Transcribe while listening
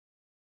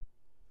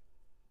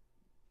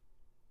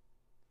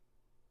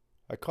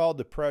I call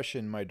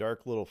depression my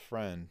dark little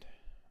friend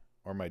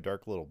or my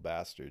dark little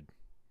bastard,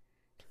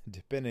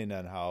 depending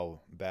on how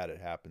bad it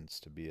happens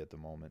to be at the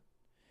moment.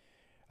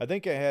 I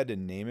think I had to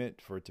name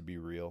it for it to be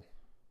real.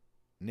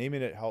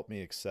 Naming it helped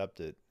me accept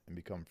it and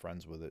become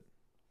friends with it.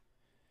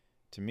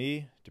 To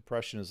me,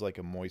 depression is like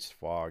a moist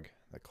fog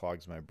that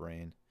clogs my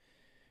brain.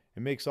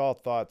 It makes all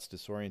thoughts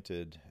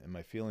disoriented and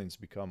my feelings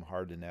become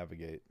hard to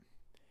navigate.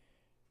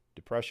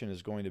 Depression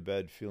is going to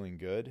bed feeling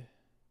good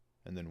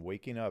and then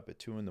waking up at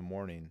 2 in the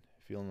morning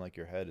feeling like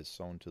your head is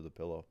sewn to the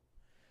pillow.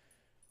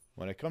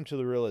 When I come to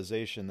the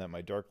realization that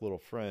my dark little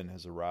friend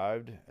has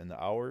arrived and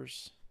the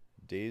hours,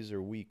 days,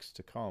 or weeks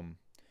to come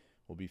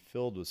will be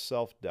filled with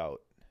self doubt,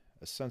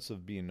 a sense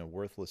of being a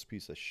worthless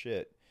piece of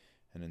shit,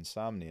 and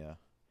insomnia,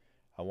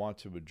 I want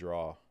to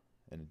withdraw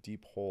in a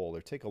deep hole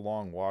or take a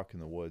long walk in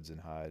the woods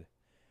and hide.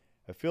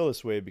 I feel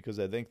this way because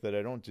I think that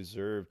I don't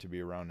deserve to be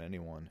around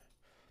anyone.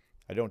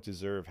 I don't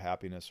deserve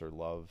happiness or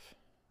love.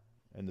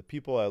 And the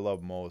people I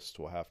love most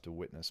will have to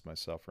witness my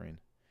suffering.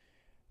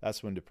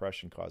 That's when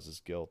depression causes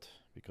guilt,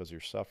 because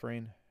your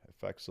suffering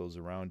affects those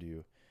around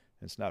you,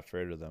 and it's not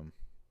fair to them.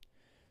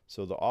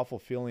 So the awful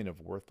feeling of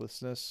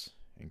worthlessness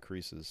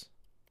increases.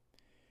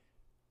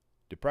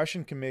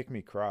 Depression can make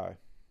me cry,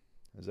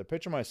 as I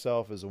picture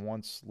myself as a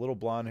once little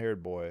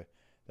blonde-haired boy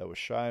that was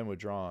shy and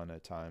withdrawn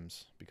at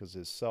times because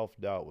his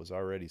self-doubt was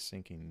already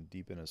sinking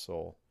deep in his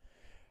soul.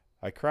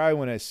 I cry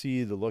when I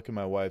see the look in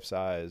my wife's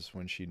eyes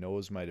when she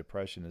knows my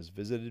depression has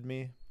visited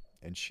me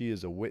and she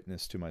is a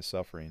witness to my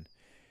suffering.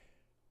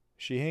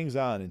 She hangs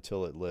on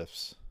until it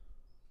lifts.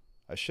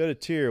 I shed a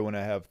tear when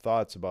I have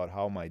thoughts about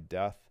how my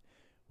death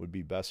would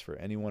be best for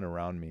anyone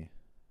around me.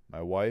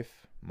 My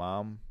wife,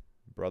 mom,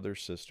 brother,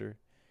 sister,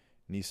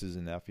 nieces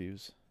and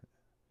nephews,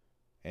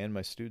 and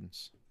my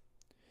students.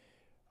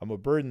 I'm a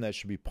burden that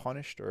should be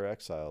punished or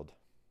exiled.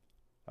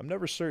 I'm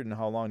never certain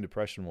how long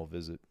depression will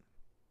visit.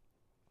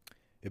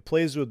 It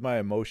plays with my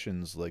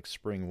emotions like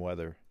spring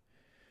weather.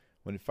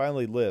 When it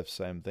finally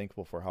lifts, I am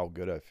thankful for how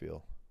good I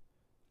feel.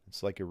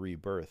 It's like a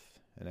rebirth,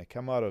 and I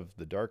come out of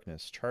the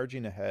darkness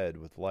charging ahead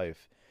with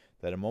life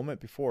that a moment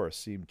before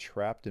seemed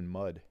trapped in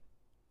mud.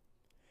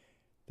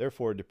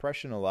 Therefore,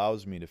 depression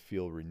allows me to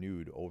feel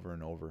renewed over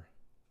and over.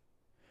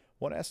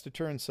 One has to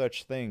turn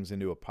such things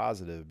into a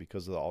positive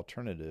because the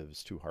alternative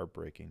is too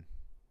heartbreaking.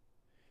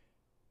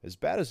 As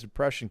bad as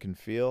depression can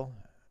feel,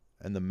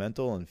 and the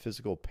mental and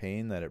physical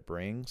pain that it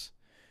brings,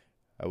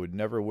 I would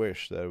never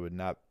wish that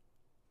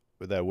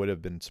I would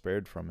have been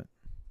spared from it.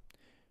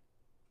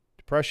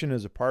 Depression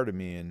is a part of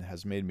me and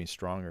has made me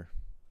stronger,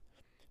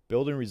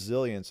 building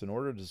resilience in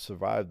order to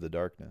survive the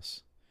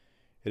darkness.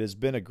 It has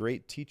been a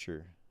great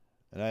teacher,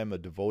 and I am a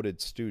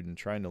devoted student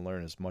trying to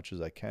learn as much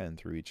as I can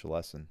through each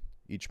lesson,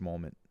 each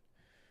moment.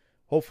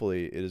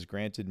 Hopefully, it has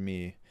granted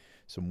me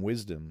some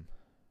wisdom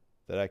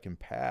that I can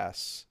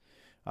pass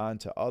on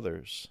to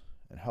others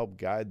and help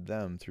guide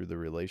them through the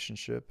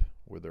relationship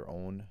with their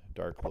own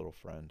dark little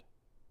friend.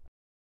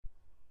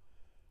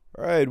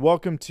 All right,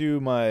 welcome to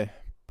my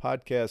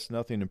podcast,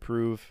 Nothing to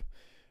Prove.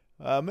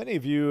 Many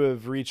of you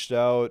have reached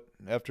out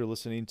after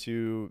listening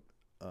to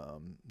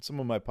some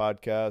of my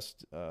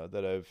podcasts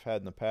that I've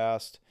had in the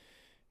past,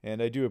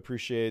 and I do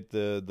appreciate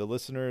the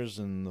listeners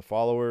and the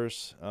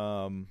followers.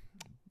 And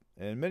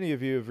many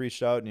of you have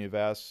reached out and you've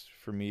asked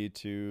for me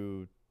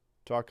to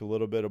talk a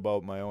little bit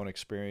about my own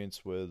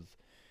experience with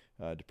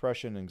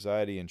depression,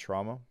 anxiety, and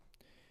trauma.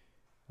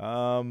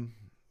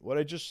 What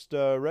I just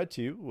read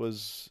to you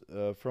was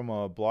from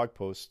a blog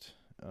post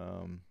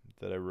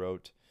that I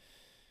wrote,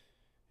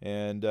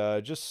 and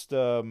just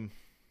a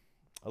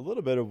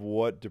little bit of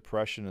what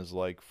depression is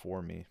like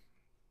for me.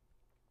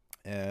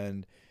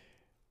 And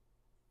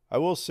I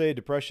will say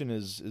depression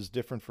is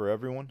different for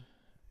everyone.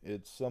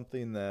 It's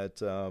something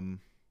that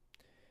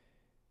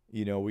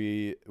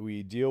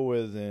we deal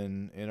with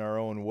in our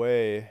own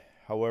way.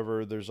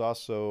 However, there's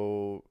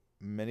also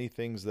many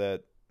things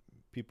that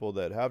people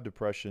that have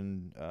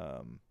depression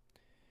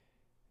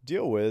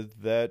deal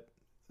with that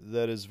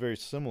is very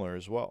similar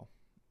as well.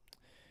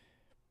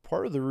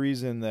 Part of the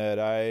reason that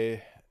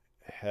I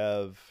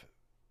have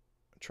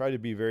tried to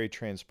be very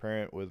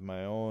transparent with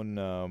my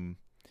own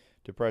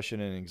depression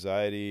and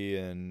anxiety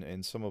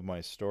and some of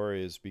my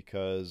story is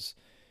because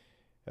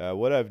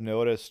what I've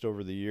noticed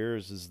over the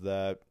years is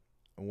that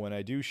when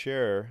I do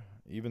share,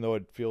 even though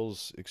it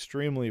feels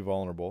extremely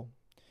vulnerable,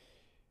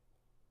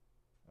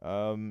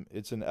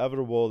 it's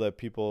inevitable that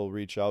people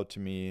reach out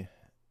to me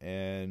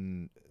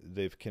and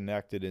they've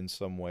connected in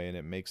some way and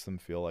it makes them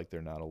feel like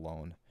they're not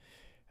alone,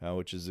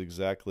 which is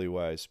exactly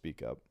why I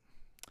speak up.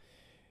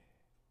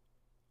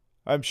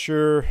 I'm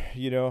sure,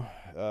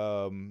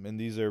 and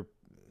these are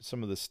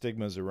some of the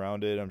stigmas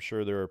around it. I'm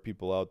sure there are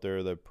people out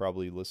there that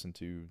probably listen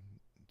to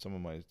some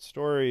of my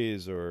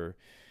stories or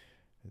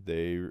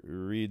they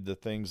read the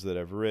things that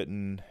I've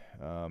written,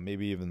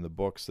 maybe even the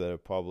books that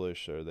I've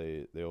published, or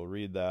they'll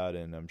read that,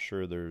 and I'm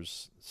sure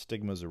there's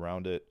stigmas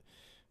around it,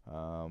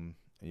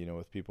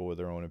 with people with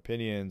their own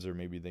opinions or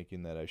maybe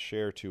thinking that I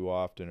share too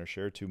often or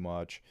share too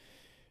much.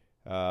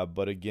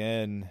 But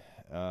again,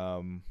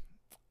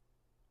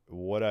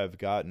 what I've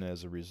gotten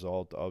as a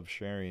result of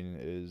sharing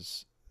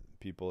is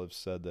people have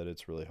said that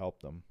it's really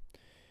helped them.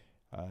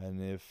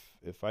 And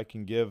if I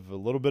can give a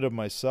little bit of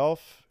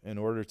myself in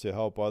order to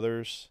help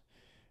others,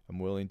 I'm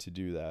willing to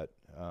do that,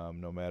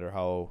 no matter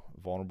how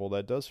vulnerable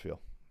that does feel.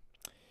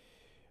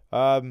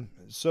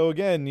 So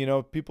again,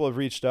 people have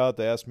reached out.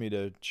 They asked me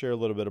to share a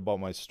little bit about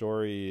my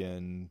story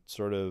and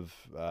sort of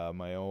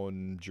my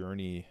own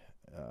journey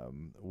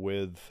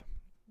with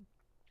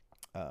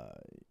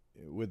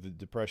the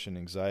depression,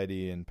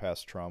 anxiety, and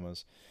past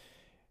traumas.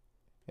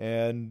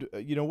 And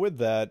with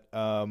that,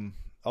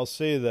 I'll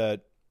say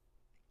that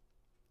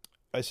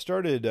I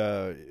started.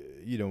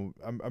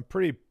 I'm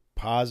pretty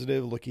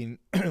positive looking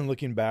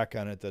looking back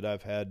on it that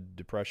I've had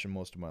depression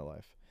most of my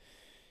life.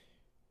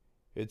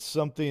 It's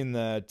something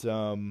that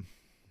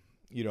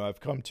I've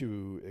come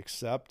to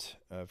accept.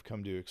 I've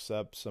come to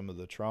accept some of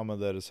the trauma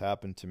that has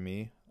happened to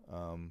me.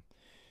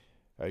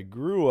 I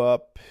grew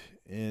up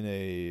in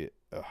a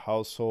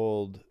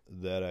household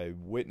that I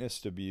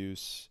witnessed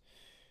abuse,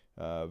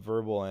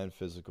 verbal and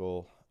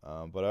physical,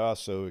 but I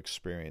also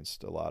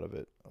experienced a lot of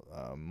it.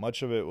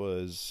 Much of it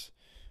was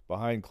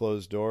behind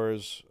closed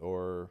doors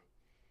or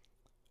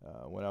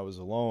when I was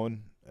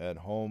alone at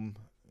home,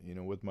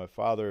 with my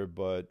father,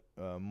 but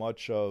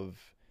much of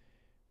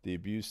the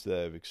abuse that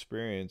I've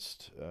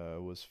experienced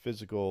was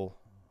physical,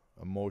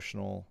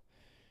 emotional,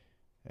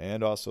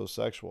 and also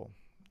sexual.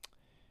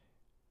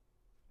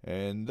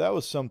 And that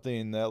was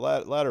something, that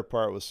latter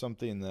part was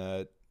something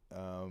that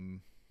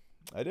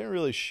I didn't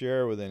really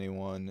share with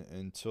anyone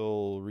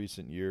until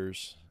recent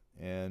years.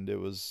 And it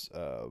was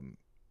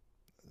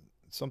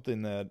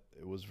something that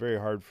it was very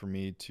hard for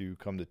me to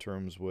come to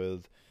terms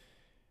with,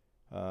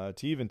 to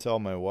even tell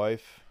my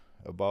wife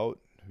about,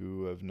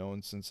 who I've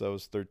known since I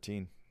was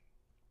 13.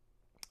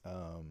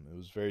 It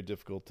was very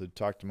difficult to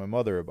talk to my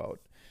mother about.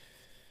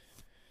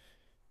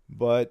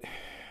 But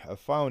I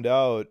found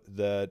out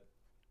that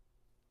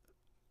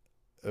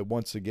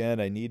once again,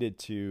 I needed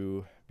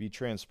to be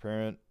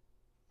transparent,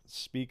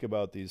 speak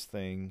about these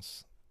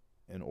things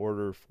in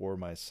order for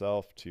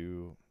myself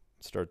to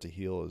start to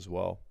heal as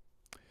well.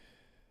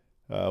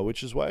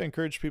 Which is why I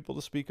encourage people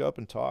to speak up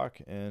and talk.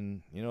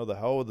 And, the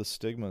hell with the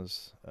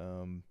stigmas.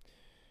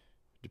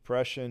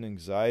 Depression,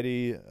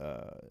 anxiety,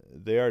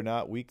 they are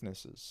not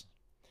weaknesses.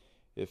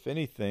 If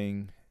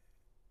anything,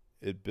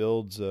 it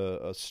builds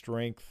a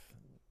strength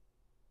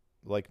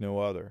like no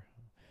other.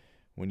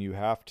 When you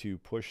have to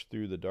push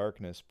through the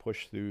darkness,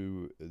 push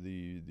through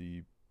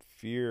the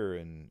fear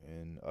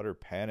and utter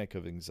panic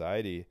of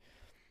anxiety,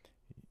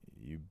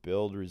 you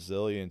build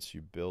resilience,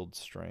 you build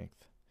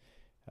strength.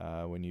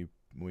 When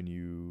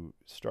you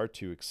start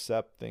to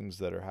accept things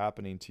that are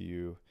happening to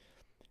you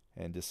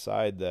and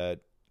decide that,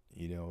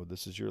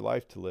 this is your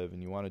life to live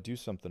and you want to do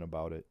something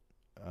about it,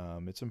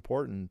 it's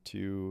important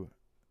to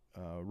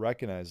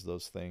recognize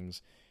those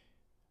things,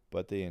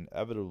 but they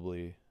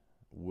inevitably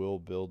will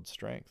build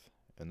strength.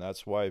 And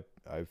that's why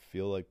I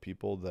feel like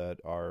people that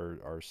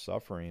are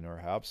suffering or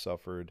have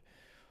suffered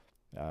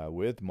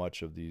with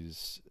much of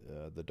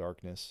the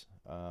darkness,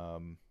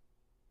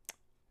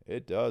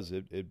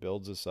 it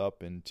builds us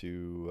up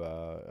into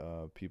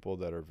people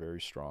that are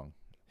very strong.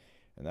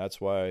 And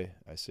that's why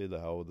I say the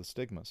hell with the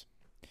stigmas.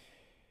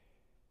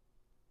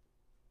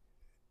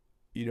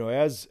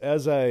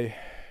 As I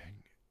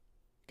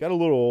got a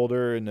little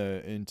older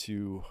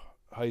into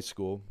high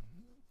school,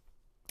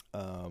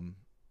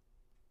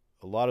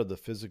 a lot of the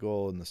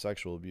physical and the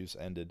sexual abuse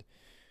ended.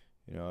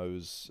 I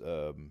was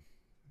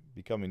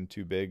becoming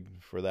too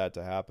big for that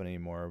to happen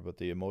anymore, but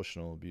the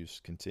emotional abuse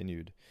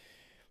continued.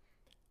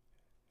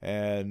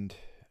 And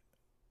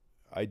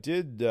I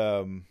did,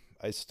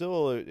 I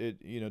still,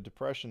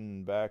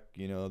 depression back,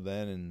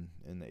 then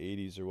in the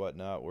 80s or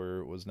whatnot, where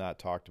it was not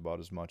talked about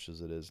as much as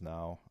it is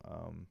now.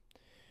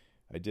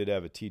 I did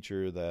have a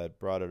teacher that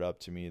brought it up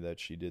to me that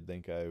she did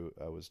think I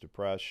was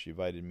depressed. She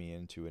invited me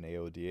into an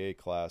AODA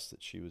class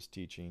that she was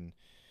teaching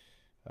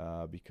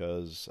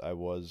because I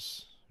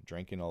was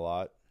drinking a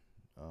lot.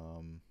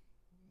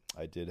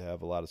 I did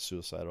have a lot of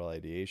suicidal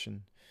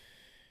ideation.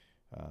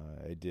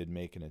 I did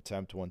make an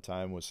attempt one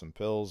time with some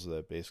pills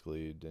that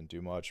basically didn't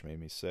do much, made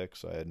me sick,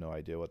 so I had no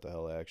idea what the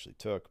hell I actually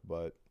took,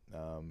 but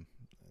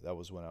that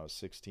was when I was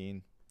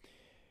 16.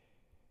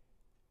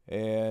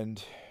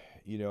 And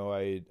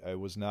I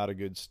was not a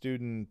good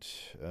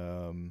student.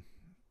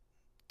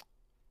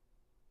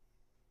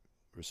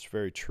 Was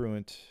very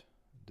truant.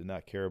 Did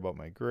not care about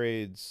my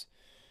grades.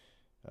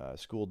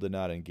 School did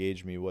not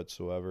engage me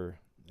whatsoever,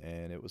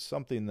 and it was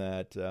something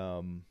that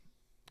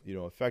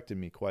affected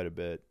me quite a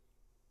bit.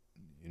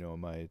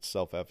 My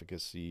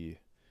self-efficacy,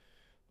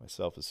 my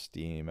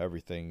self-esteem,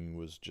 everything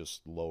was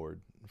just lowered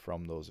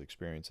from those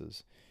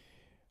experiences.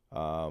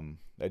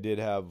 I did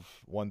have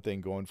one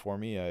thing going for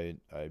me. I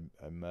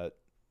met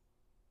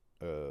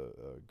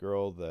a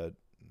girl that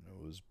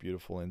was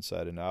beautiful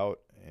inside and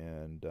out,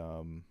 and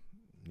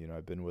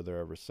I've been with her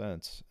ever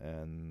since,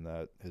 and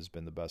that has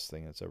been the best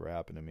thing that's ever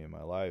happened to me in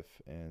my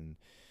life. And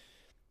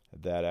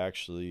that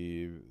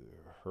actually,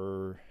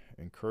 her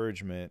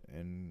encouragement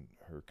and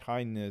her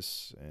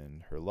kindness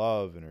and her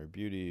love and her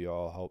beauty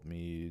all helped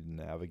me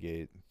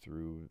navigate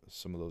through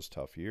some of those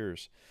tough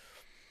years.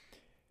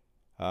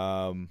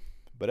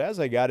 But as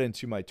I got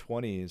into my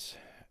 20s,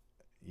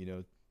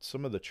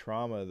 some of the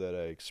trauma that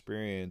I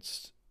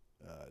experienced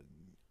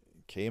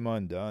came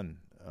undone.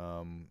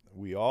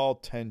 We all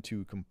tend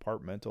to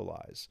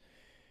compartmentalize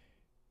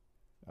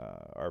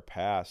our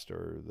past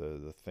or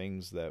the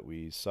things that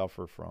we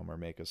suffer from or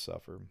make us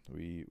suffer.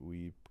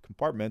 We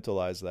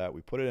compartmentalize that.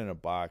 We put it in a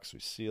box. We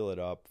seal it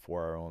up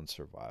for our own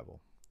survival.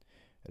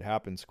 It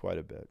happens quite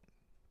a bit.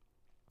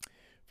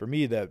 For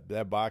me,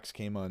 that box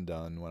came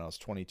undone when I was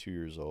 22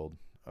 years old.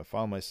 I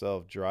found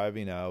myself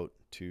driving out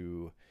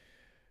to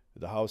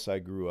the house I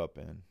grew up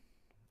in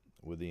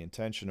with the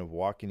intention of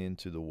walking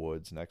into the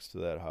woods next to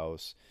that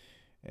house,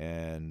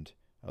 and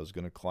I was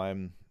going to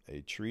climb a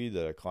tree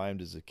that I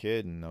climbed as a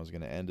kid, and I was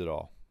going to end it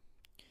all.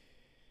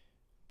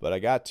 But I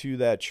got to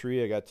that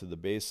tree, I got to the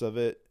base of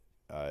it,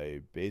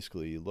 I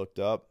basically looked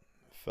up,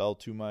 fell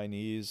to my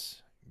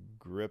knees,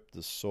 gripped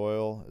the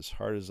soil as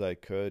hard as I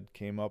could,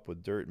 came up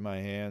with dirt in my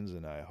hands,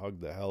 and I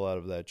hugged the hell out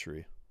of that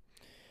tree.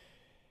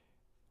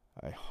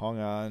 I hung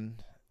on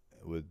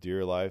with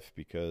dear life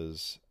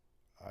because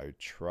I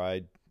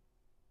tried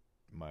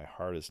my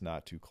hardest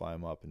not to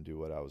climb up and do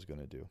what I was going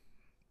to do.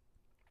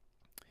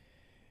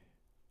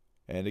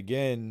 And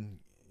again,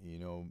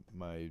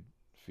 my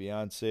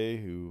fiance,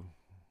 who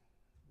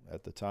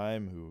at the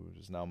time, who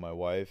is now my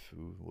wife,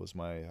 who was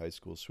my high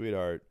school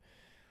sweetheart,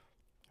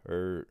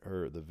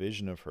 the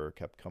vision of her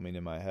kept coming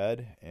in my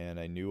head, and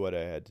I knew what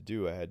I had to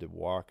do. I had to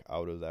walk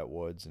out of that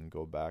woods and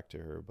go back to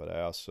her. But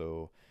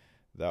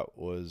that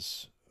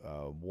was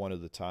one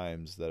of the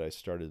times that I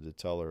started to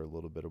tell her a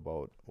little bit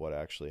about what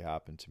actually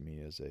happened to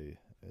me as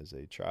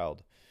a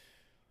child.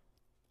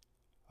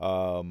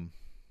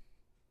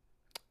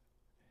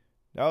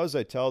 Now, as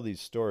I tell these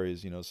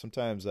stories,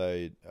 sometimes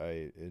and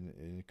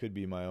it could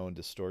be my own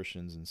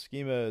distortions and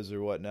schemas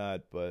or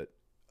whatnot, but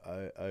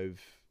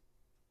I've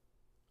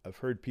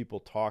heard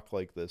people talk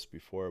like this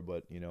before,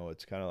 but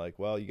it's kind of like,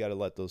 well, you got to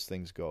let those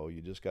things go.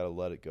 You just got to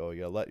let it go.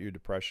 You got to let your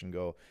depression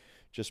go.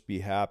 Just be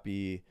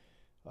happy.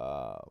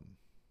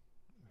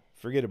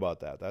 Forget about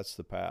that. That's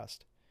the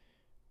past.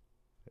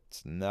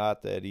 It's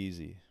not that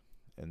easy.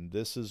 And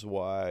this is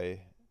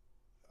why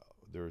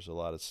there's a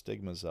lot of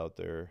stigmas out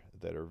there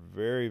that are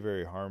very,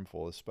 very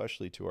harmful,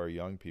 especially to our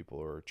young people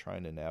who are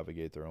trying to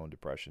navigate their own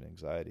depression,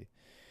 anxiety.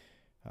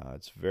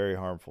 It's very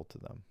harmful to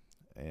them.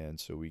 And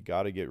so we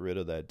got to get rid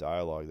of that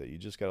dialogue that you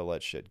just got to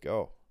let shit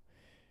go,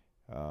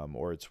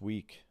 or it's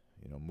weak.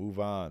 Move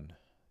on.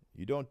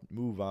 You don't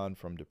move on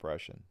from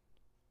depression.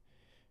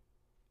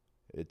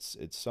 It's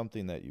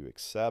something that you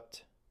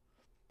accept.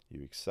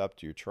 You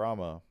accept your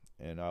trauma,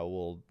 and I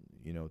will,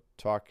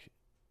 talk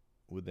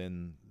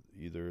within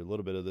either a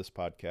little bit of this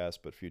podcast,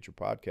 but future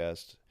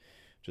podcasts,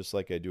 just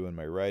like I do in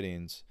my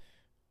writings,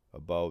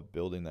 about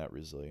building that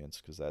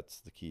resilience, because that's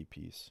the key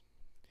piece.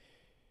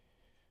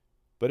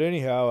 But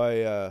anyhow,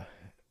 I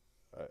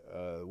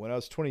when I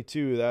was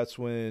 22, that's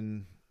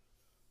when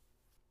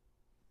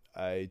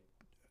I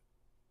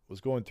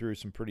was going through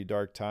some pretty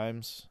dark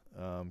times,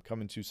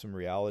 coming to some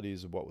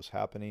realities of what was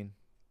happening,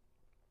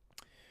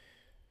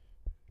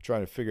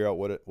 trying to figure out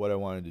what I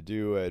wanted to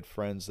do. I had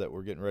friends that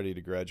were getting ready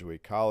to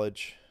graduate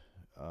college,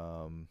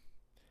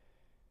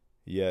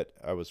 yet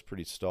I was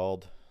pretty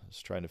stalled. I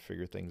was trying to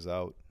figure things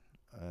out,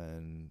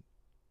 and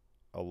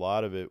a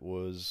lot of it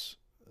was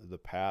the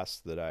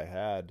past that I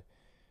had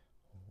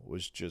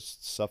was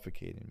just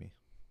suffocating me.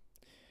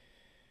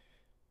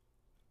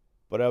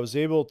 But I was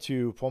able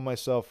to pull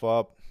myself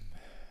up.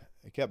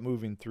 I kept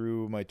moving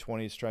through my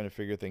 20s trying to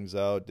figure things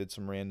out, did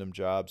some random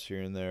jobs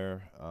here and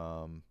there.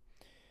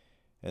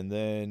 And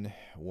then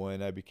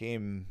when I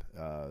became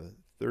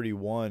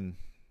 31,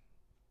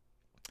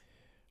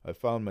 I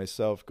found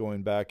myself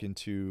going back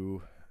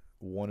into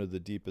one of the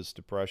deepest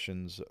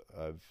depressions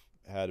I've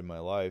had in my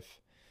life.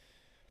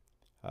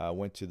 I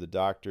went to the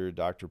doctor.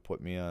 Doctor put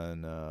me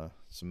on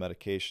some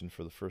medication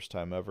for the first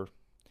time ever.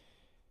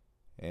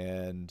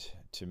 And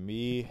to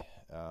me,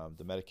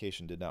 the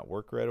medication did not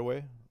work right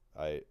away.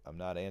 I'm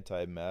not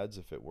anti-meds.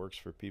 If it works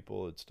for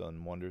people, it's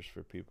done wonders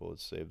for people.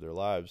 It's saved their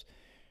lives.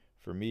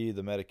 For me,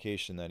 the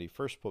medication that he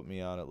first put me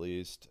on, at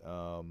least,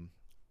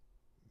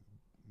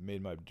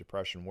 made my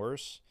depression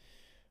worse.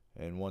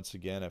 And once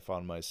again, I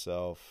found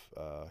myself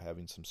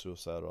having some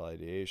suicidal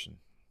ideation.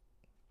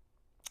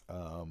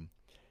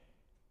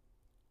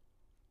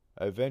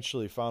 I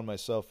eventually found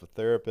myself a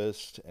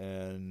therapist,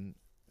 and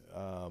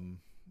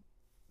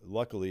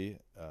luckily,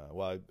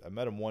 I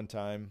met him one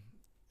time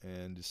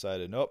and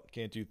decided, nope,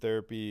 can't do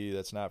therapy.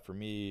 That's not for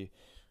me.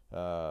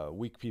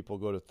 Weak people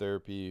go to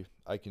therapy.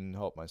 I can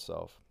help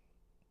myself.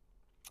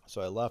 So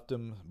I left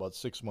him. About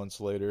 6 months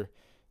later,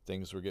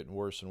 things were getting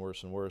worse and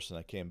worse and worse, and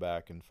I came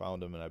back and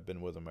found him, and I've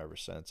been with him ever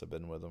since. I've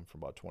been with him for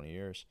about 20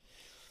 years.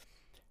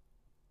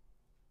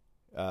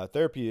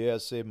 Therapy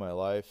has saved my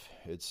life.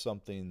 It's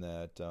something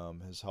that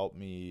has helped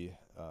me,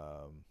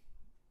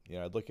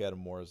 I'd look at him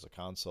more as a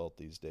consult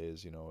these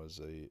days, as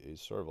a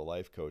sort of a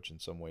life coach in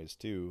some ways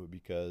too,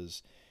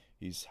 because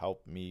he's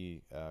helped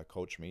me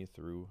coach me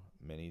through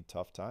many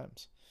tough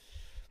times.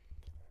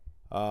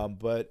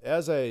 But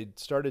as I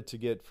started to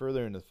get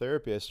further into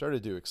therapy, I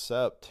started to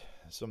accept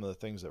some of the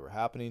things that were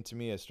happening to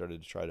me. I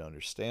started to try to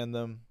understand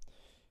them.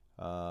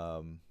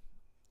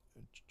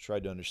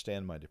 Tried to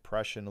understand my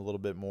depression a little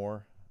bit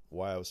more,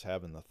 why I was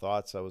having the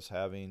thoughts I was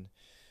having,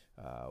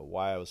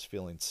 why I was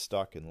feeling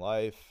stuck in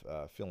life,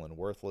 feeling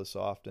worthless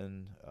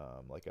often,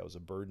 like I was a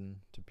burden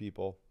to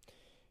people,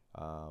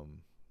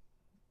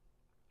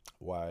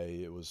 why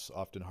it was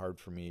often hard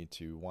for me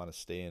to want to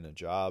stay in a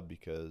job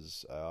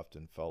because I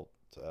often felt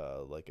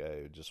like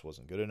I just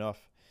wasn't good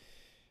enough.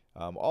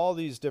 All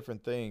these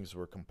different things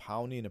were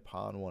compounding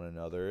upon one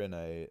another, and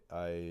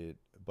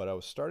but I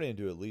was starting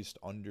to at least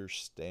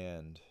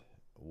understand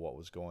what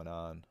was going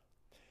on.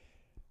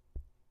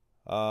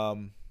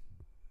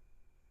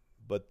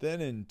 But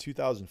then in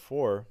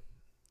 2004,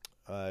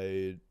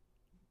 I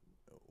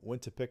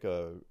went to pick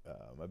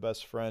my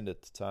best friend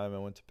at the time. I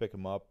went to pick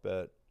him up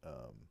at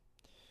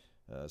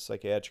a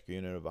psychiatric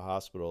unit of a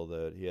hospital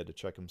that he had to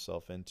check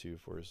himself into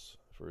for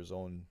his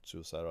own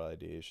suicidal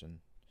ideation.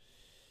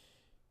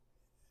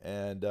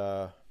 And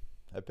I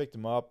picked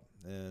him up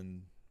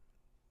and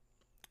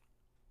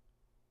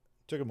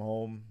took him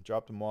home,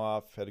 dropped him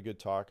off, had a good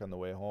talk on the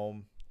way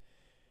home.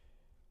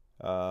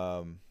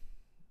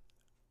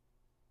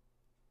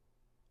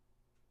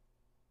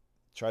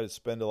 Tried to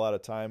spend a lot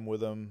of time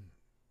with him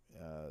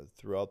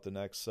throughout the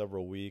next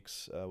several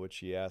weeks, which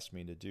he asked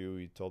me to do.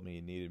 He told me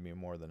he needed me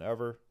more than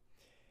ever,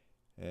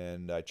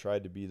 and I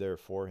tried to be there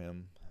for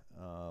him.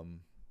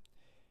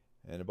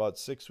 And about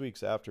 6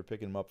 weeks after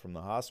picking him up from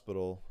the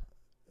hospital,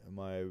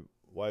 my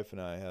wife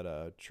and I had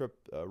a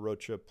road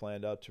trip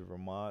planned out to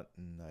Vermont,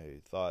 and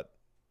I thought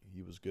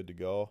he was good to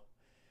go.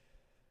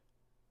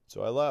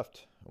 So I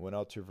left. I went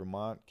out to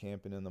Vermont,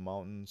 camping in the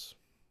mountains.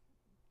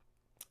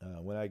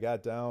 When I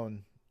got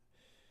down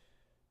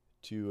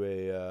to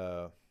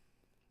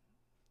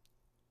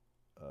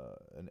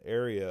an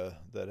area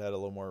that had a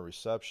little more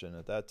reception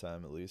at that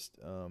time, at least,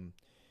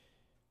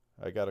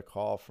 I got a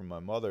call from my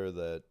mother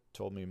that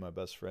told me my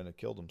best friend had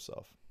killed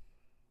himself.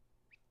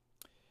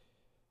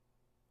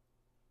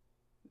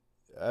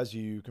 As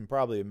you can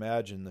probably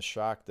imagine, the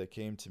shock that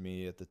came to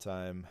me at the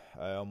time,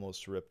 I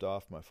almost ripped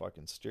off my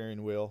fucking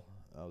steering wheel.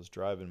 I was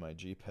driving my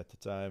Jeep at the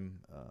time,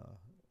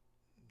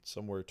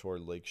 somewhere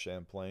toward Lake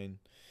Champlain,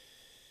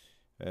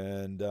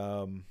 and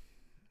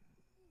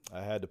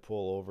I had to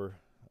pull over.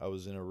 I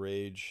was in a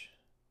rage.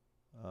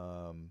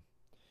 I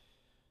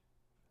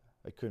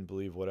couldn't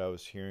believe what I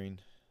was hearing,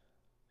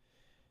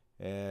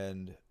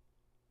 and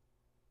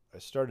I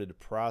started to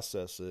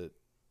process it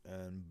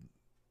and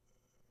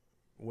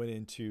went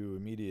into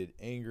immediate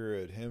anger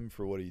at him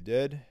for what he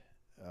did.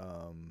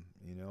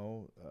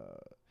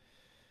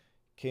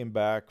 Came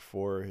back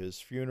for his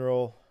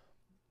funeral,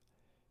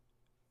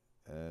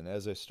 and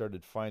as I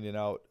started finding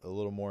out a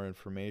little more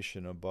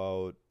information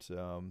about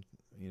some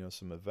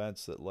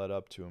events that led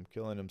up to him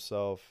killing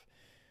himself,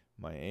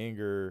 my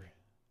anger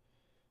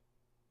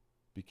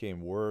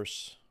became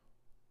worse,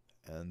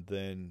 and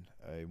then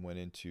I went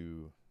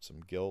into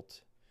some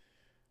guilt,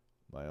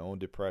 my own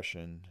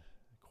depression,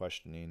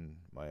 questioning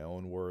my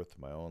own worth,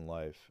 my own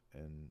life,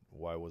 and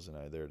why wasn't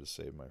I there to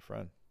save my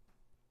friend.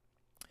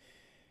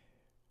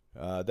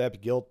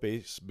 That guilt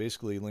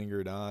basically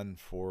lingered on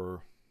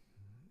for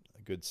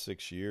a good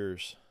 6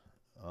 years.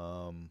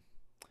 And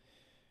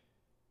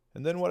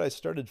then what I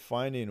started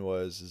finding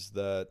is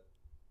that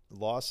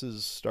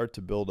losses start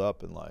to build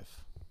up in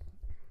life.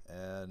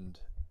 And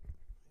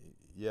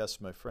yes,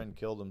 my friend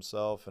killed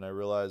himself, and I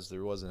realized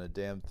there wasn't a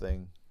damn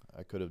thing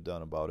I could have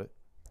done about it.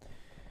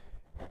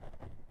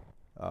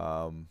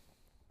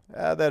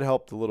 That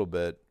helped a little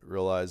bit,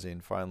 realizing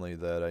finally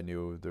that I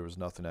knew there was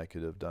nothing I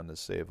could have done to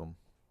save him.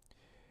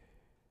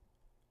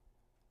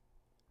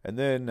 And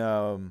then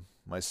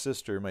my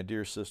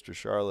dear sister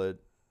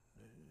Charlotte,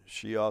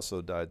 she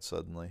also died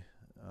suddenly.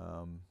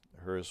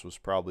 Hers was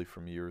probably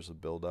from years of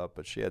buildup,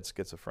 but she had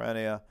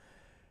schizophrenia.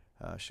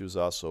 She was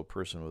also a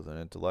person with an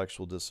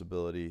intellectual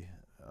disability,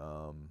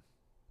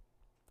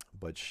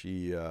 but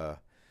she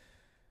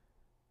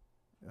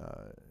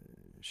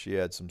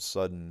had some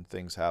sudden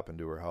things happen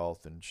to her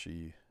health, and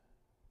she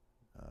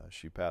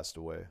passed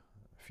away.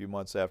 A few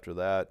months after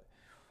that,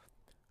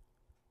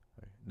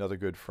 another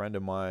good friend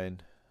of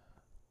mine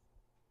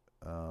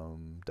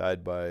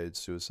died by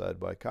suicide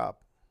by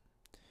cop.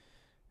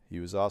 He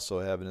was also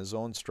having his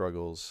own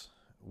struggles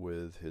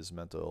with his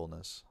mental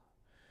illness.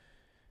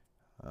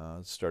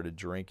 Started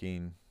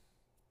drinking,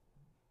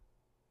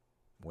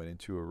 went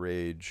into a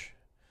rage,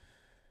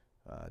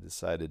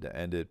 decided to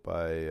end it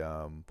by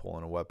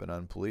pulling a weapon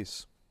on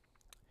police.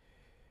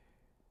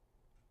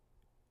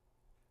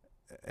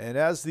 And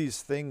as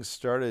these things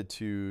started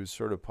to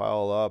sort of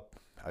pile up,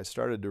 I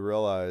started to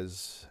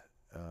realize,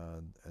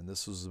 and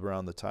this was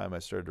around the time I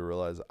started to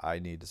realize I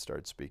need to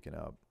start speaking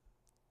up.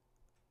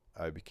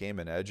 I became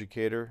an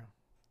educator.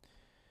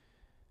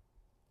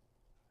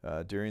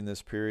 during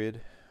this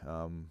period.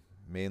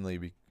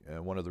 Mainly,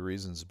 one of the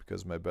reasons is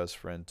because my best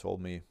friend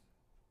told me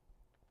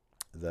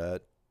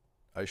that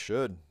I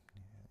should.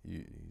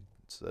 He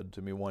said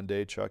to me one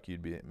day, Chuck,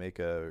 make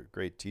a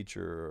great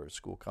teacher or a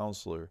school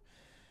counselor.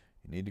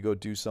 You need to go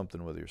do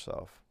something with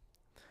yourself.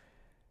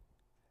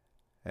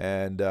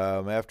 And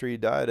after he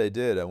died, I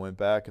did. I went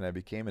back and I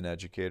became an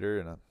educator,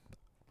 and I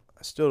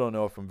still don't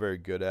know if I'm very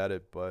good at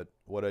it, but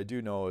what I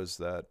do know is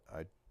that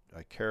I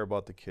care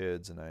about the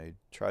kids and I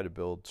try to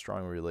build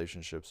strong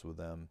relationships with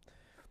them.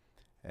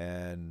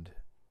 And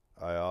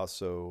I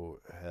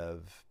also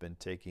have been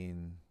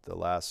taking the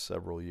last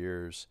several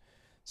years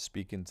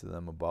speaking to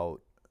them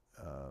about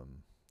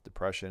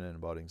depression and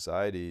about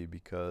anxiety,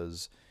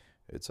 because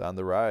it's on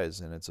the rise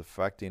and it's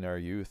affecting our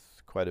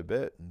youth quite a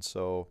bit. And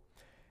so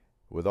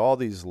with all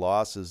these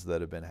losses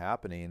that have been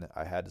happening,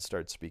 I had to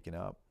start speaking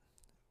up.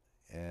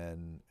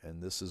 And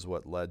this is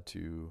what led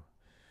to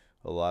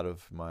a lot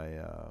of my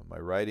my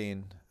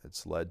writing.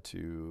 It's led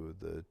to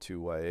the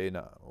two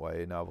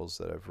YA novels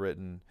that I've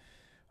written,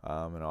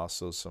 and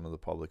also some of the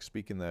public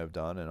speaking that I've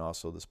done, and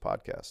also this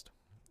podcast,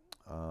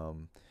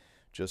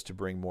 just to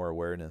bring more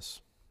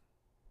awareness.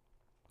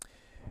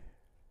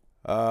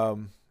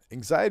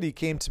 Anxiety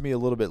came to me a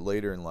little bit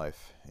later in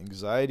life.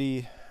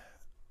 Anxiety,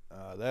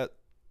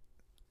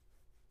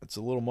 it's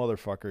a little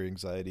motherfucker,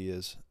 anxiety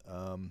is.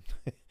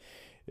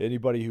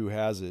 Anybody who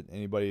has it,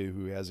 anybody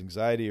who has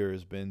anxiety or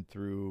has been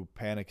through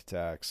panic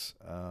attacks,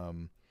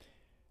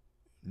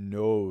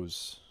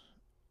 knows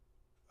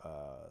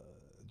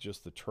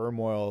just the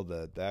turmoil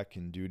that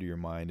can do to your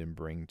mind and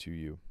bring to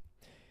you.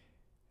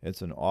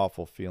 It's an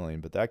awful feeling,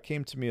 but that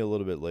came to me a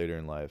little bit later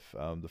in life.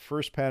 The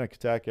first panic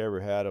attack I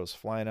ever had, I was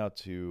flying out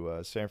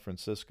to San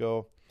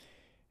Francisco,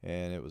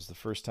 and it was the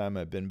first time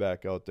I'd been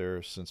back out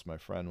there since my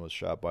friend was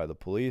shot by the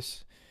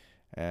police.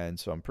 And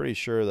so I'm pretty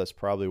sure that's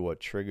probably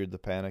what triggered the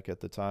panic at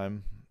the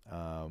time.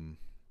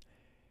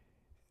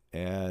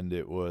 And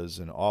it was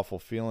an awful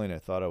feeling. I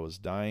thought I was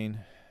dying.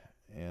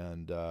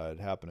 And it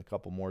happened a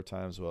couple more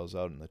times while I was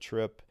out on the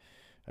trip.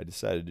 I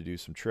decided to do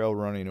some trail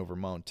running over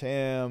Mount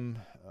Tam,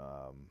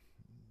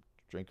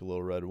 drink a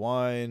little red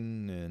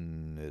wine,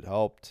 and it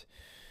helped.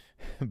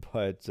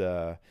 But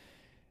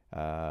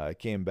I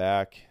came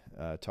back,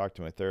 talked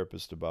to my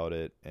therapist about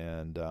it,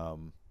 and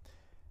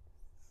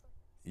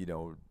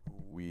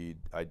we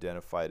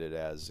identified it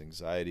as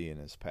anxiety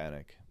and as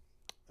panic.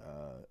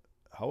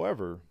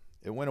 However,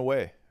 it went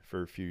away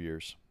for a few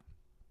years.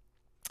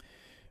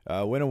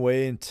 Went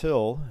away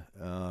until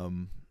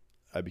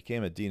I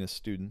became a dean of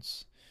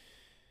students.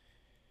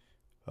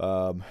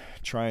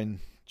 Trying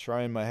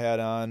my hat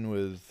on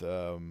with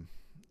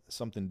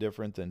something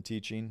different than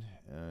teaching,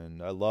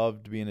 and I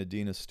loved being a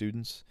dean of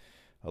students.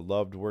 I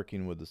loved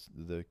working with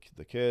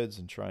the kids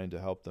and trying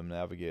to help them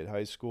navigate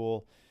high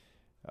school.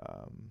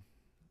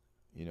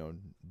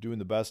 Doing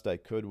the best I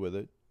could with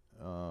it,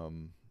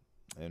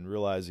 and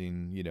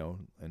realizing,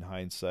 in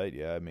hindsight,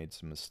 yeah, I made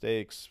some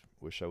mistakes.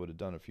 Wish I would have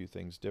done a few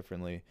things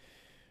differently.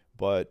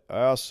 But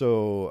I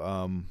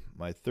also,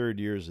 my third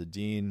year as a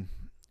dean,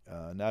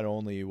 not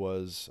only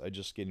was I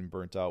just getting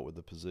burnt out with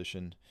the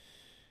position,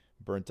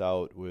 burnt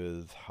out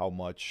with how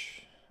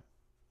much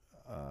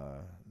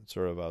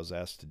sort of I was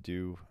asked to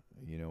do,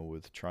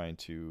 with trying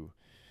to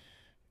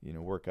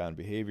work on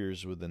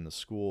behaviors within the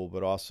school,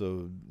 but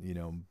also,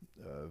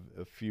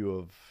 a few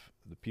of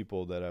the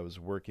people that I was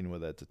working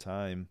with at the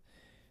time,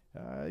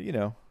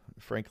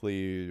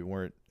 frankly,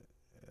 weren't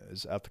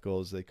as ethical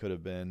as they could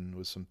have been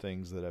with some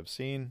things that I've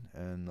seen,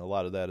 and a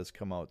lot of that has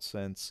come out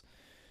since.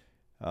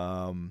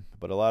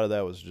 But a lot of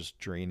that was just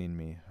draining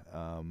me.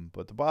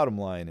 But the bottom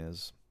line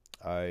is,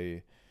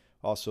 I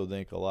also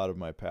think a lot of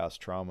my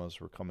past traumas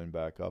were coming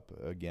back up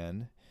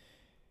again.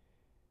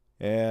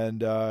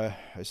 And I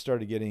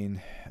started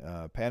getting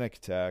panic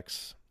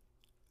attacks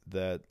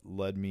that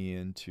led me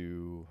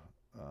into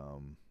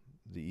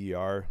the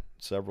ER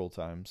several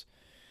times,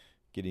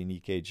 getting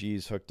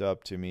EKGs hooked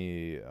up to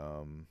me.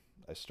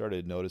 I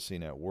started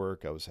noticing at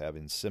work I was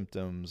having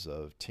symptoms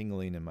of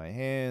tingling in my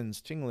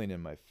hands, tingling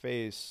in my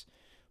face,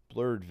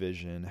 blurred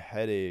vision,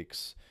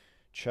 headaches,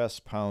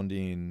 chest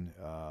pounding.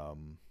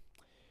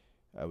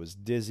 I was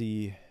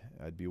dizzy.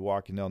 I'd be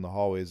walking down the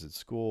hallways at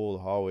school.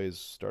 The hallways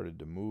started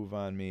to move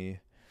on me.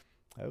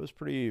 It was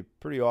pretty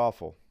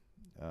awful.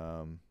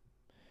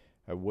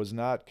 I was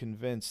not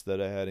convinced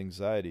that I had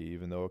anxiety,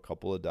 even though a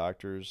couple of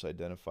doctors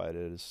identified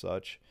it as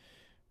such.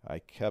 I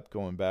kept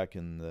going back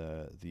in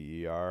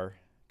the ER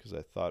because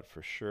I thought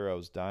for sure I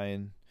was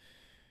dying.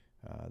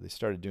 They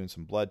started doing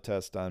some blood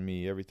tests on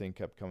me. Everything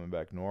kept coming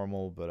back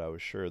normal, but I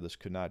was sure this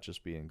could not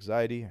just be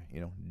anxiety,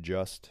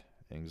 just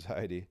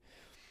anxiety,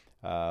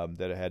 that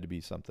it had to be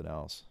something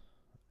else.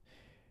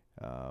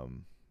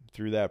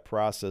 Through that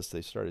process,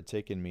 they started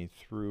taking me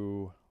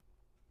through,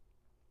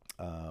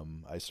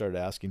 I started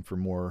asking for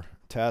more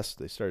tests.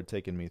 They started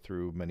taking me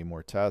through many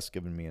more tests,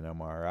 giving me an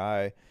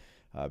MRI,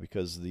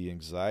 because the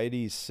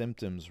anxiety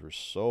symptoms were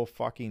so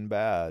fucking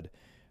bad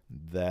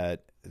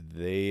that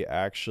they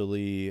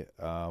actually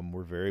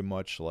were very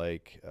much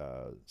like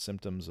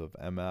symptoms of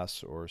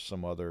MS or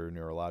some other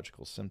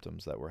neurological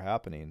symptoms that were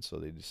happening. So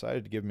they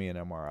decided to give me an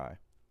MRI.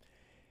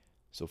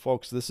 So,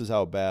 folks, this is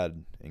how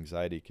bad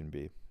anxiety can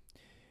be.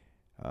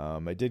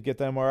 I did get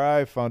the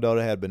MRI, found out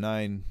I had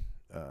benign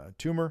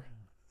tumor.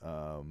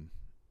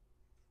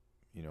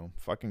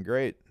 Fucking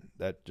great.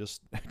 That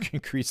just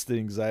increased the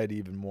anxiety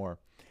even more.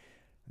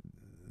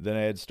 Then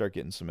I had to start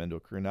getting some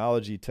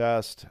endocrinology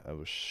tests. I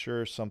was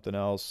sure something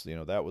else,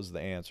 that was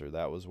the answer.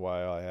 That was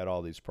why I had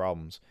all these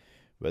problems.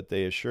 But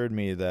they assured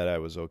me that I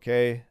was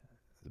okay.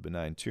 The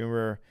benign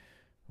tumor,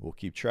 we'll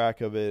keep track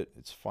of it.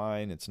 It's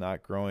fine. It's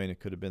not growing. It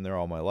could have been there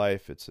all my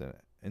life. It's an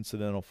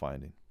incidental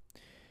finding.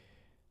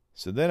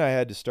 So then I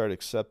had to start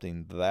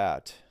accepting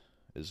that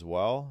as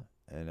well.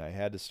 And I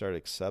had to start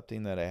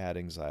accepting that I had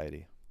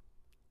anxiety.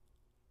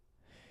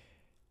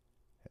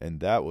 And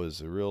that was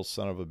a real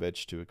son of a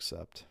bitch to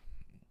accept.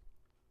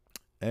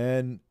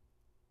 And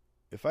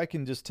if I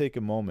can just take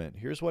a moment,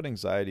 here's what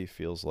anxiety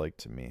feels like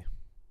to me.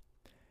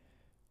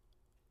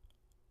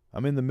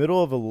 I'm in the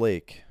middle of a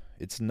lake.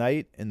 It's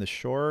night and the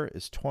shore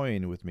is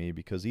toying with me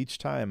because each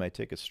time I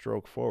take a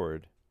stroke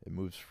forward, it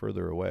moves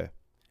further away.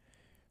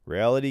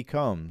 Reality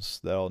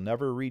comes that I'll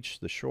never reach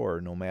the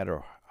shore no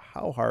matter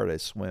how hard I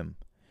swim.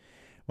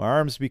 My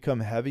arms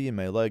become heavy and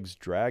my legs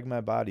drag my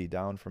body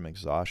down from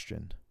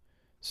exhaustion.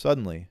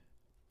 Suddenly,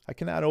 I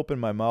cannot open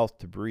my mouth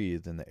to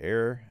breathe, and the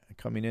air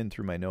coming in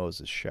through my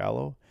nose is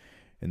shallow,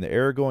 and the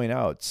air going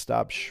out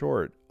stops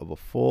short of a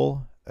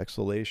full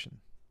exhalation.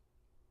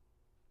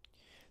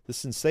 The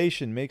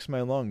sensation makes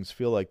my lungs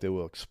feel like they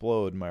will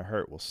explode and my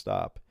heart will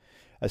stop.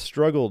 I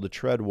struggle to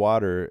tread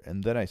water,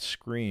 and then I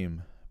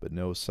scream, but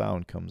no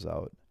sound comes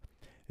out.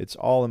 It's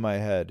all in my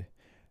head.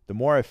 The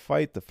more I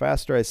fight, the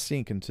faster I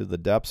sink into the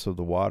depths of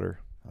the water.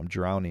 I'm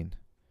drowning.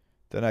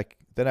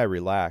 Then I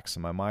relax,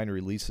 and my mind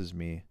releases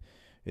me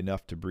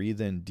enough to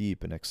breathe in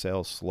deep and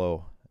exhale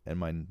slow, and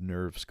my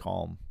nerves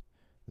calm.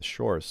 The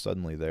shore is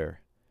suddenly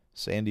there,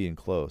 sandy and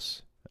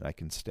close, and I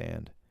can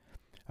stand.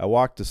 I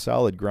walk to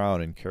solid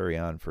ground and carry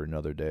on for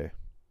another day.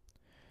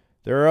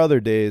 There are other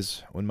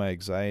days when my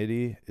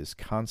anxiety is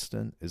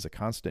a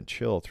constant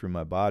chill through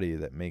my body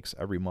that makes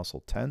every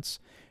muscle tense,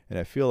 and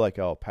I feel like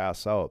I'll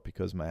pass out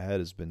because my head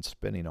has been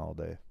spinning all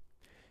day.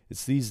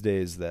 It's these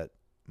days that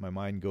my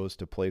mind goes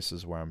to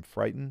places where I'm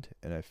frightened,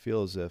 and I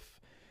feel as if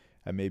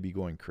I may be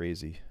going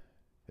crazy.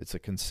 It's a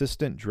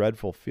consistent,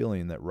 dreadful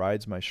feeling that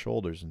rides my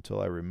shoulders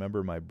until I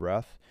remember my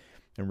breath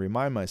and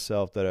remind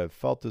myself that I've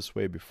felt this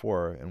way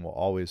before and will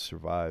always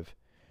survive.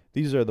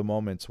 These are the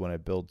moments when I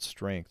build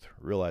strength,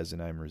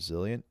 realizing I'm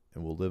resilient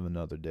and will live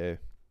another day,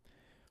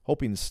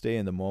 hoping to stay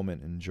in the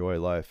moment and enjoy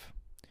life.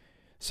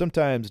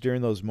 Sometimes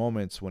during those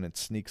moments when it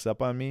sneaks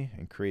up on me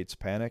and creates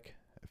panic,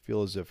 I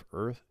feel as if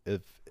the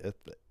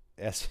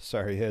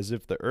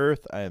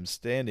earth I am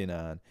standing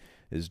on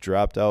is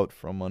dropped out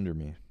from under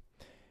me.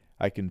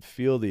 I can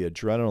feel the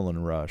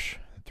adrenaline rush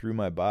through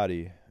my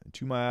body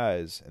to my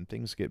eyes, and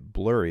things get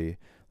blurry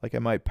like I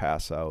might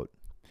pass out.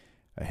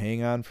 I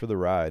hang on for the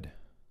ride.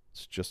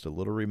 It's just a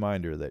little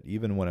reminder that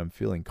even when I'm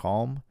feeling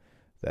calm,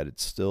 that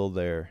it's still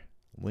there,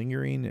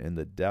 lingering in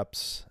the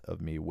depths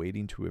of me,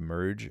 waiting to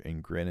emerge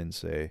and grin and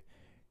say,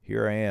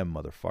 "Here I am,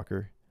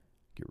 motherfucker.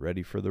 Get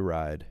ready for the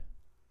ride."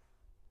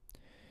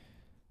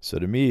 So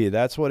to me,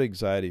 that's what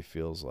anxiety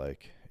feels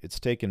like. It's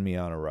taken me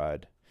on a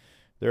ride.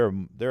 There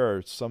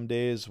are some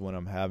days when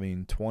I'm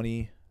having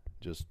 20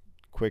 just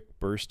quick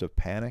burst of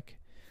panic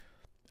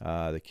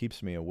that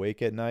keeps me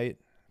awake at night,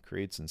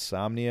 creates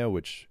insomnia,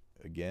 which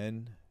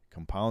again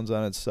compounds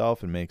on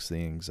itself and makes the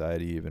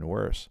anxiety even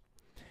worse.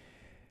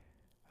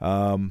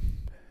 And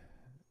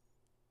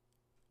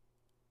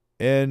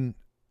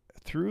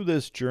through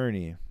this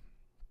journey,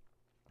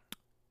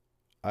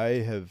 I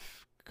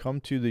have come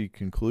to the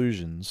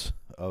conclusions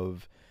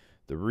of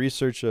the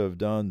research I've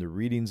done, the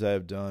readings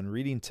I've done,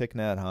 reading Thich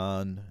Nhat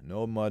Hanh,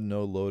 No Mud,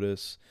 No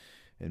Lotus,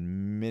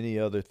 and many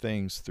other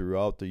things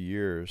throughout the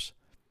years.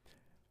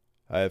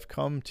 I have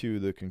come to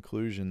the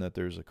conclusion that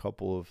there's a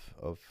couple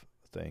of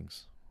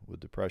things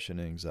with depression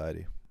and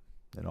anxiety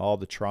and all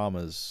the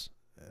traumas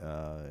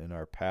in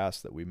our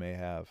past that we may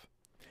have.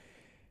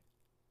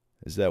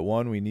 Is that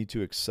one, we need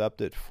to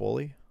accept it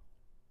fully.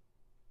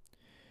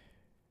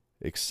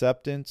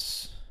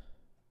 Acceptance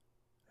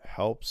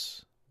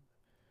helps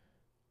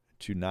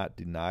to not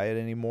deny it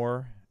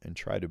anymore and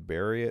try to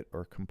bury it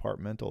or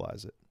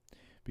compartmentalize it.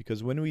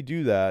 Because when we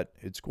do that,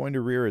 it's going to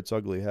rear its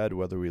ugly head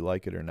whether we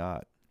like it or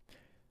not.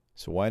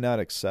 So why not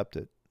accept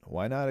it?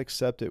 Why not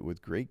accept it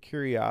with great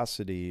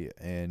curiosity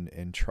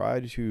and try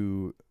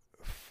to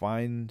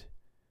find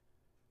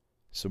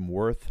some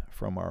worth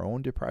from our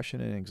own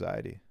depression and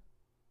anxiety?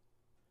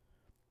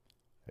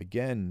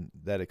 Again,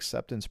 that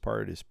acceptance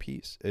part is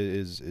peace,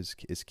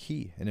 is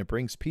key, and it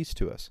brings peace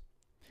to us.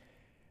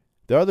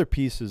 The other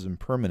piece is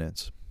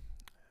impermanence.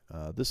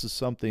 This is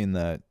something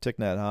that Thich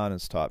Nhat Hanh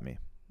has taught me.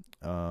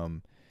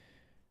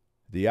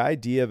 The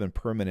idea of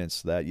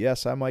impermanence that,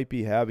 yes, I might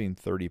be having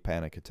 30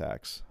 panic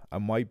attacks. I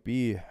might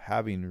be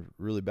having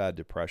really bad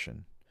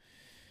depression,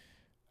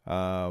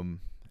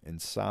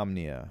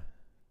 insomnia,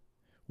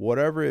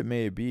 whatever it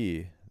may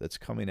be that's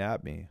coming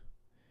at me.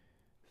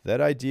 That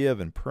idea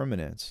of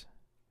impermanence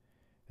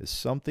is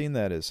something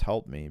that has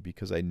helped me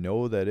because I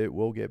know that it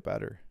will get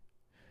better.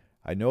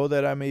 I know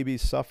that I may be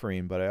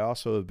suffering, but I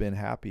also have been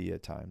happy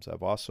at times.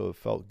 I've also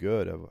felt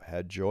good. I've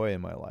had joy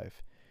in my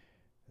life.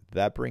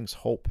 That brings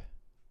hope.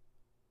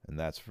 And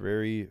that's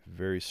very,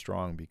 very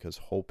strong because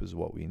hope is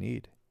what we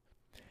need.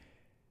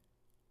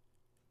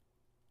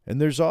 And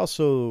there's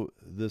also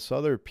this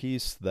other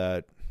piece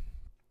that,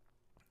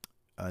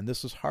 and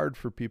this is hard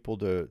for people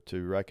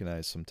to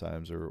recognize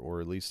sometimes, or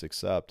at least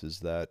accept,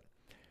 is that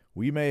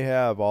we may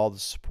have all the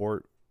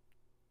support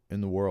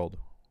in the world.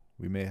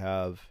 We may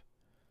have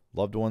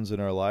loved ones in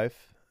our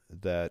life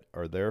that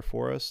are there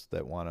for us,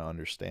 that want to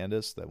understand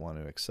us, that want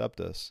to accept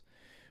us.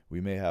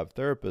 We may have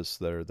therapists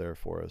that are there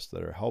for us,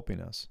 that are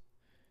helping us.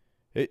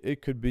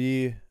 It could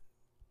be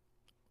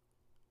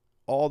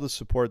all the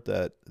support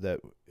that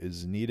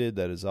is needed,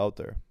 that is out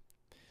there.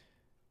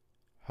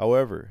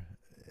 However,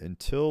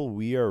 until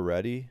we are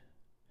ready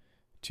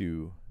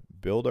to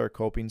build our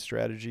coping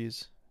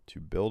strategies, to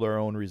build our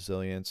own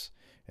resilience,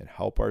 and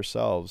help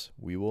ourselves,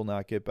 we will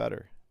not get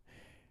better.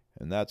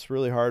 And that's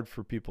really hard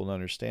for people to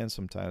understand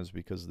sometimes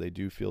because they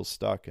do feel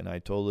stuck, and I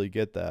totally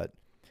get that.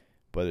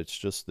 But it's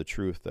just the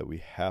truth that we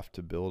have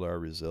to build our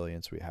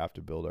resilience, we have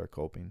to build our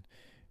coping,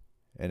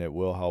 and it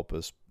will help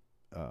us.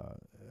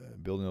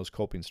 Building those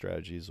coping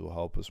strategies will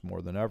help us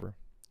more than ever,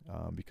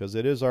 because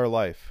it is our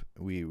life.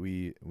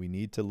 We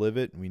need to live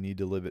it, and we need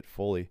to live it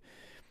fully.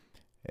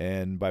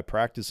 And by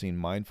practicing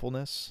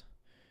mindfulness,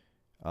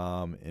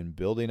 and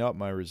building up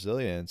my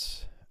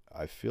resilience,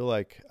 I feel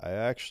like I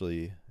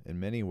actually, in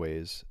many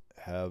ways,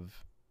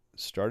 have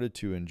started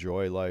to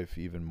enjoy life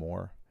even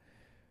more.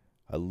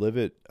 I live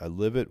it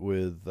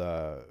with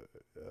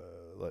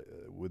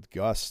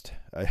gust.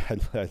 I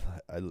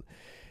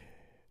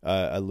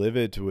live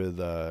it with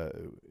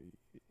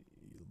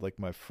like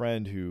my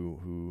friend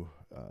who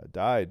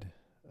died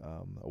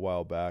a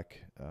while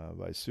back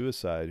by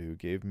suicide, who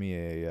gave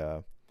me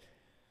a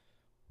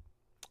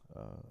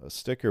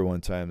sticker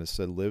one time that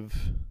said,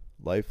 "Live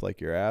life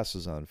like your ass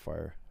is on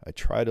fire." I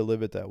try to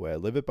live it that way. I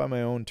live it by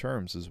my own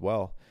terms as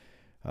well.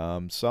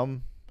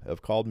 Some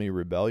have called me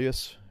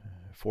rebellious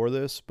for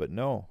this, but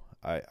no,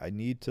 I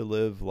need to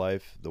live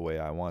life the way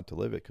I want to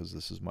live it, because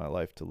this is my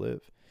life to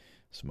live.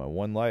 This is my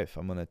one life.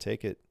 I'm going to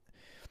take it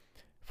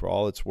for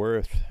all it's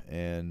worth,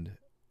 and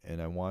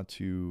I want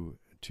to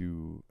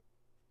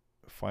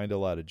find a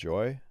lot of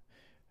joy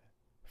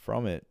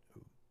from it.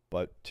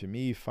 But to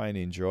me,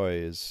 finding joy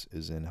is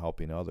in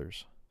helping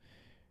others.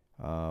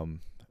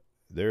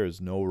 There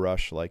is no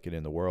rush like it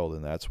in the world,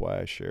 and that's why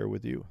I share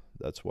with you.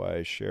 That's why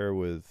I share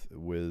with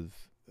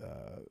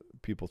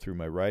people through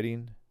my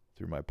writing,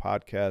 through my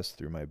podcast,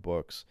 through my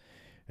books.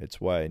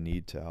 It's why I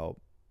need to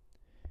help.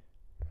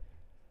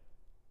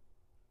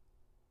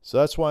 So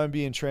that's why I'm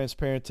being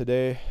transparent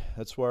today.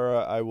 That's where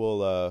I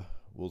will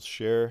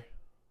share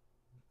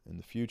in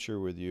the future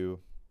with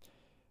you.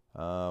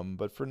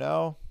 But for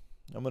now,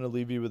 I'm going to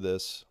leave you with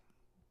this.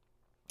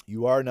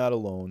 You are not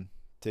alone.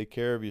 Take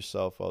care of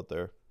yourself out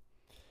there.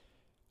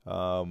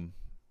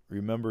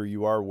 Remember,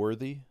 you are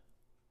worthy.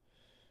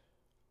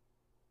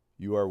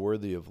 You are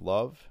worthy of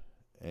love,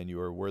 and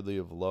you are worthy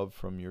of love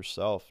from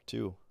yourself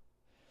too.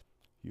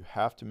 You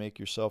have to make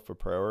yourself a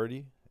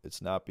priority.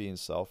 It's not being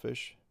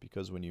selfish,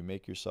 because when you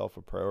make yourself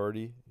a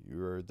priority,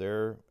 you are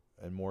there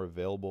and more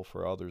available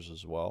for others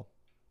as well.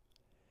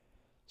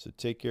 So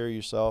take care of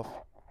yourself.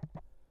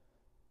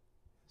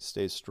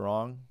 Stay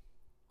strong.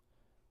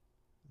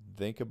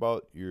 Think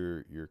about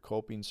your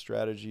coping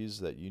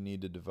strategies that you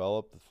need to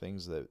develop, the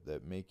things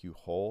that make you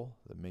whole,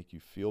 that make you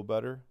feel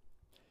better.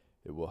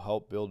 It will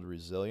help build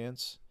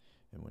resilience.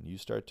 And when you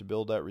start to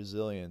build that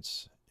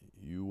resilience,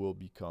 you will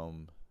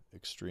become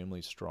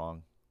extremely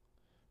strong.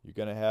 You're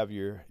going to have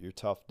your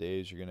tough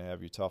days. You're going to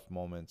have your tough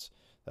moments.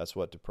 That's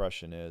what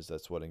depression is.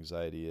 That's what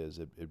anxiety is.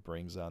 It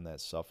brings on that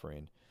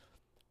suffering.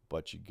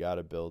 But you got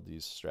to build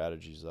these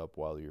strategies up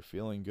while you're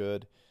feeling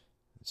good,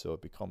 so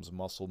it becomes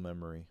muscle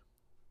memory.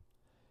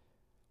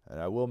 And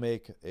I will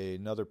make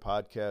another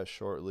podcast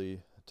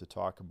shortly to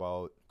talk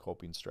about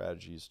coping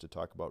strategies, to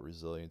talk about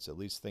resilience, at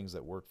least things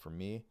that work for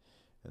me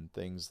and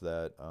things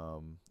that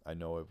I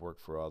know have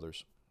worked for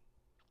others.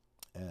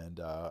 And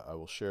I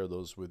will share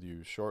those with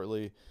you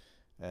shortly,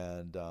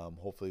 and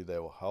hopefully they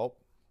will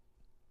help.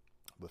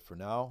 But for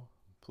now,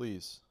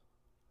 please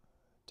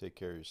take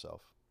care of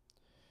yourself.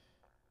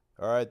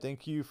 All right,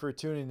 thank you for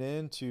tuning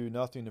in to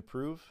Nothing to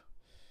Prove.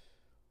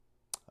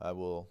 I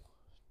will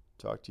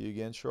talk to you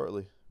again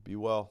shortly. Be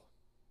well.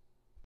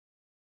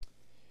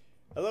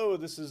 Hello,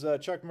 this is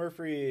Chuck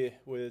Murphy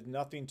with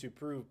Nothing to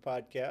Prove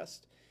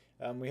podcast.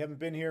 We haven't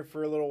been here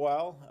for a little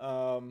while.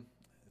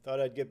 Thought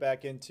I'd get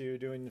back into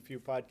doing a few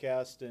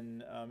podcasts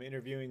and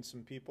interviewing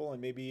some people,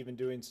 and maybe even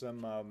doing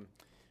some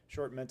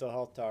short mental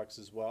health talks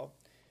as well.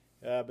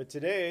 But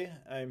today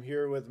I'm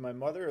here with my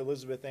mother,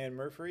 Elizabeth Ann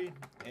Murphy,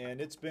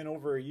 and it's been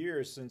over a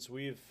year since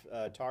we've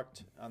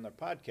talked on the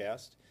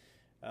podcast.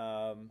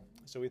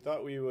 So we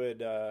thought we would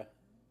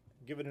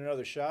give it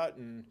another shot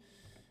and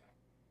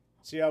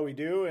see how we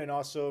do, and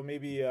also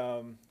maybe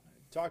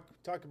talk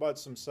about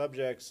some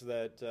subjects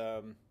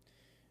that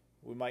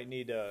we might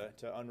need to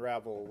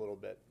unravel a little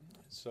bit.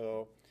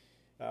 So,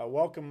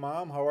 welcome,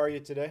 Mom. How are you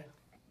today?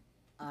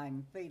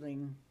 I'm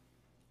feeling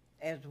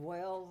as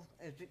well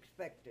as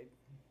expected.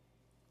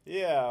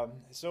 Yeah.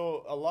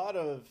 So a lot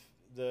of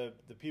the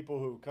people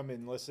who come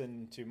and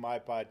listen to my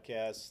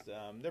podcast,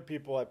 they're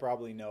people I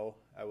probably know,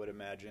 I would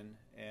imagine,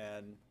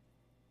 and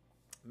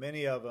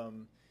many of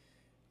them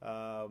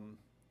are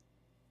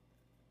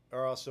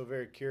also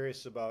very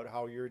curious about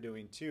how you're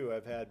doing too.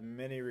 I've had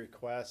many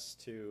requests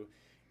to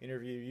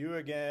interview you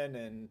again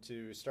and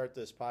to start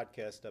this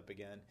podcast up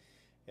again.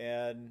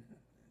 And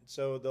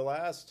so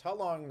how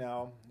long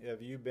now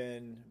have you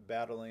been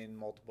battling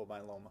multiple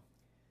myeloma?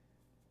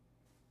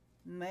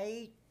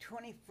 May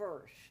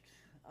 21st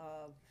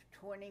of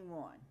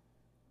 21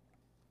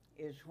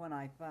 is when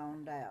I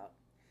found out.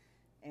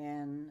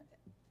 And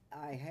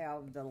I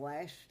have the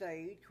last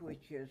stage,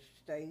 which is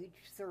stage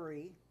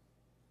 3.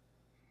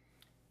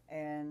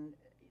 And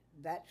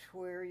that's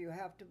where you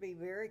have to be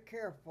very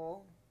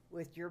careful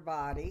with your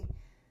body,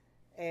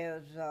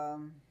 as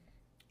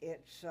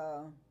it's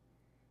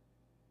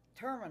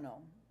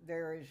terminal.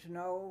 There is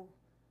no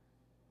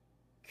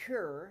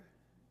cure.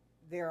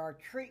 There are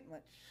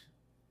treatments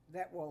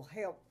that will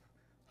help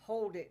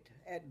hold it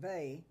at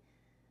bay,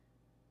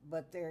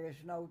 but there is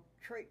no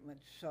treatment.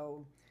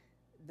 So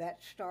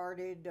that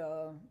started,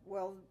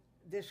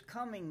 this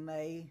coming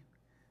May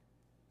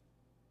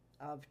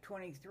of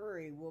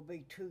 23 will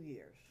be 2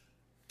 years.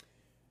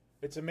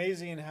 It's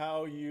amazing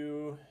how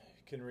you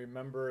can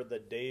remember the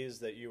days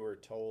that you were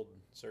told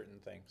certain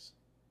things,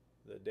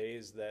 the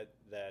days that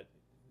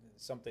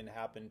something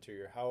happened to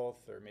your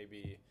health, or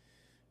maybe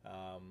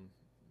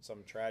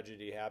some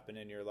tragedy happened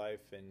in your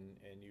life,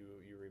 and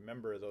you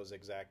remember those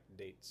exact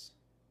dates.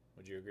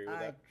 Would you agree with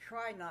that? I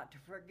try not to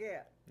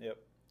forget. Yep.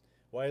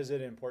 Why is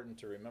it important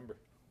to remember?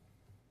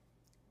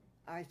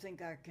 I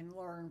think I can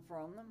learn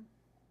from them.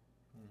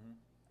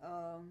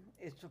 Mm-hmm.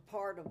 It's a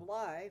part of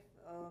life,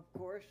 of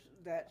course.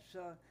 That's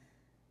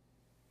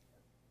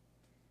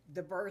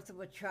the birth of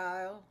a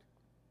child,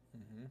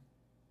 Mm-hmm.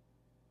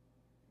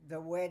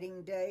 the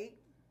wedding date,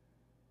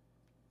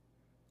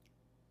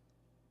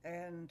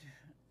 and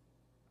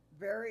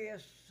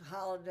various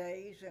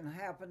holidays and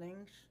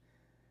happenings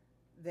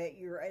that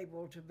you're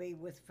able to be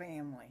with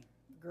family,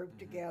 group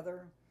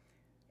together,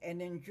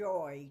 and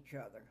enjoy each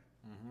other.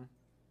 Mm-hmm.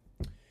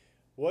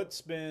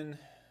 What's been,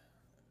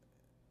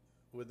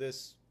 with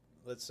this,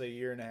 let's say, 1.5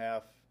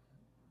 year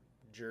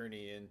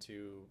journey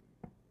into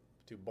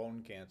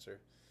bone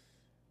cancer,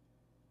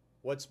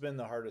 what's been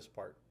the hardest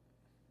part?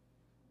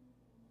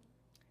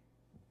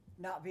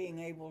 Not being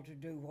able to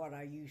do what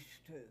I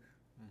used to.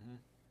 Mm-hmm.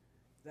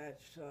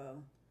 That's,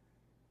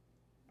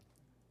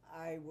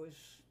 I was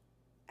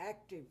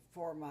active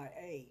for my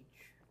age,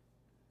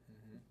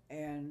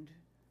 and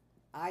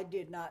I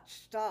did not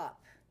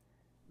stop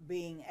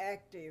being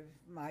active.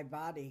 My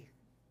body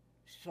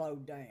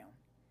slowed down,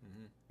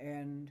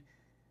 and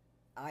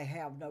I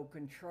have no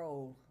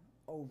control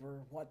over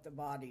what the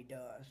body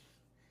does.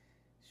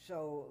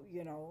 So,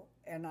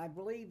 and I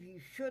believe you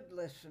should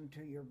listen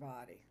to your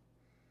body,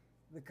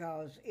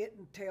 because it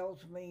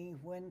tells me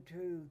when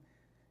to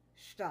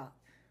stop,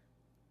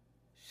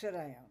 sit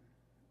down,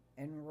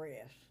 and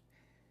rest.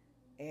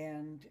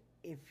 And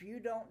if you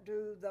don't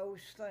do those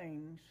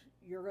things,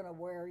 you're going to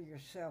wear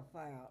yourself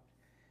out.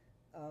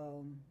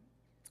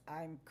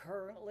 I'm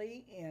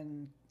currently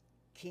in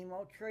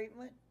chemo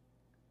treatment,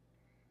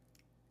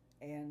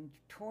 and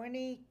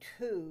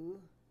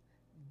 22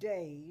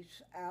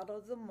 days out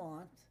of the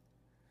month,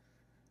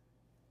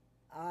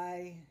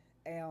 I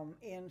am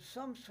in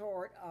some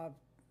sort of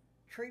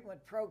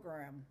treatment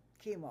program,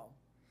 chemo.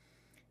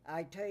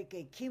 I take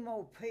a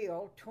chemo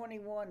pill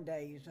 21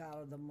 days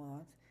out of the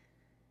month,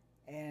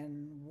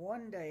 and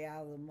 1 day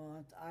out of the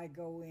month I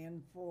go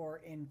in for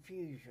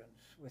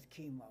infusions with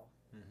chemo.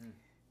 Mm-hmm.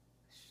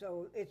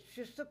 So it's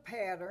just a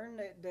pattern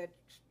that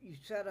you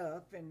set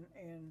up,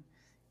 and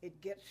it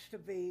gets to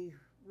be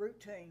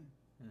routine.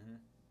 Mm-hmm.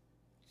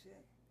 That's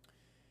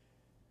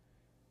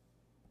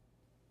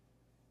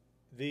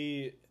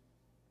it.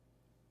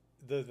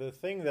 The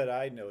thing that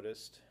I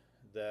noticed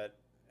that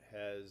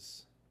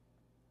has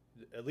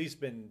at least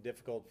been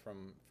difficult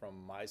from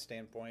my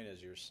standpoint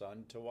as your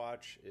son to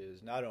watch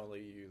is not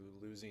only you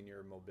losing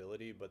your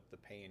mobility, but the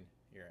pain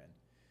you're in.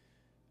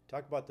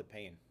 Talk about the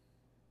pain.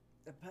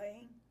 The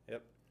pain?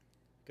 Yep.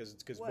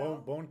 Because Well-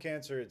 bone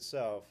cancer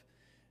itself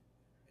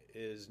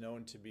is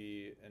known to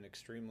be an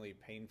extremely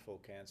painful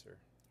cancer.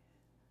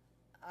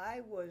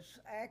 I was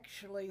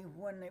actually,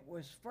 when it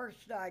was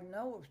first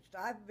diagnosed,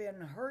 I've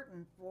been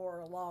hurting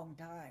for a long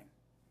time.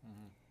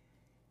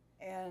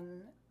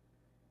 And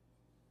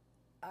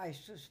I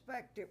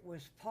suspect it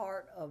was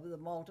part of the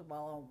multiple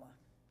myeloma.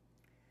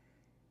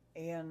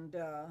 And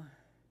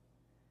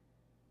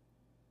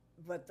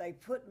but they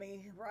put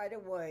me right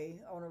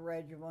away on a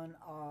regimen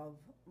of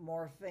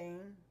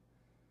morphine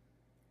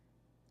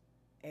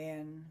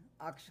and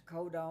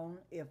oxycodone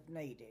if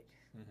needed.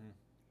 Mm-hmm.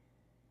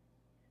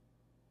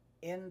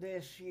 In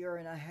this year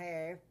and a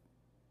half,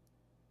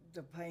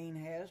 the pain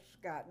has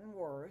gotten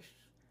worse,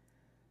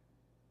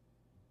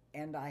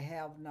 and I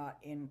have not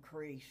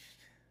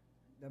increased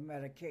the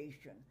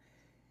medication.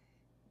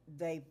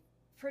 They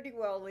pretty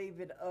well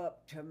leave it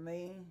up to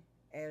me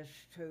as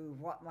to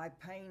what my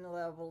pain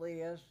level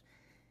is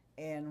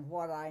and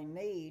what I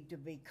need to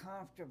be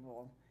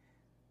comfortable.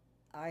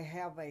 I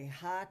have a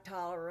high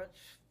tolerance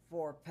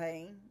for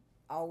pain,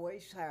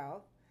 always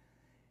have,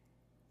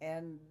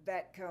 and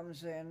that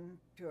comes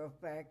into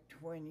effect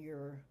when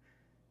you're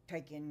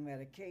taking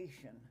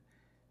medication.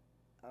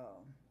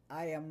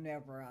 I am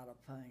never out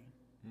of pain.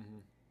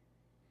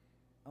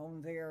 Mm-hmm.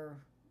 On their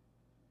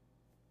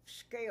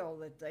scale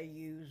that they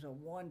use, a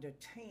 1 to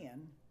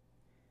 10,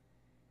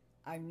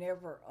 I'm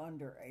never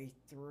under a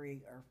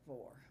 3 or 4.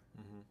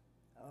 Mm-hmm.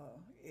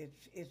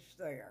 It's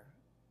there.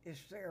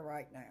 It's there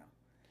right now.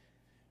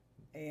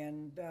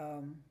 And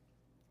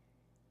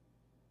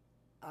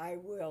I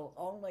will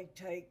only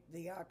take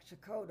the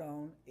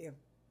oxycodone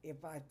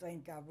if I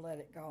think I've let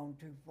it gone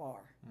too far.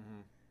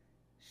 Mm-hmm.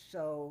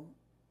 So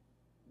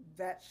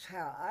that's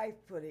how I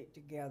put it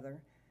together,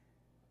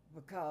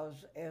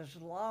 because as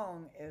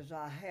long as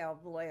I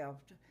have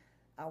left,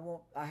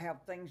 I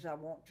have things I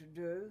want to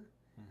do,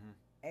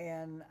 Mm-hmm.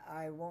 and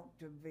I want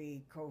to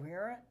be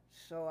coherent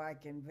so I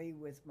can be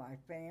with my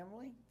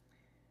family.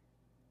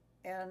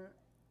 And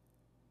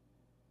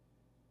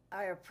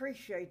I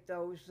appreciate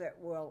those that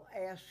will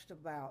ask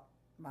about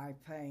my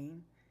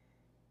pain,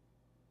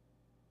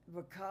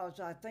 because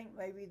I think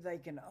maybe they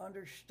can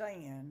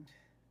understand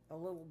a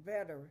little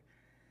better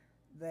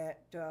that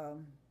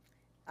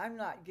I'm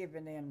not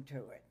giving in to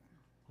it.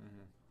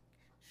 Mm-hmm.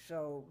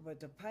 So, but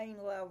the pain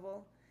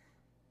level,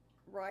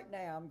 right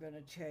now I'm going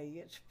to tell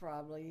you it's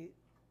probably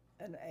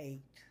an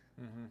 8.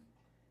 Mm-hmm.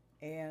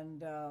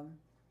 And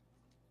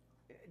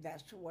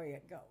that's the way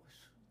it goes.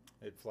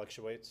 It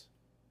fluctuates.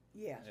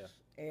 Yes. Yeah.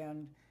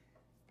 And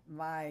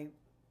my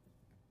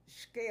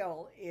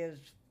scale is,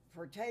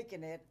 for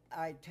taking it,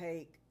 I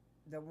take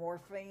the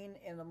morphine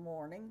in the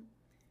morning.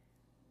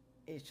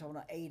 It's on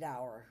an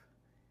 8-hour.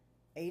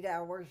 8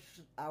 hours,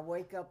 I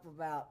wake up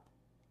about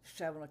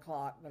 7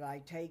 o'clock, but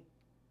I take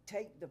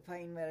the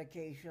pain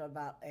medication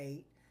about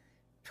 8.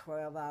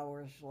 12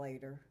 hours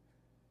later,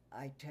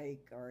 I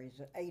take, or is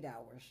it 8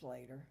 hours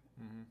later,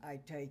 Mm-hmm. I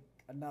take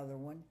another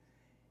one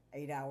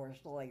 8 hours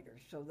later.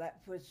 So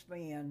that puts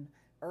me in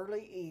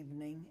early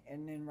evening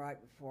and then right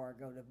before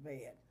I go to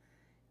bed.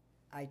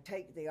 I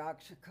take the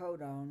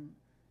oxycodone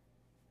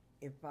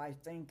if I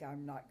think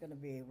I'm not going to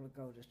be able to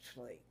go to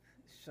sleep.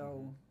 So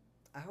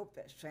Mm-hmm. I hope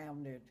that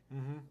sounded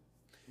Mm-hmm.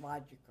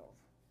 logical.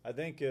 I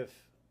think if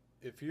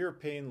your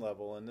pain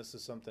level, and this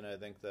is something I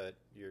think that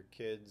your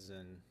kids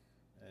and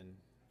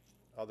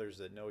others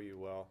that know you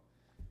well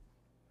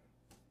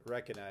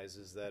recognize,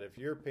 is that if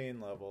your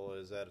pain level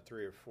is at a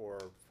 3 or 4,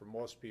 for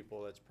most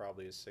people that's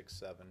probably a 6,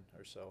 7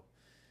 or so.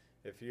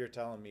 If you're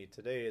telling me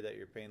today that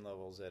your pain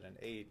level is at an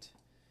 8,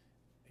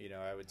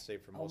 I would say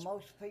for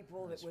Most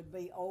people it would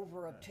be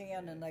over a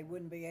 10 and they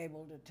wouldn't be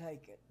able to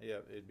take it. Yeah,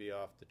 it'd be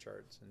off the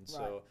charts. And Right.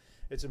 so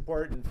it's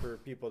important for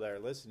people that are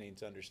listening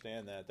to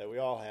understand that we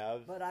all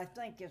have. But I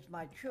think as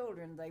my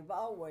children, they've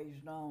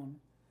always known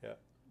Yeah.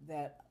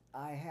 that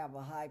I have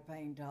a high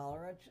pain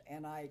tolerance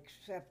and I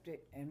accept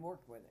it and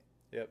work with it.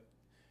 Yep.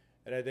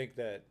 And I think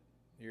that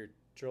your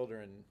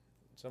children,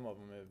 some of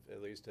them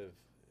at least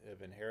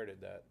have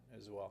inherited that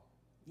as well.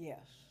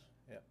 Yes.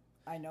 Yep.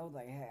 I know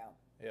they have.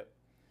 Yep.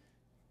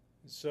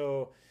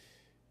 So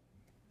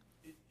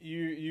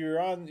you're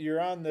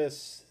on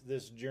this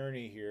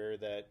journey here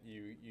that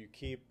you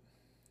keep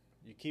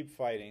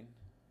fighting,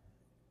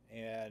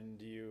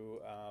 and your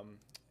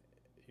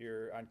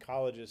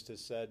oncologist has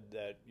said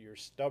that your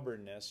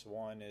stubbornness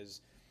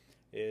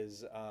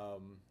is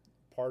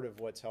part of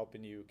what's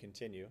helping you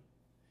continue.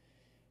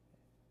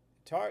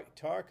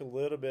 Talk a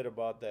little bit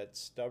about that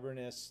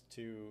stubbornness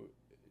to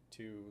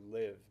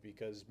live,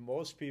 because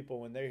most people,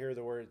 when they hear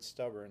the word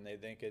stubborn, they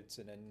think it's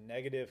in a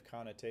negative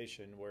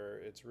connotation, where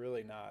it's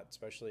really not.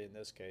 Especially in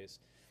this case,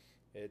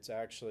 it's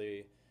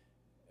actually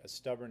a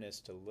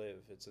stubbornness to live.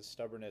 It's a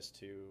stubbornness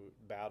to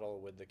battle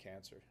with the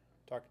cancer.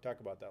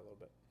 Talk about that a little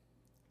bit.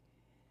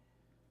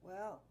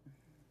 Well,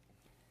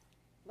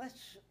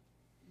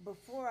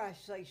 before I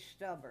say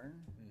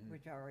stubborn, Mm-hmm.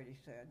 which I already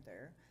said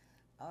there,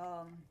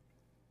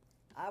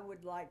 I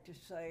would like to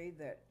say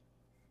that,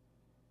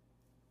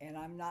 and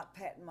I'm not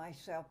patting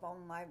myself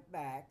on my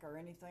back or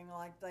anything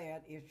like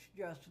that, it's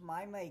just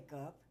my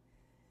makeup,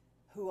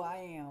 who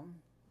I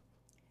am.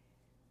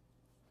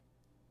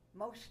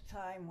 Most of the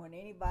time when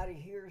anybody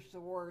hears the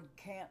word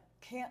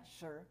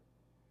cancer,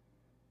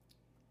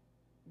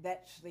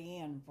 that's the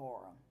end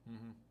for them.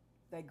 Mm-hmm.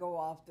 They go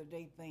off the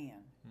deep end.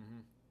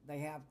 Mm-hmm. They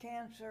have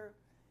cancer.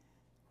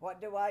 What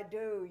do I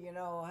do?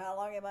 How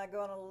long am I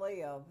going to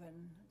live?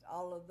 And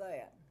all of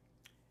that.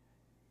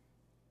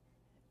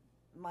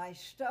 My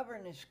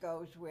stubbornness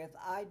goes with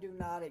I do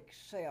not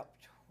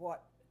accept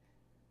what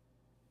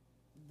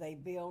they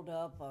build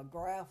up a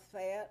graph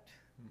at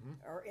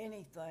or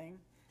anything.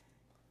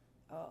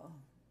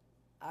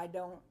 I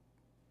don't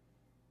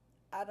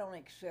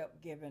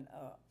accept giving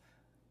up.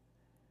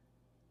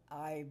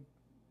 I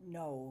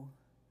know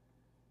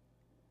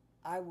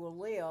I will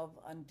live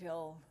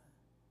until,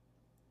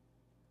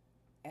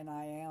 and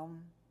I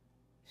am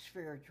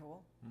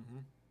spiritual.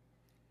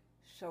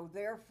 So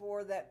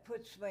therefore that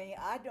puts me,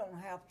 I don't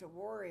have to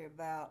worry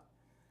about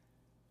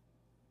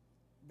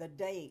the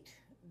date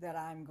that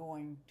I'm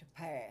going to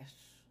pass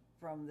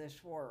from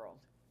this world.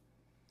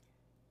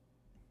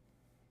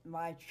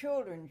 My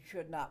children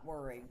should not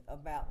worry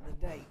about the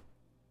date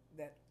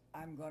that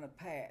I'm going to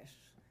pass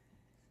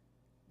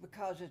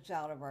because it's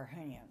out of our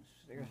hands.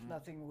 There's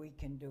nothing we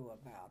can do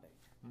about it.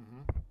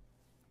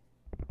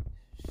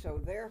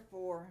 So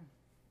therefore,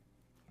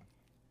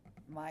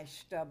 my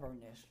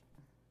stubbornness,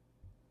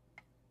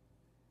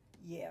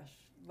 yes,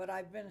 but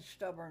I've been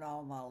stubborn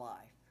all my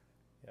life.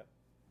 Yep.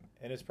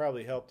 And it's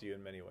probably helped you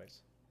in many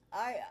ways.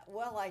 I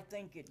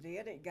think it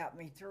did. It got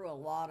me through a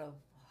lot of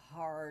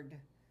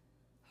hardships.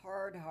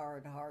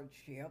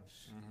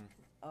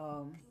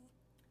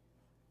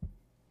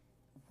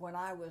 When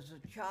I was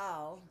a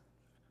child,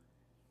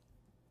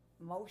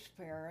 most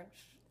parents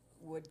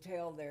would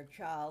tell their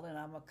child, and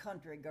I'm a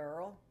country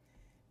girl,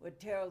 would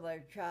tell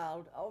their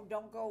child, oh,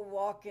 don't go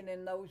walking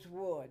in those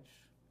woods.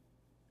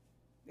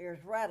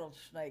 There's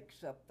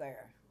rattlesnakes up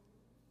there.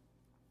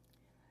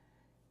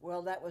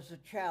 Well, that was a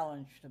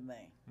challenge to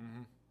me.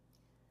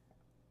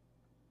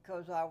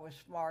 Because I was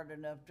smart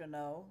enough to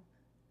know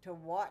to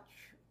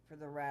watch for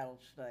the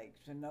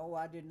rattlesnakes. And no,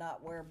 I did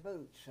not wear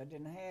boots.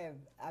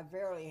 I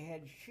barely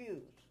had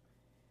shoes.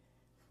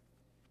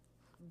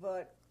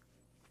 But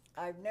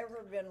I've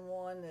never been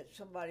one that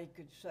somebody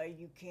could say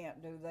you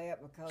can't do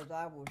that because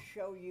I will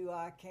show you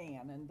I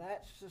can. And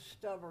that's the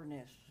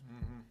stubbornness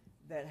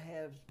that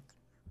has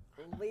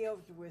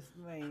lived with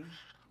me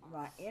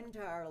my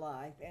entire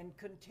life and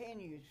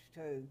continues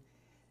to.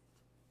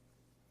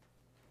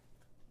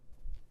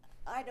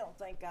 I don't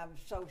think I'm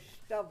so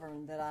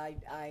stubborn that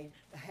I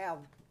have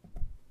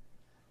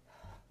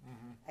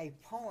a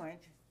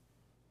point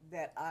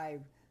that I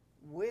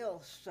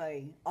will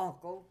say,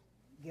 Uncle,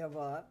 give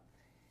up.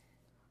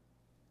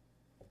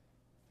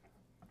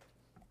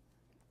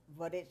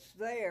 But it's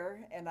there,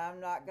 and I'm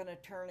not going to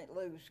turn it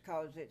loose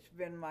because it's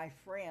been my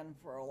friend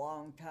for a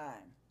long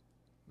time.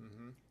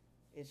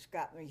 It's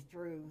got me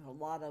through a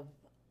lot of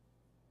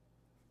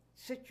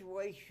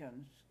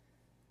situations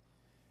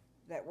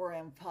that were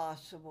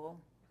impossible,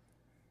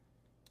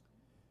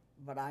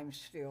 but I'm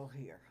still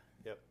here.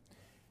 Yep.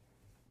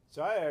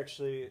 So I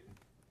actually,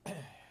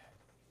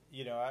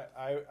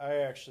 I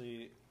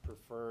actually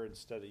prefer,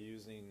 instead of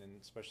using,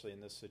 and especially in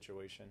this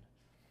situation,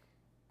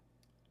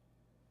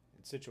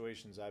 in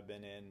situations I've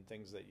been in,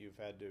 things that you've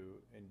had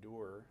to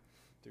endure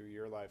through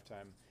your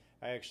lifetime,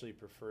 I actually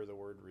prefer the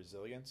word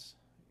resilience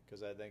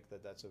because I think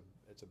that it's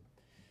a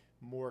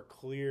more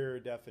clear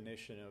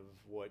definition of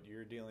what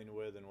you're dealing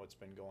with and what's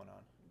been going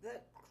on.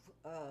 That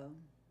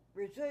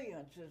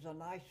resilience is a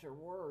nicer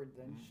word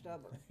than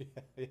stubborn.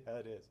 Yeah,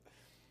 it is.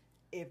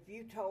 If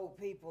you told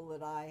people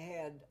that I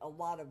had a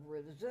lot of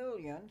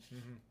resilience,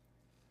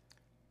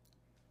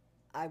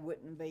 I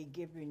wouldn't be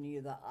giving you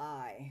the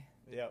eye.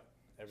 Yep.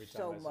 Every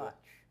time so I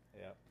much.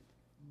 Yep.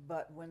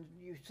 But when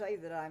you say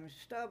that I'm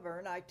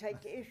stubborn, I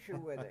take issue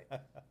with it.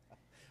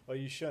 Well,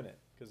 you shouldn't,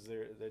 because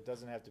there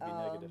doesn't have to be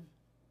negative.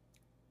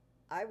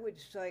 I would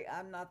say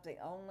I'm not the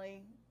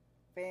only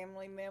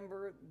family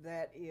member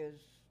that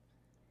is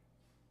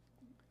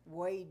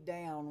weighed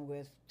down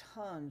with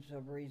tons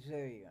of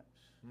resilience.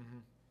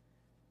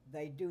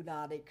 They do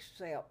not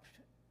accept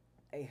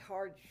a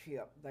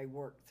hardship, they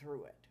work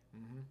through it.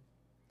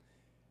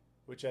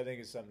 Which I think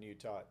is something you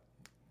taught,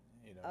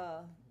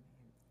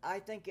 I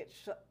think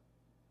it's,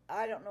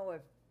 I don't know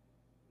if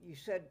you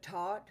said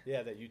taught.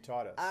 Yeah, that you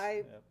taught us.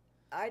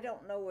 I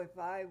don't know if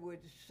I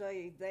would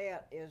say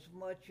that as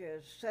much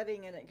as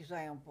setting an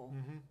example.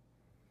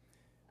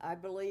 I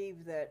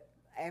believe that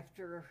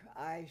after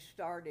I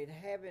started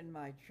having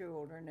my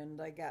children and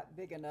they got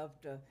big enough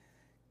to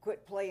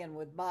quit playing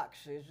with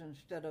boxes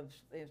instead of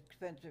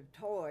expensive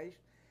toys,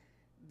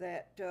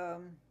 that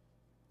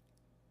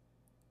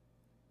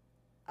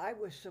I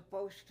was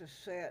supposed to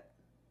set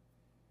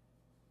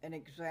an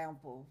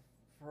example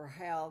for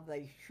how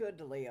they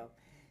should live.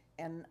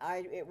 And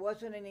it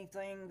wasn't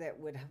anything that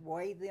would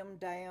weigh them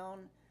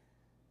down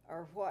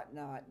or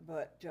whatnot,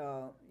 but,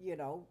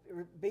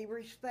 be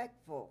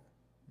respectful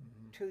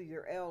to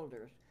your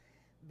elders.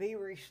 Be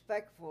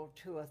respectful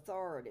to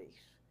authorities.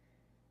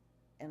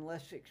 And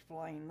let's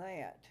explain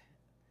that.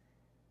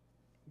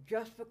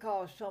 Just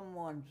because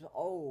someone's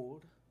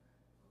old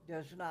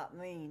does not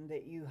mean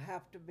that you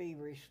have to be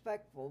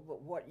respectful,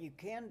 but what you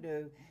can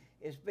do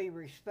is be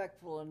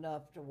respectful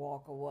enough to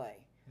walk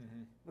away.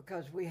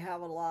 Because we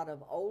have a lot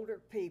of older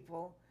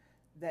people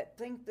that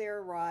think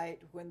they're right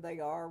when they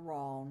are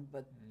wrong,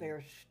 but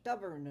they're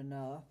stubborn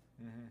enough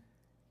Mm-hmm.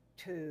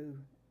 to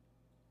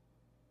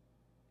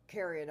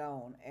carry it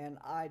on, and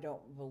I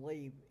don't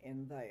believe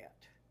in that.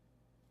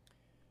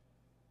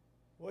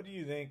 What do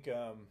you think?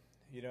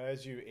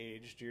 As you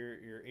aged,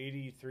 you're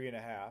 83 and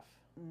a half.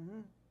 Mm-hmm.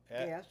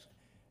 A- Yes.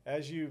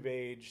 As you've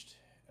aged,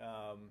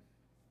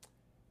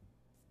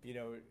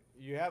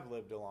 you have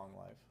lived a long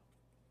life.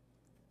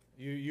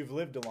 You've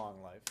lived a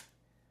long life.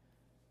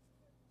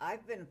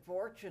 I've been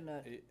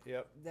fortunate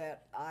Yep.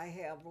 that I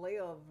have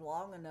lived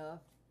long enough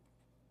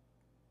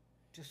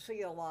to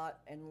see a lot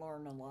and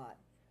learn a lot.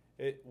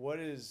 What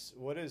is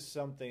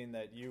something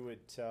that you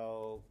would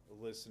tell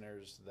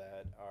listeners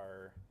that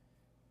are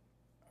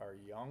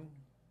young,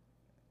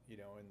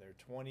 in their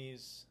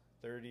 20s,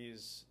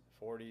 30s,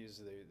 40s,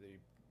 the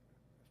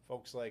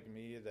folks like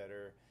me that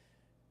are,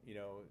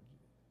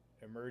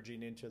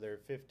 emerging into their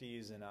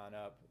 50s and on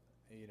up,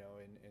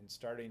 and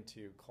starting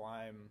to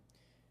climb,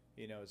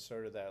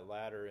 sort of that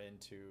ladder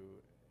into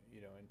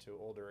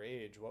older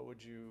age. What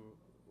would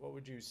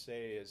you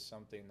say is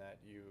something that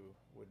you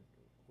would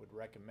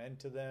recommend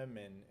to them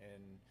and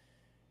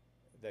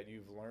that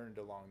you've learned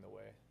along the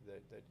way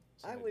that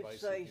some I would advice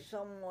say you give?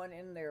 someone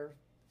in their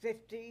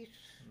 50s,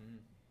 Mhm.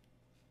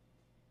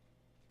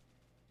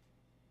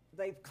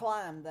 they've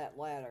climbed that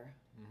ladder.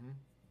 Mhm.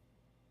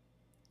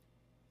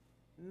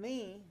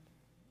 Me,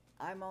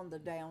 I'm on the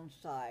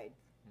downside.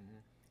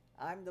 Mhm.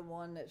 I'm the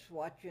one that's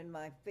watching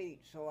my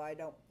feet so I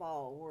don't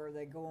fall where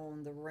they go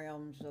on the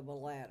realms of a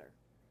ladder.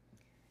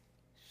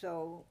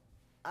 So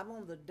I'm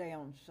on the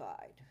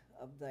downside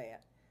of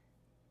that.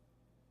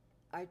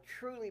 I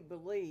truly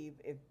believe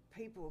if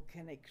people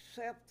can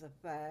accept the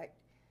fact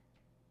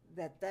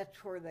that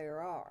that's where they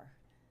are.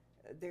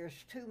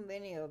 There's too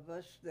many of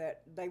us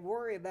that they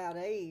worry about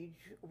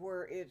age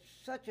where it's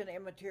such an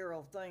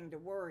immaterial thing to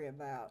worry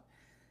about,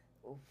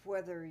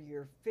 whether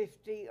you're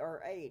 50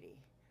 or 80.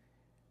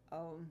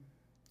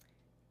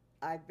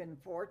 I've been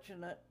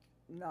fortunate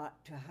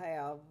not to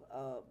have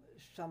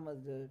some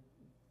of the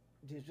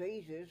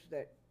diseases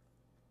that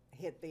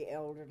hit the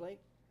elderly.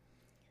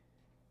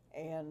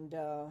 And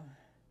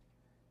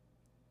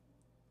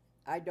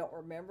I don't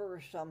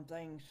remember some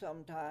things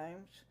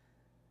sometimes.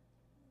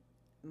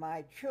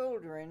 My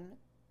children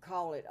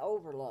call it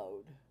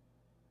overload.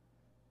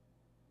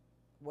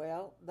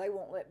 Well, they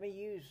won't let me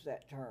use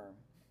that term,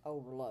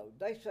 overload.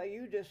 They say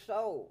you just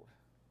old,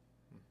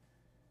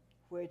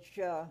 which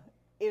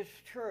is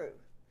true.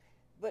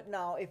 But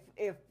no,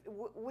 if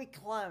we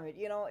climb it,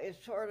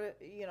 it's sort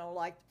of,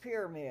 like the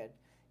pyramid.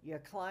 You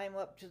climb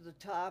up to the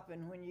top,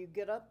 and when you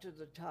get up to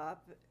the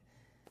top,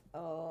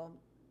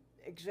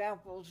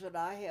 examples that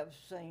I have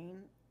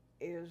seen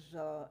is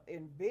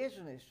in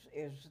business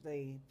is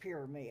the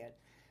pyramid,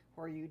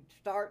 where you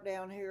start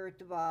down here at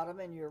the bottom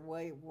and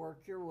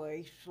work your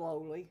way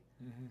slowly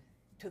Mhm.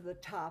 to the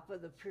top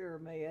of the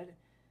pyramid.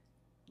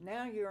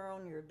 Now you're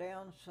on your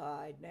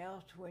downside. Now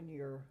it's when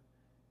you're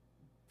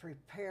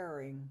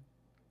preparing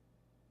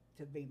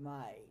to be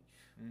my age.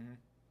 Mhm.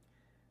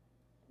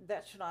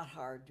 That's not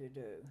hard to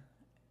do.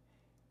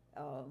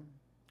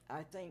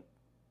 I think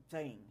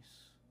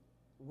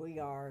we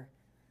are,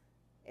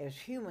 as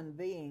human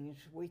beings,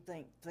 we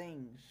think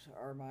things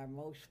are my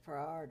most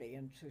priority.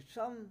 And to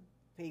some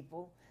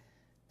people,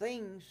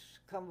 things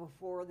come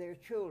before their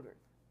children.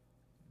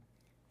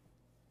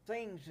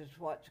 Things is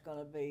what's going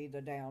to be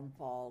the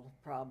downfall,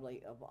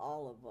 probably, of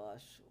all of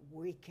us.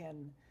 We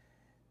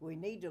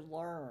need to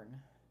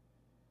learn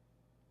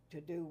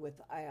to do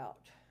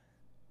without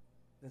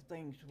the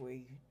things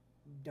we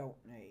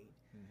don't need.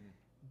 Mhm.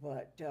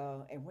 But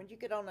and when you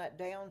get on that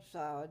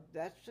downside,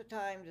 that's the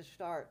time to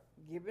start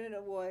giving it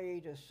away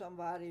to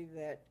somebody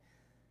that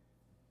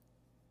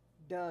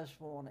does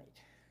want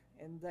it,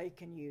 and they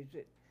can use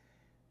it.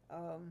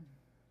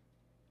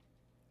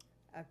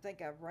 I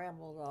think I've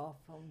rambled off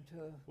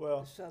onto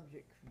Well, the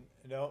subject.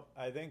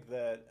 I think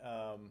that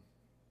a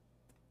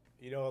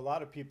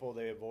lot of people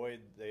they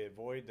avoid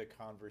the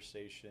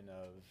conversation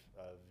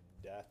of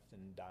death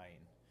and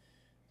dying.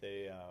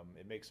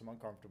 It makes them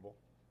uncomfortable.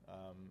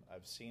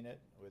 I've seen it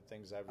with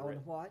things I've On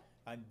written what?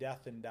 on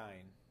death and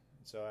dying.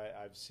 So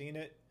I've seen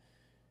it.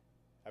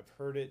 I've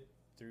heard it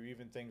through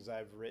even things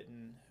I've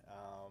written.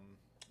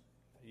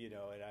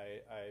 And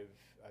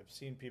I've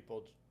seen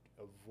people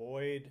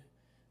avoid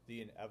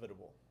the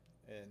inevitable,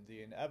 and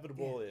the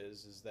inevitable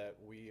is that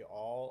we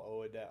all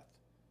owe a death.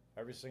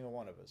 Every single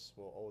one of us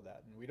will owe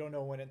that, and we don't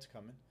know when it's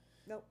coming.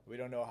 Nope. We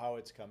don't know how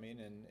it's coming,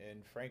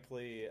 and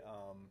frankly,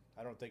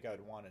 I don't think I'd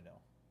want to know.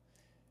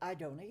 I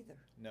don't either.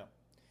 No.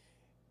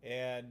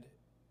 And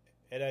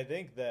I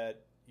think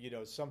that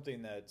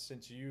something that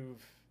since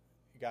you've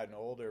gotten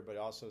older, but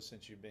also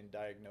since you've been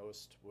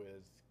diagnosed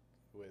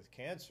with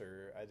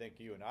cancer, I think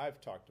you and I've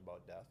talked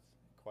about death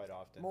quite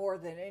often. More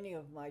than any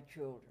of my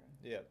children.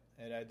 Yeah,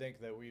 and I think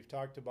that we've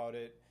talked about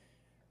it.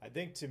 I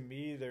think to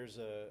me there's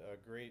a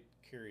great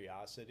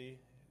curiosity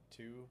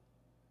to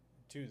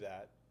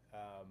that.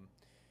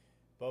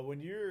 But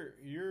when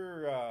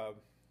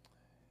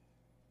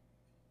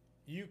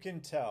you can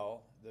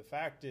tell, the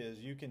fact is,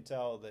 you can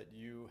tell that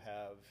you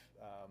have,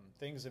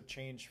 things have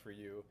changed for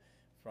you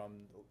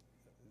from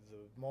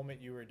the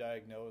moment you were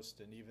diagnosed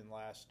and even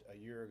last a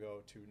year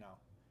ago to now.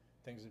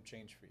 Things have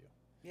changed for you.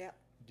 Yeah.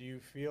 Do you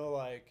feel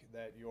like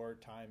that your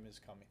time is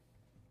coming?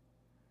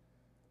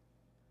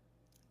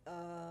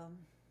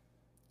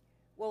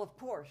 Well, of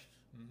course,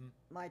 Mm-hmm.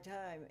 my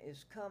time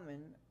is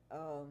coming.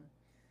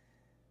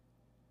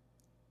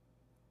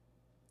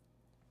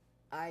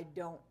 I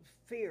don't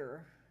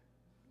fear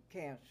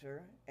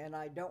cancer and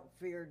I don't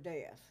fear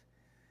death.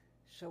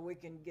 So we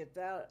can get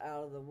that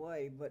out of the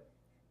way. But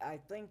I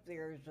think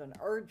there's an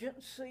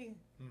urgency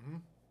Mm-hmm.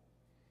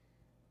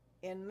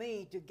 in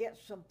me to get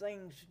some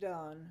things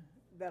done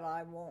that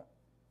I want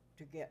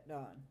to get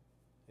done.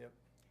 Yep.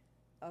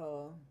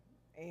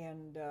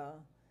 And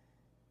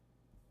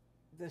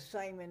the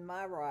same in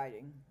my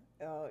writing.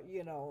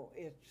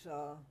 It's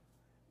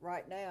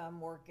right now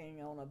I'm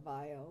working on a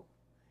bio.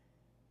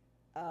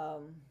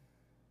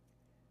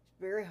 It's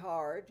very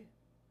hard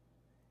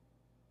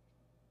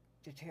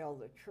to tell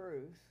the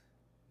truth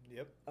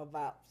Yep.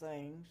 about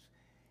things.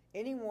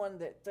 Anyone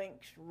that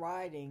thinks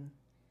writing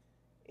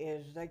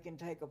is they can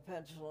take a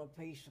pencil and a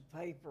piece of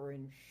paper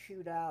and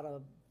shoot out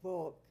a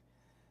book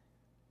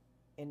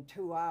in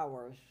 2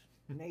 hours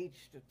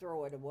needs to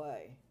throw it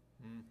away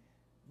Mm.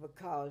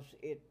 because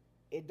it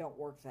don't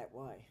work that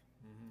way.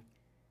 Mm-hmm.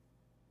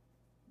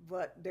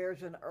 But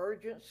there's an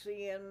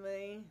urgency in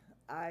me.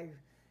 I'm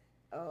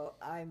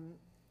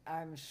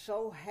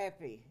so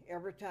happy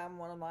every time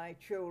one of my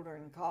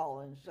children call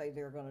and say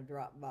they're going to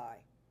drop by.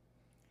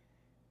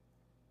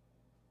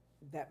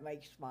 That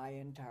makes my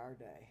entire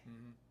day.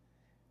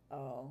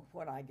 Mm-hmm.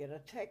 When I get a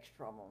text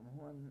from them,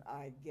 when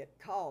I get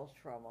calls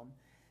from them,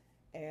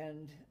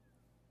 and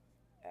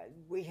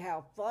we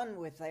have fun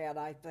with that,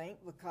 I think,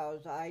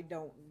 because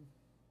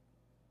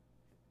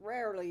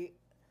rarely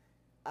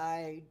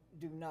I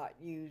do not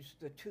use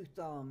the two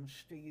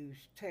thumbs to use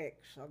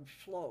text. I'm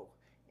slow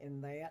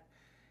in that.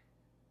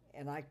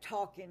 And I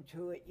talk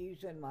into it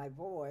using my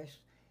voice,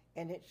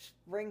 and it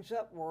brings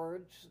up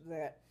words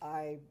that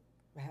I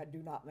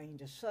do not mean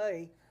to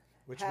say.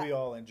 Which we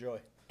all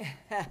enjoy.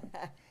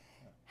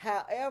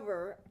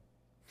 However,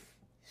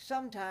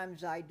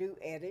 sometimes I do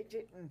edit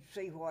it and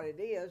see what it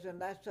is,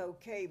 and that's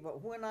okay.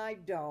 But when I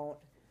don't,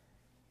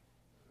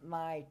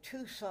 my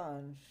two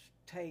sons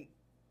take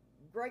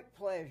great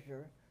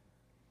pleasure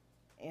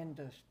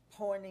into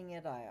pointing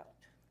it out.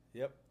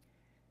 Yep.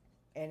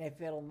 And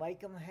if it'll make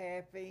them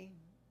happy,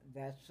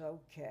 that's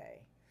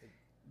okay.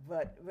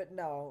 But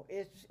no,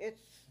 it's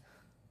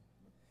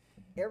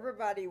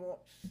everybody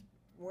wants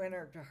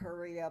winter to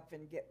hurry up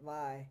and get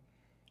by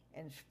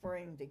and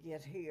spring to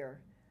get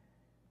here.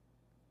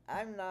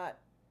 I'm not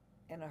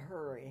in a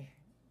hurry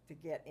to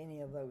get any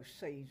of those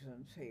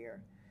seasons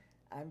here.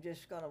 I'm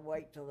just going to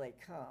wait till they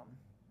come.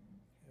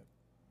 Yep.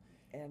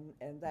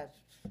 And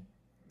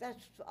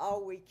that's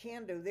all we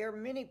can do. There are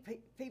many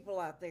people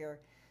out there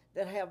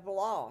that have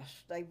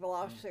lost. They've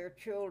lost their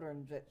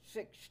children at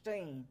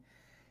 16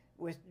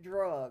 with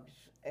drugs,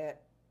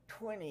 at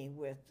 20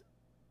 with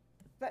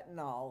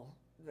fentanyl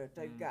that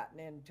they've gotten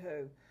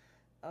into.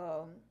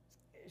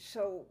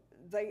 So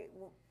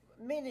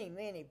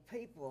many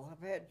people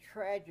have had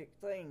tragic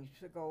things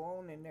to go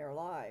on in their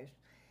lives,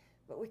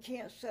 but we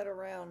can't sit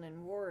around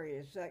and worry,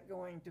 is that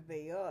going to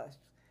be us?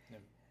 No.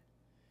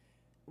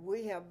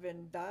 We have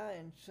been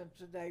dying since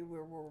the day we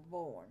were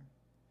born.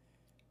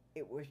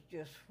 It was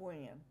just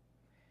when.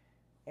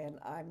 And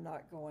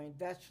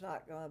that's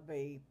not going to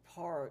be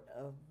part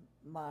of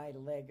my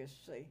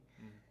legacy.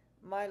 Mm.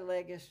 My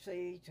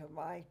legacy to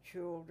my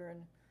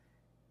children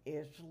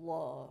is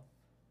love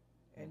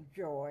and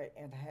joy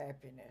and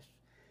happiness.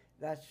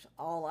 That's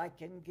all I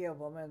can give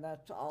them, and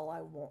that's all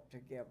I want to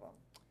give them.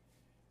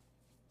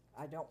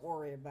 I don't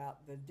worry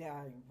about the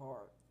dying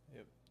part.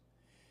 Yep.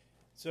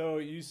 So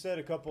you said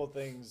a couple of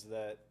things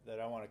that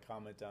I want to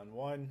comment on.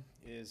 One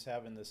is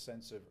having the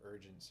sense of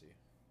urgency.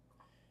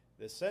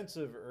 The sense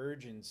of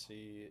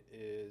urgency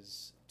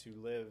is to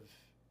live,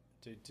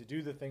 to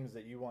do the things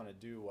that you want to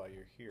do while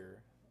you're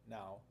here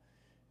now.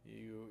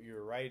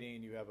 You're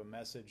writing, you have a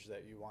message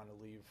that you want to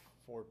leave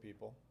for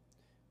people.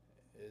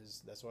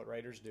 That's what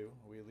writers do.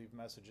 We leave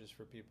messages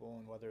for people,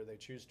 and whether they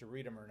choose to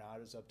read them or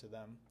not is up to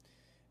them,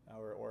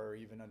 or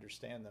even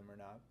understand them or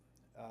not.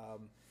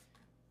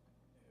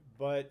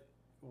 But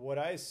what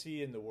I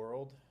see in the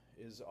world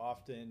is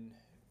often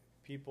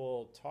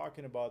people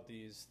talking about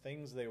these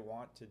things they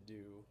want to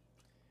do,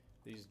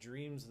 these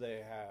dreams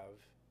they have,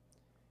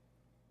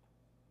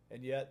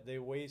 and yet they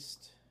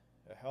waste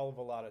a hell of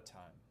a lot of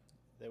time.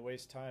 They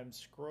waste time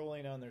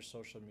scrolling on their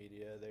social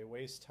media. They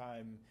waste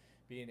time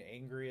being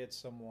angry at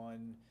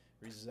someone,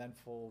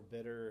 resentful,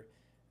 bitter.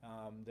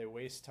 They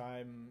waste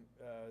time,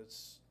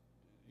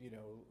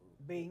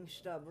 being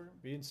stubborn.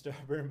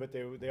 But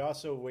they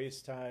also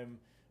waste time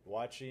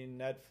watching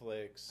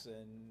Netflix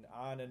and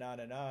on and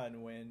on and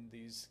on, when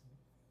these,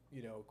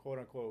 quote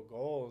unquote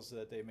goals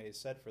that they may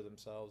set for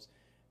themselves,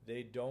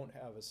 they don't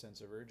have a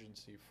sense of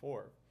urgency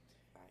for.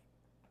 Right.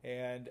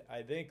 And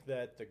I think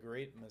that the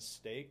great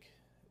mistake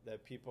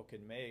that people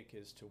can make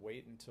is to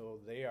wait until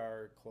they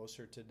are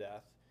closer to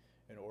death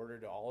in order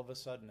to all of a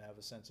sudden have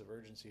a sense of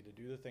urgency to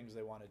do the things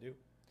they want to do.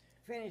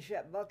 Finish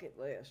that bucket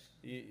list.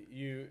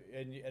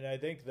 And I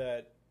think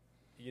that,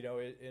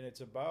 and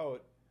it's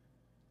about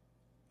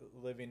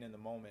living in the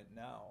moment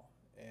now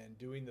and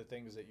doing the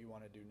things that you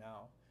want to do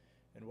now.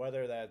 And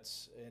whether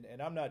that's,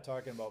 and I'm not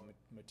talking about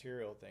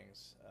material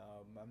things.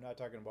 I'm not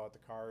talking about the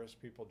cars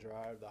people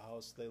drive, the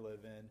house they live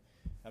in.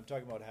 I'm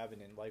talking about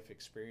having in life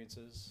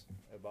experiences,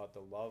 about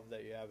the love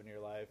that you have in your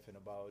life, and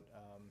about,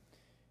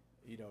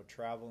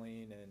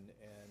 traveling and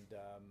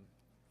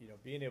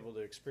being able to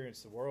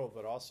experience the world.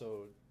 But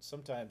also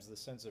sometimes the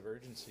sense of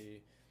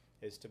urgency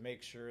is to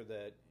make sure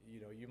that,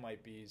 you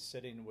might be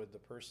sitting with the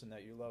person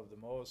that you love the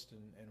most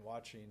and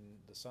watching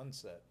the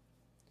sunset.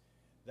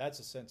 That's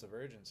a sense of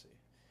urgency.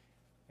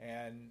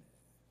 And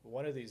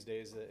one of these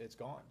days it's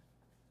gone,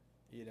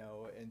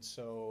 and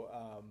so,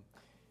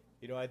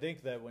 I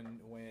think that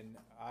when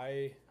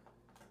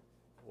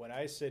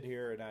I sit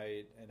here and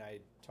I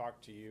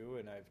talk to you,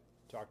 and I've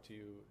talked to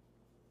you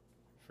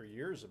for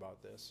years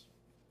about this,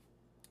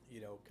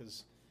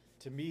 because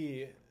to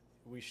me,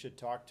 we should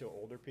talk to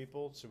older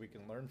people so we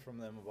can learn from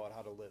them about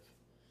how to live.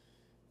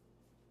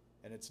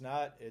 And it's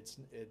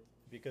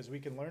because we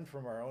can learn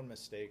from our own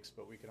mistakes,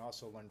 but we can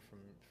also learn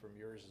from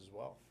yours as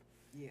well.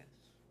 Yes.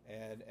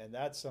 And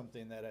that's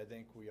something that I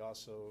think we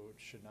also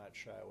should not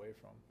shy away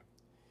from.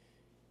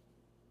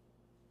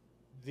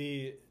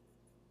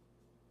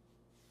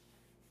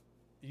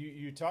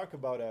 You talk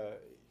about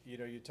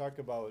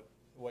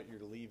what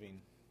you're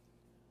leaving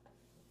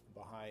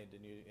behind,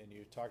 and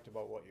you talked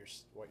about what you're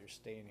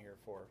staying here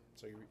for.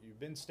 So you've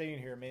been staying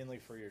here mainly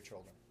for your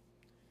children.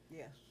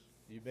 Yes.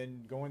 You've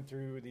been going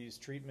through these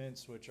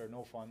treatments, which are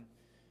no fun,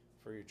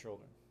 for your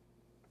children,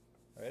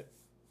 right?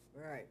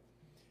 Right.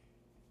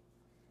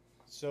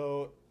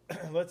 So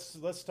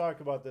let's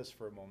talk about this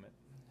for a moment.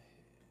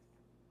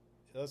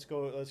 Let's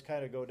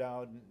kind of go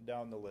down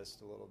the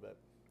list a little bit.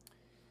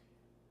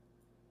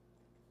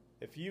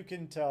 If you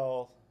can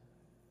tell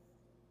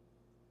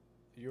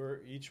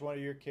each one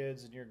of your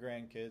kids and your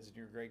grandkids and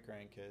your great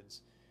grandkids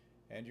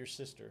and your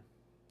sister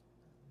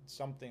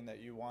something that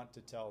you want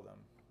to tell them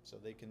so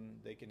they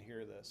can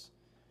hear this,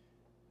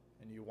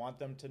 and you want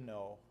them to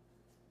know,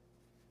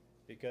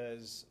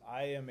 because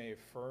I am a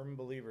firm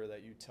believer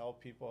that you tell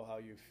people how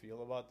you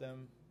feel about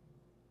them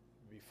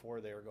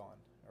before they're gone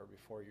or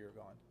before you're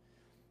gone.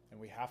 And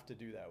we have to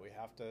do that. We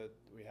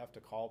have to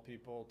call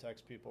people,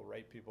 text people,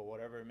 write people,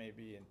 whatever it may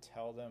be, and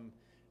tell them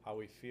how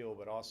we feel,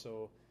 but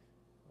also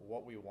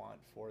what we want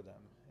for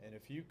them. And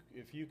if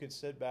you could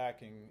sit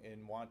back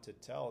and want to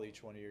tell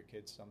each one of your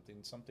kids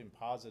something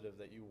positive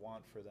that you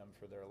want for them,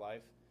 for their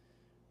life,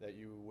 that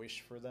you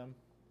wish for them,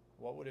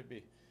 what would it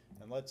be?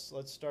 And let's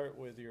start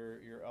with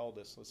your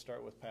eldest. Let's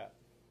start with Pat.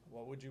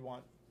 What would you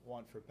want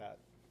for Pat?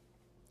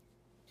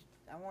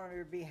 I want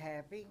her to be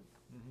happy.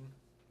 Mm-hmm.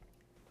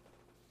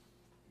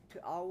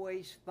 To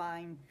always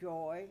find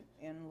joy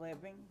in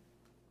living.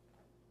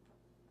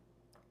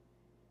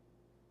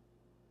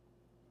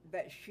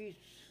 That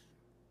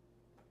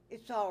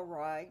it's all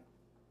right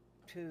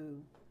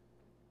to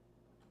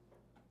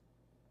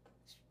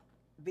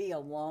be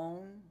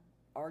alone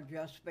or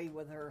just be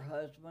with her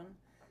husband.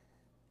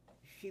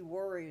 She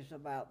worries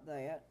about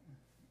that,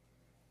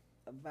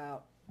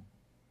 about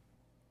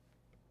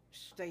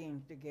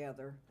staying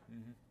together.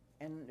 Mm-hmm.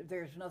 And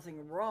there's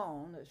nothing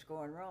wrong that's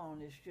going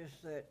wrong. It's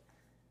just that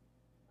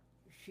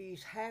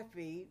she's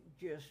happy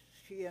just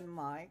she and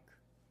Mike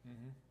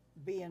Mm-hmm.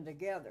 being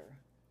together.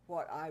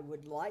 What I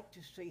would like to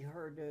see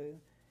her do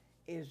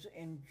is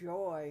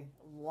enjoy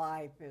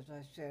life, as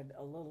I said,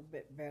 a little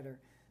bit better,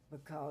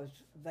 because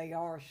they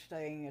are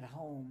staying at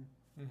home.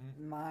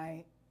 Mm-hmm.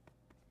 My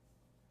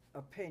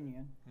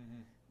opinion,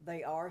 Mm-hmm.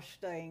 they are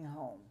staying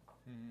home.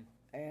 Mm-hmm.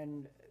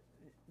 And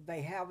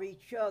they have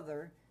each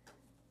other,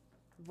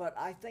 but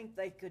I think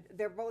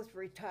they're both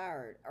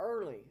retired,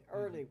 early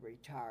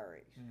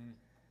retirees. Mm-hmm.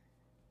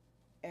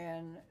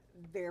 And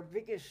their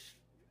biggest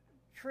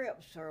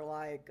trips are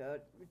like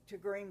to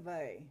Green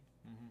Bay,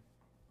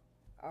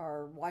 Mm-hmm.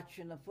 or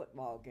watching the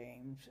football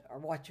games, or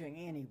watching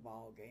any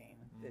ball game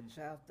that's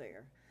out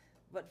there.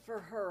 But for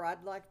her,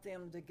 I'd like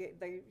them to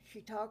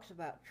she talks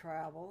about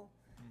travel,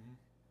 Mm-hmm.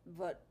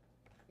 but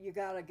you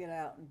got to get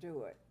out and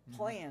do it. Mhm.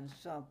 Plan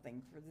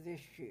something for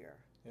this year.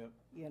 Yep.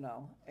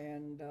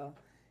 And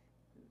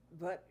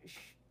but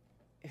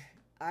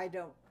I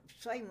don't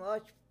say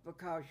much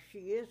because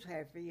she is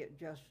happy at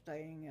just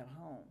staying at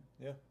home.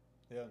 Yeah.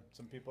 Yeah.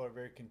 Some people are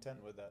very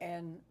content with that.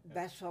 And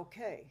that's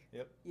okay.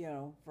 Yep.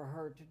 For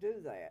her to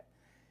do that.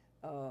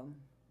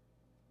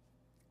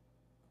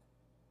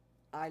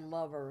 I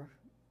love her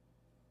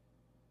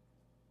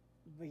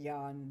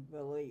beyond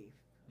belief.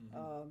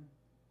 Mm-hmm.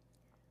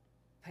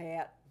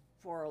 Pat,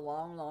 for a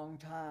long, long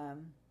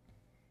time,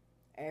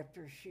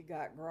 after she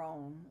got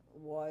grown,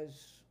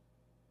 was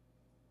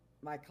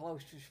my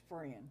closest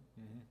friend.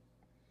 Mm-hmm.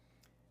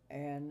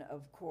 And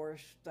of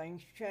course,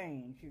 things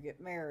change. You get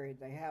married,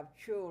 they have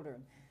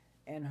children,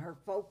 and her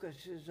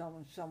focus is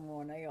on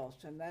someone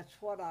else, and that's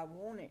what I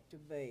want it to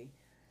be.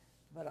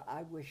 But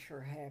I wish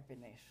her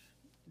happiness,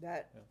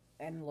 that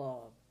and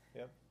love.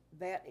 Yep.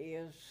 That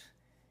is,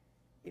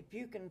 if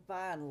you can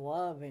find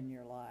love in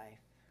your life,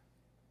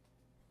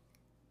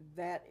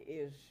 that's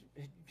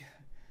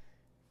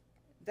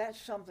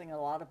something a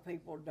lot of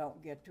people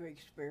don't get to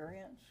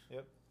experience.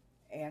 Yep.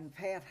 And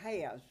Pat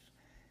has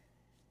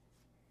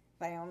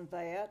found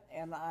that,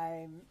 and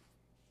I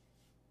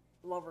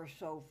love her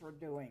so for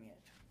doing it.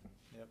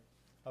 Yep.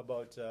 How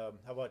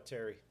about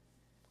Terry?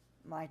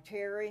 My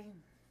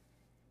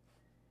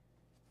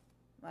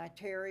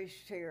Terry's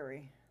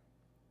Terry.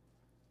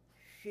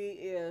 She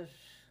is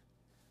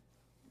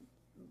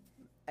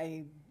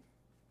a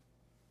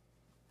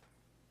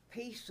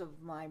piece of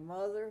my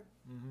mother.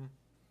 Mm-hmm.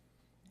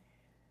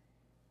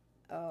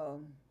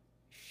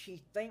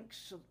 She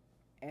thinks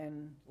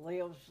and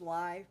lives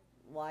life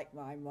like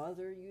my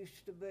mother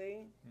used to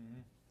be.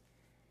 Mm-hmm.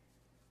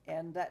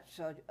 And that's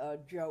a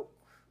joke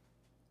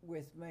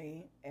with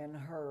me and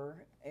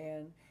her.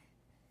 And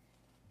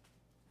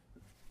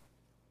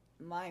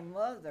my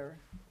mother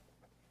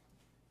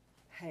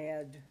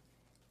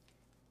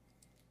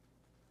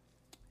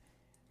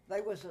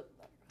there was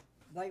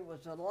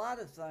a lot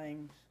of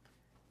things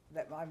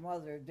that my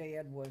mother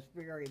did was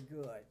very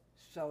good.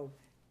 So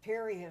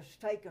Terry has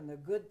taken the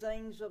good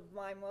things of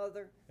my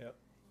mother Yep.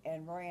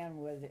 and ran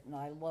with it, and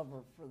I love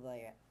her for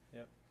that.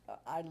 Yep.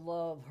 I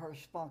love her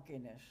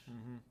spunkiness.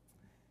 Mm-hmm.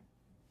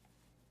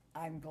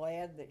 I'm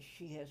glad that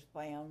she has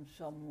found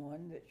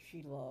someone that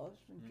she loves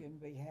and can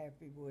be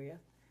happy with.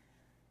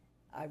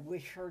 I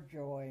wish her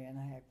joy and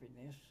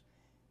happiness.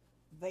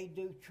 They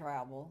do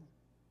travel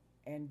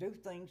and do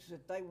things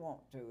that they want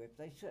to. If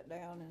they sit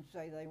down and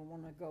say they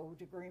want to go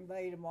to Green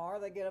Bay tomorrow,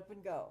 they get up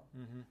and go.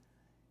 Mm-hmm.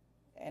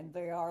 And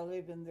they are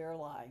living their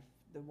life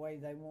the way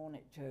they want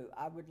it to.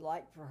 I would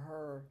like for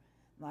her,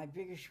 my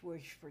biggest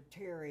wish for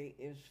Terry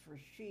is for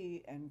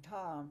she and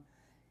Tom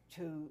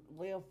to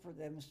live for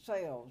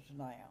themselves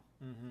now.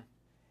 Mm-hmm.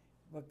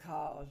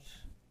 Because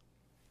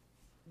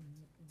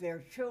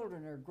their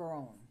children are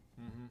grown.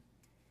 Mm-hmm.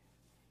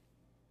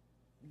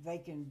 They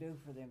can do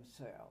for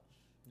themselves.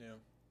 Yeah.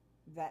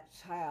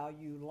 That's how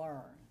you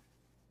learn.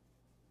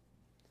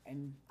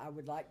 And I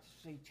would like to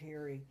see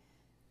Terry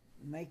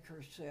make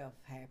herself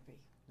happy.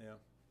 Yeah.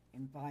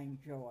 And find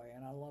joy,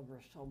 and I love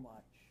her so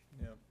much.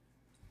 Yeah.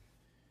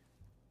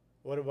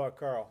 What about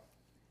Carl?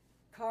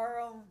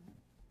 Carl,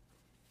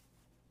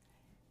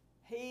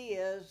 he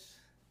is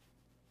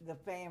the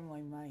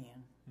family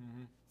man.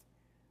 Mm-hmm.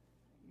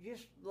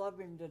 Just love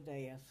him to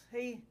death.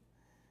 He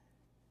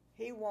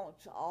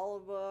wants all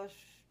of us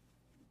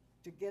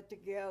to get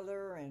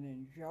together and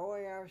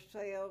enjoy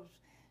ourselves.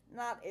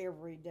 Not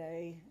every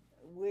day.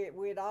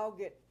 We'd all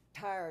get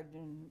tired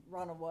and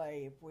run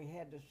away if we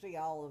had to see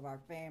all of our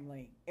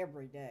family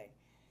every day.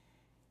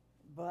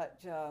 But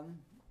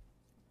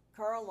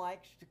Carl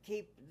likes to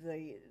keep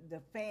the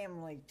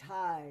family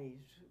ties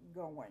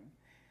going.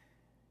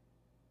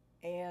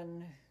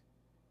 And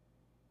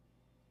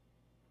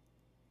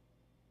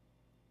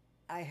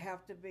I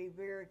have to be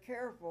very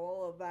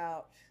careful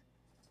about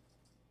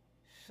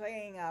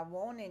saying I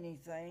want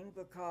anything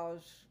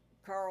because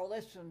Carl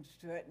listens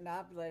to it and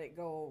I've let it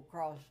go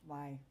across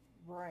my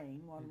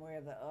brain one way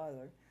or the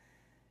other.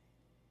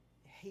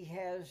 He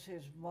has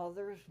his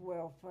mother's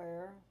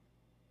welfare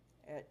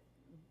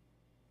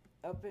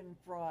up in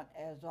front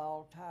as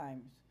all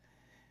times.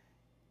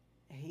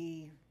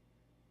 He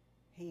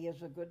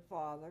is a good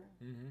father.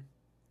 Mm-hmm.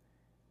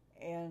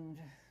 And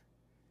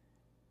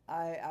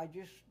I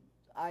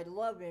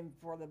love him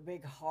for the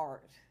big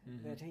heart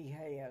Mm-hmm. that he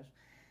has.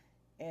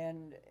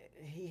 And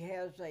he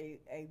has a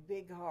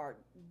big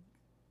heart,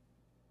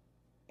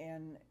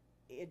 and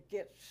it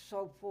gets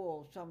so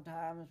full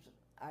sometimes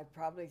I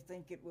probably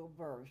think it will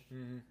burst.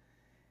 Mm-hmm.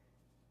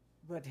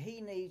 But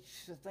he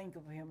needs to think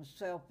of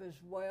himself as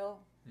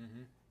well,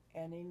 Mm-hmm.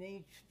 and he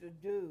needs to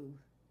do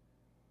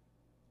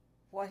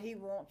what he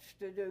wants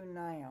to do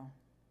now.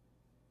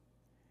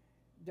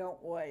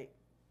 Don't wait.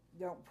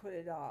 Don't put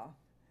it off.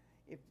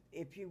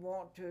 If you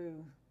want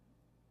to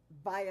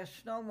buy a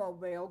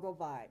snowmobile, go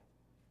buy it.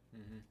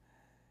 Mm-hmm.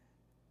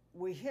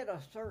 We hit a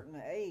certain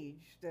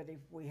age that if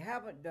we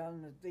haven't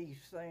done these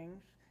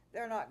things,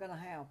 they're not going to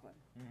happen.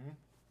 Mm-hmm.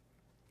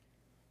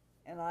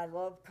 And I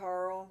love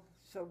Carl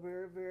so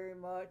very, very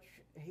much.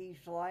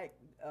 He's like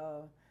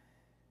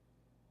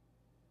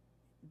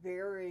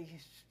very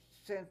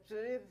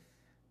sensitive.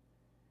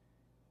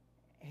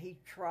 He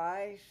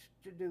tries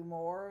to do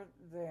more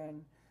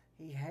than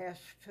he has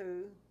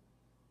to.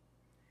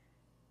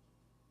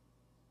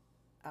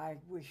 I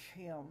wish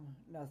him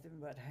nothing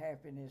but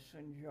happiness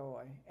and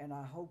joy, and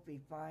I hope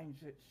he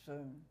finds it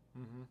soon.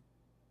 Mm-hmm.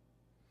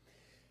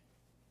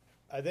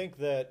 I think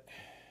that,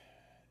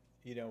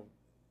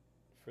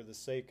 for the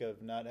sake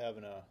of not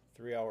having a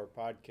 3-hour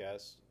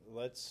podcast,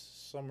 let's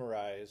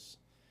summarize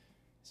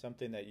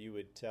something that you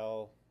would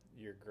tell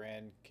your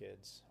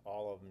grandkids,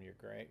 all of them, your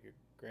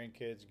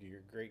grandkids,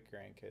 your great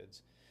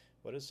grandkids,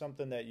 What is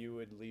something that you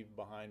would leave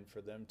behind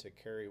for them to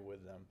carry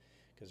with them?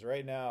 Because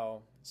right now,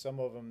 some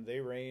of them, they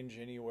range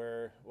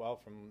anywhere, well,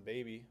 from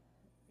baby,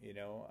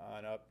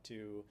 on up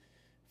to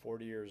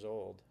 40 years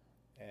old.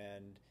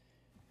 And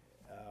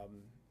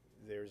um,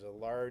 there's a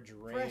large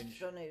range.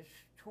 Preston is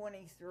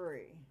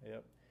 23.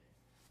 Yep.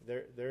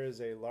 There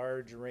is a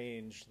large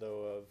range,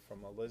 though, of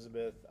from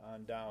Elizabeth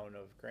on down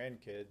of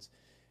grandkids,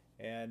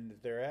 and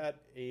they're at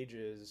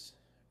ages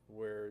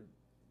where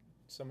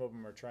some of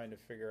them are trying to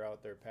figure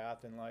out their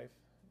path in life.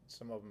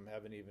 Some of them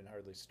haven't even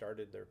hardly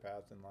started their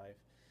path in life,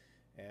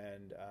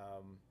 and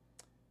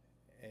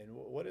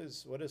what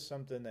is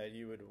something that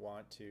you would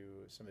want to,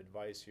 some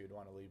advice you would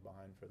want to leave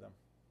behind for them?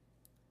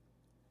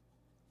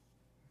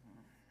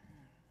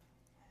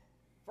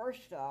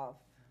 First off,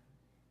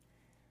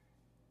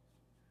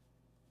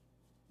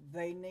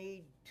 they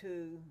need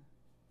to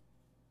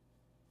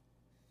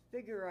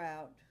figure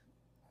out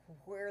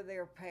where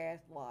their path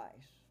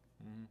lies.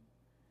 Mm-hmm.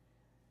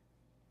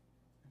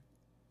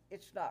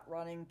 It's not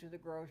running to the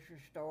grocery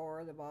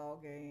store, the ball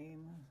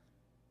game.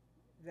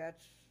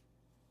 That's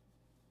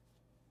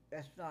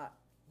not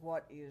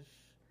what is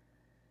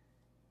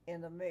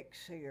in the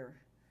mix here.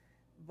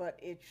 But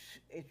it's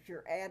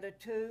your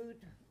attitude,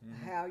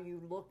 Mm-hmm. how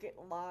you look at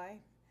life.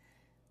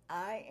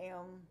 I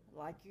am,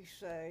 like you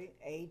say,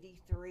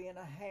 83 and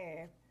a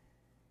half,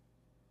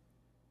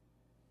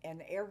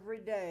 and every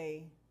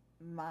day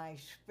my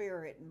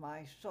spirit and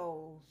my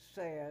soul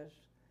says,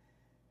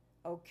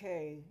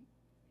 okay,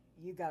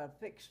 you got to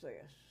fix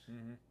this.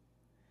 Mm-hmm.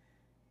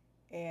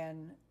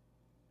 And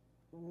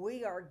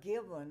we are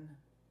given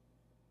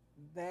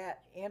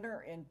that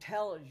inner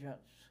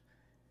intelligence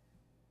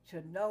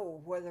to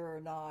know whether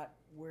or not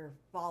we're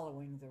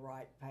following the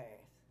right path.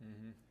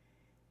 Mm-hmm.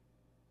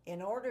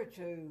 In order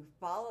to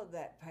follow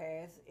that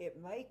path, it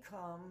may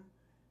come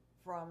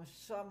from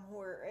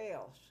somewhere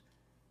else.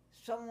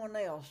 Someone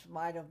else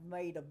might have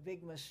made a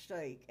big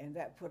mistake, and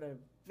that put a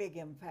big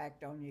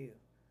impact on you.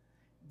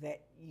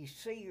 That you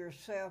see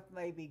yourself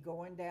maybe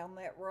going down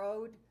that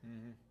road,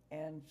 Mm-hmm.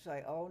 and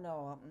say, "Oh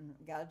no,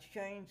 got to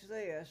change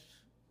this.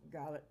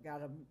 Got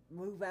to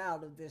move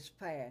out of this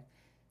path.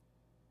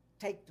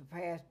 Take the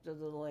path to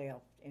the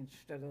left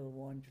instead of the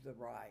one to the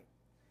right."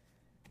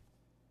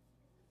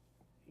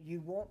 You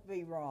won't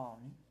be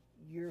wrong.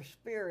 Your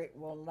spirit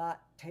will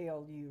not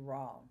tell you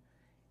wrong.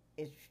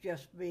 It's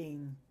just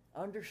being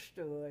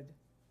understood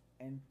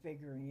and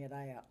figuring it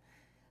out.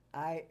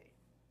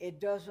 It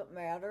doesn't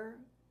matter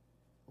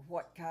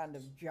what kind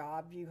of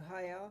job you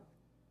have.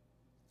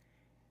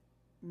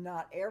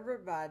 Not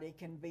everybody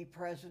can be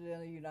president of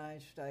the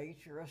United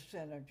States or a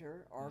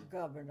senator or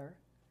governor.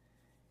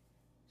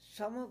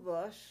 Some of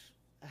us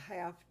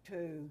have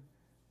to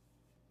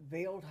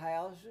build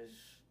houses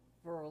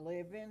for a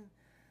living,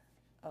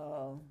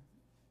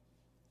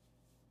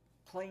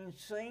 clean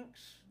sinks,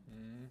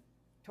 Mm-hmm.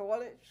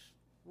 toilets,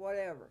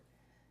 whatever.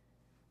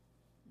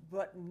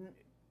 But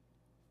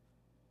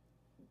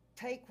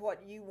take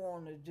what you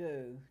want to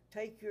do,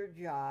 take your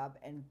job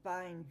and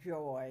find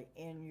joy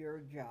in your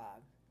job.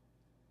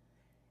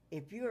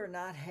 If you are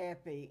not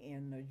happy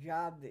in the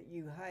job that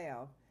you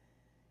have,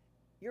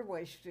 you're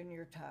wasting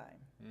your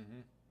time. Mm-hmm.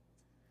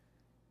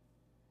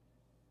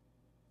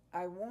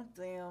 I want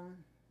them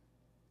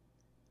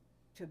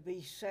to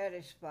be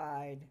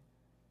satisfied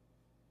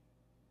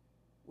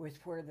with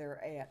where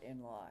they're at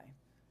in life.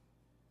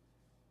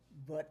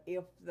 But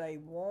if they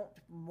want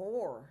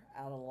more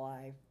out of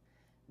life,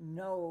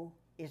 know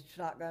it's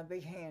not going to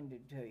be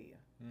handed to you.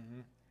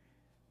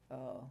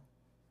 Mm-hmm.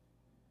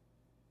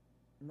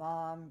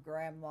 Mom,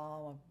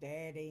 grandma,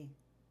 daddy,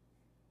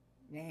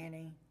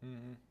 nanny,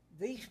 Mm-hmm.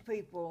 these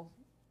people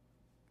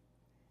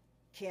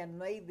can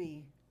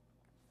maybe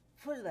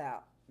put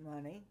out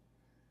money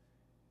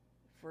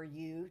for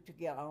you to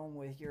get on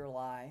with your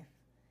life,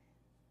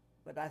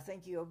 but I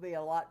think you'll be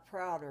a lot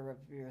prouder of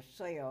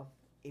yourself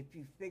if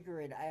you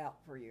figure it out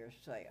for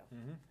yourself.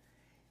 Mm-hmm.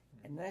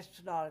 And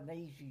that's not an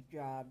easy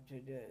job to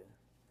do,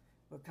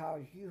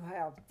 because you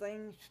have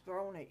things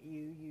thrown at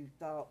you you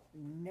thought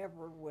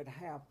never would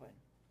happen,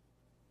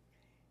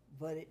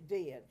 but it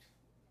did.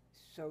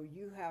 So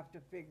you have to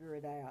figure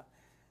it out.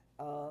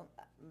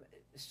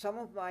 Some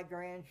of my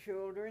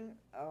grandchildren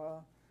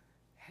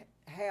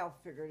have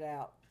figured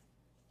out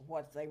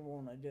what they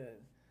want to do,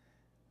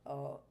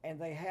 and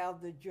they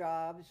have the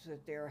jobs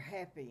that they're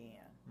happy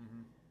in.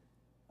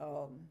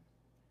 Mm-hmm.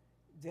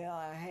 Then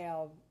I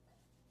have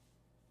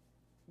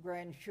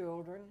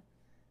grandchildren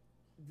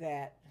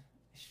that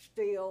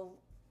still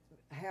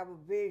have a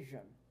vision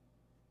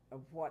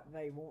of what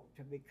they want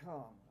to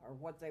become or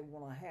what they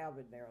want to have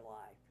in their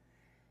life.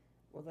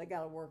 Well, they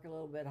got to work a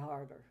little bit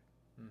harder,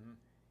 Mm-hmm.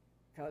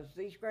 because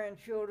these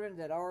grandchildren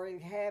that already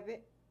have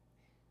it,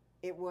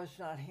 it was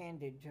not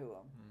handed to them.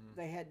 Mm-hmm.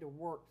 They had to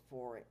work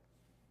for it.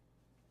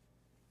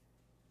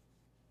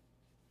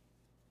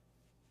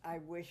 I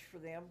wish for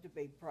them to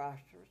be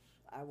prosperous.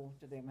 I want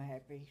them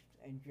happy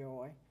and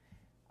joy.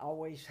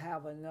 Always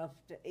have enough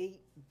to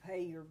eat and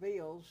pay your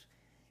bills,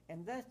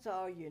 and that's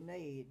all you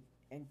need.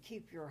 And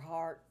keep your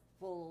heart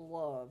full of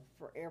love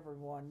for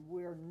everyone.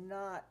 We're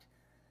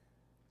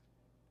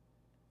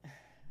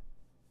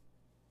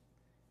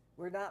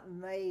not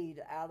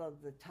made out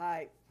of the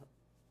type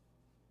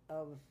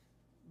of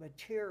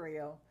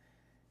material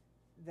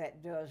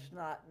that does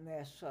not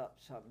mess up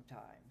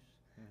sometimes.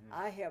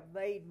 I have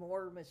made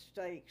more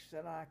mistakes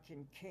than I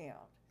can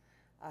count.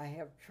 I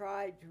have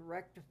tried to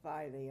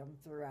rectify them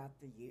throughout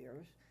the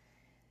years.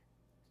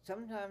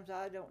 Sometimes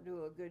I don't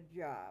do a good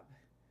job,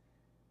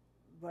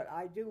 but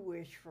I do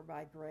wish for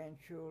my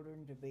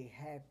grandchildren to be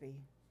happy,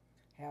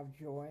 have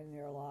joy in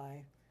their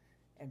life,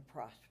 and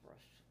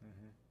prosperous.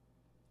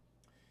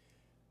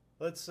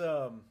 Let's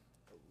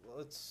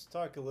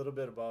talk a little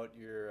bit about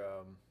your.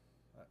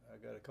 I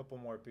got a couple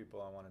more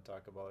people I want to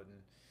talk about,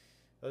 and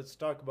let's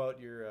talk about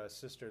your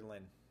sister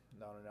Lynn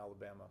down in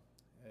Alabama,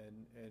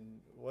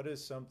 and what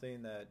is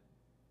something that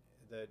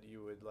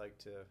you would like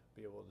to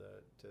be able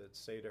to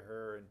say to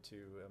her, and to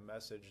a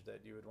message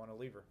that you would want to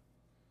leave her,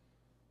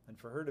 and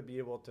for her to be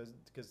able to,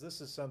 because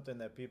this is something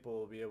that people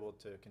will be able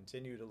to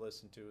continue to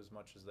listen to as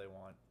much as they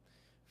want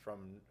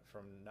from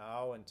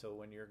now until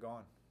when you're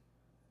gone.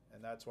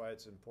 And that's why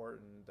it's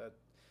important.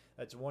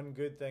 That's one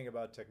good thing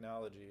about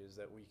technology, is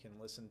that we can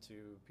listen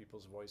to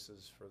people's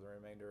voices for the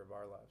remainder of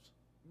our lives.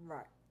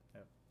 Right.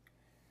 Yep.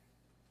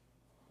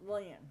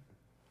 Lynn.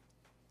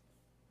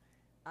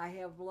 I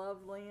have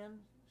loved Lynn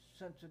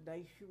since the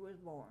day she was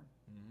born.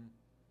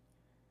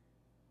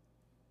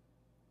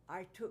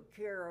 I took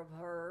care of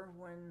her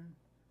when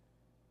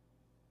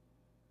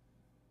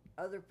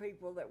other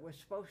people that were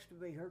supposed to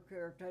be her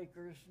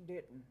caretakers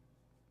didn't.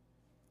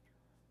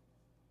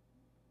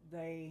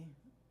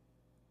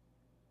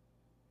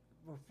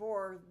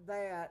 Before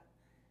that,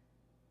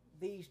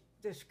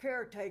 this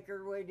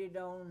caretaker waited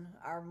on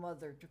our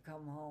mother to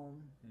come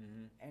home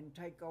and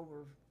take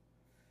over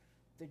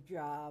the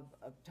job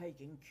of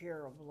taking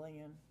care of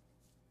Lynn.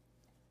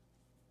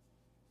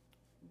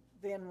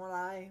 Then when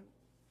I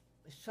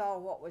saw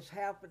what was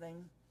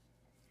happening,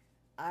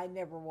 I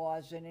never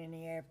was in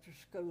any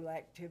after-school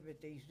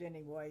activities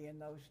anyway in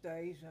those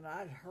days, and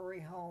I'd hurry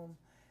home.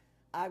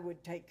 I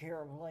would take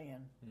care of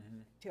Lynn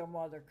till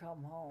Mother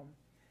come home.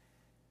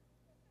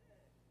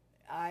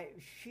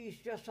 She's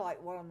just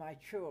like one of my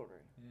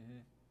children.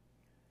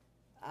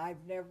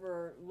 I've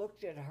never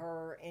looked at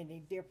her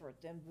any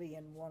different than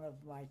being one of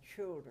my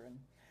children.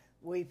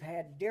 We've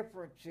had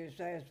differences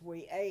as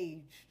we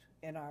aged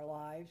in our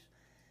lives.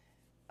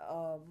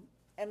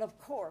 And of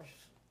course,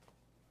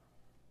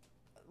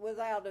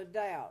 without a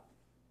doubt,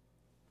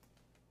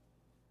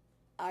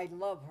 I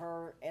love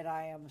her, and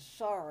I am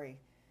sorry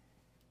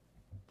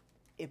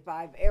if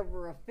I've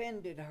ever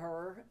offended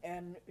her,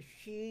 and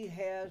she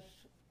has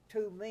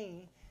to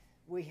me.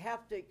 We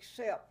have to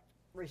accept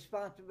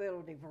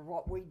responsibility for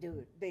what we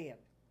did.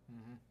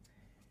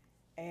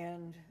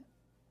 And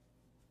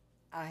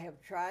I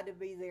have tried to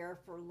be there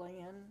for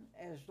Lynn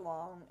as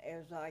long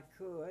as I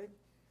could.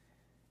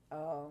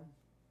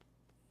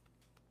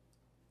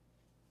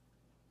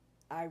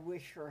 I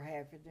wish her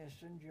happiness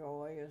and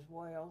joy as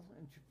well,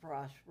 and to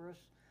prosperous.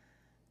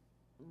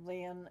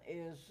 Lynn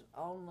is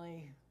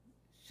only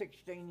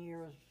 16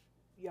 years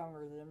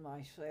younger than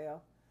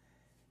myself.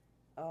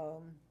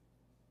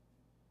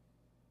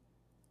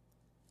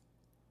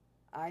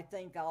 I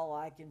think all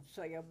I can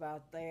say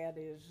about that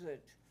is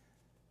that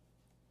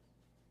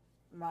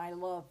my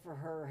love for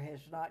her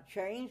has not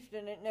changed,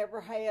 and it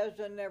never has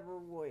and never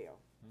will.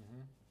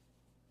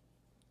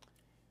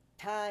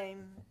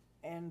 Time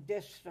and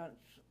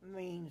distance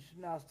means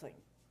nothing.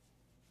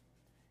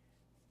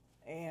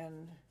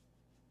 And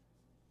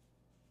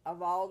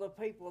of all the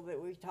people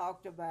that we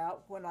talked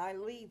about, when I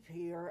leave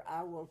here,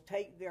 I will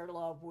take their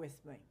love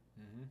with me.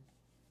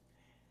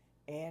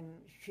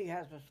 And she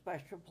has a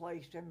special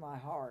place in my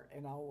heart,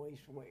 and always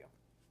will.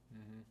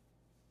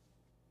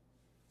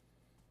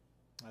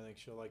 I think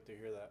she'll like to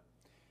hear that.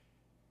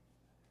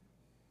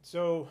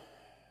 So,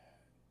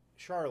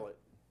 Charlotte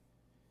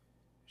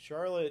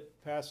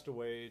passed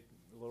away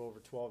a little over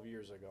 12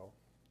 years ago,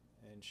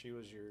 and she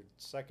was your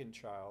second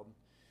child.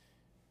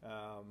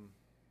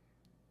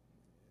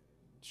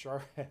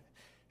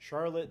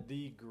 Charlotte,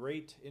 the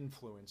great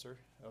influencer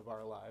of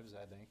our lives,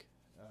 I think.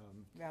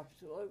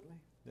 Absolutely.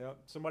 Yeah,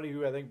 somebody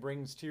who I think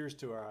brings tears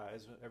to our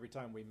eyes every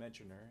time we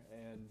mention her.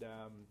 And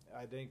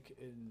I think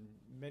in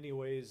many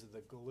ways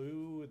the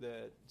glue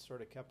that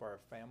sort of kept our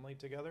family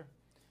together.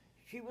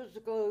 She was the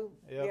glue.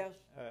 Yep. Yes.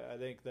 I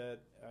think that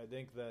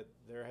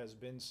there has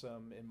been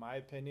some, in my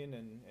opinion,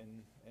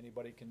 and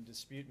anybody can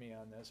dispute me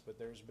on this, but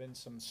there's been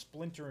some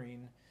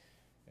splintering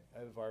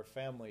of our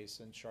family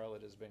since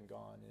Charlotte has been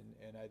gone,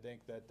 and I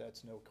think that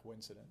that's no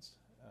coincidence.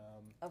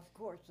 Of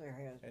course there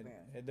has been.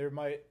 And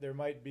there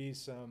might be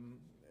some,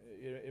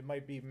 it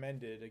might be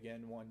mended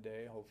again one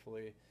day,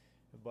 hopefully,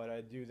 but I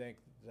do think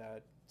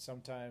that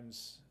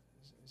sometimes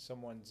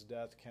someone's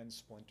death can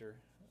splinter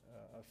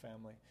a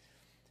family.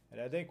 And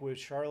I think with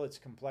Charlotte's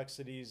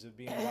complexities of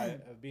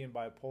being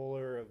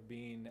bipolar,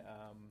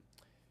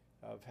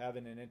 of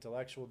having an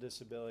intellectual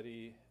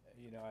disability,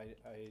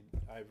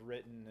 I've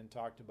written and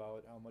talked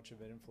about how much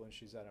of an influence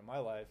she's had in my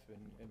life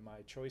and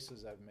my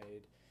choices I've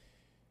made.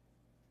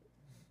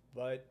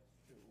 But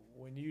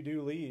when you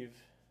do leave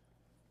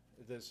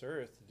this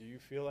earth, do you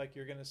feel like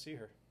you're going to see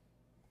her?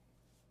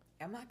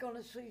 Am I going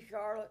to see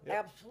Charlotte?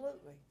 Yep.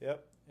 Absolutely.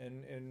 Yep.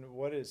 And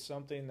what is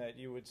something that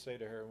you would say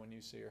to her when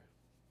you see her?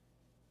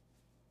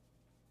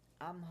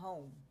 I'm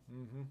home.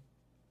 Mm-hmm.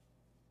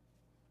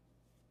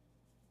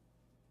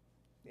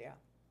 Yeah.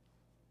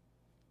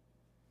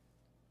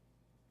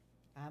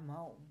 I'm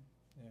home.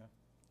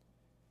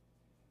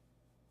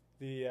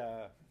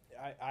 Yeah.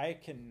 I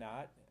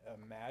cannot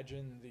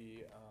imagine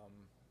the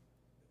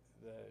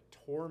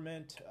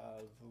torment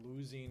of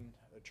losing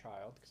a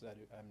child, because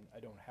I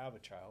don't have a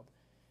child.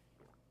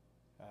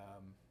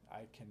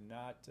 I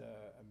cannot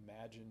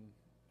imagine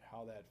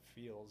how that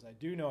feels. I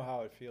do know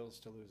how it feels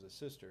to lose a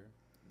sister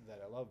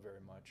that I love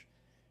very much,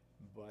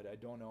 but I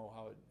don't know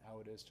how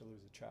it is to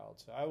lose a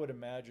child. So I would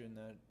imagine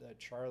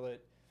that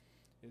Charlotte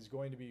is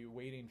going to be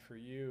waiting for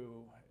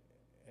you,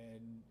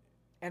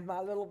 And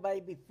my little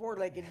baby,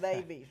 four-legged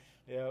babies.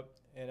 Yep.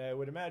 And I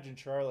would imagine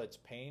Charlotte's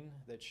pain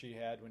that she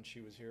had when she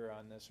was here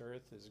on this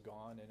earth is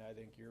gone, and I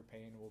think your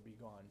pain will be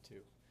gone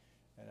too.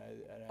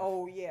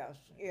 Oh, yes,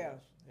 yes.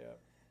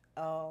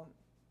 Yeah.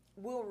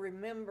 We'll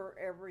remember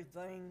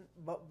everything,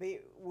 but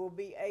we'll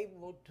be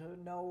able to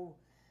know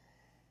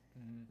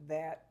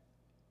that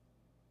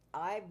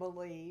I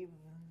believe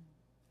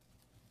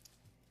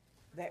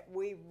that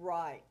we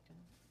write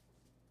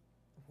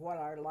what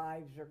our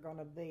lives are going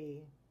to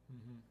be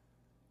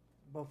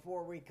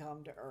before we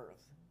come to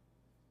earth.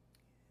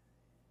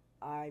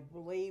 I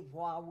believe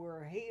while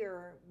we're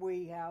here,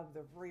 we have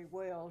the free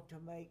will to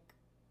make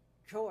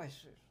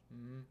choices.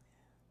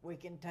 We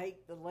can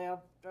take the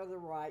left or the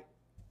right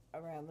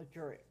around the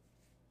tree.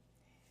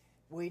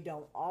 We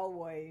don't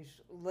always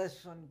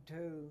listen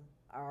to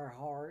our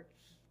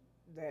hearts,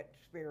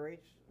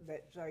 spirits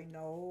that say,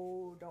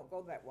 no, don't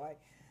go that way.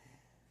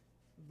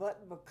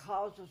 But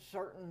because of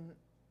certain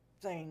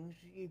things,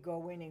 you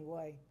go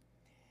anyway.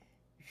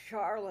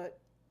 Charlotte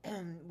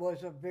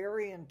was a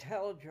very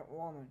intelligent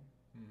woman.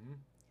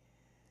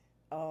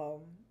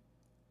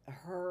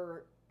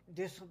 Her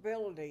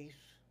disabilities,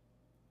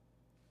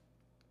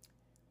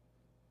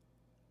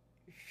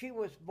 she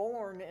was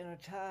born in a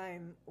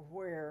time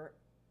where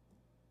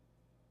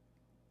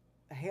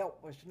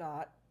help was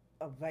not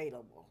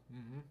available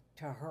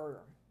to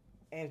her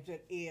as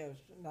it is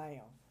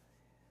now.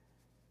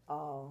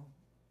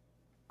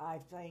 I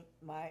think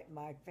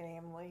my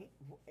family,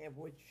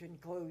 which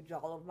includes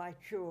all of my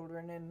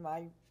children and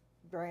my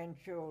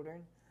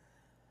grandchildren,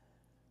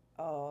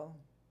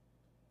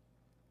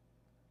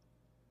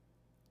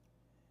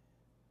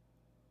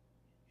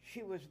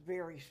 she was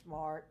very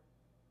smart,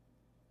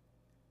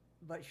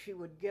 but she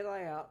would get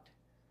out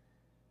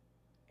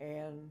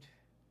and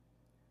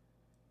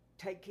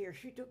take care.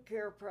 She took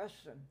care of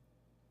Preston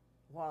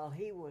while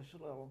he was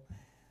little.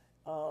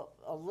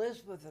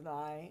 Elizabeth and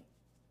I,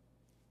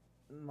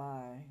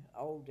 my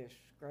oldest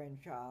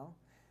grandchild,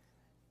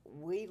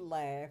 we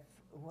laugh.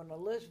 When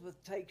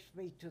Elizabeth takes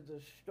me to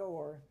the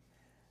store,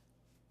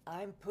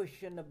 I'm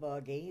pushing the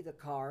buggy, the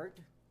cart,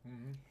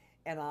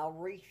 and I'll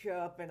reach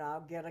up and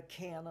I'll get a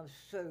can of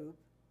soup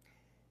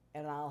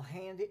and I'll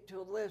hand it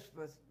to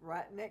Elizabeth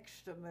right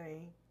next to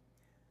me,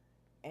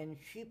 and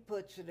she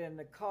puts it in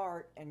the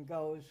cart and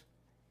goes,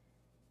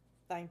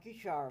 "Thank you,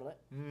 Charlotte,"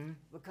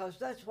 because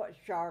that's what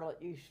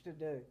Charlotte used to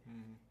do.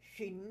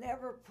 She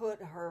never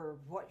put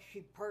what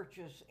she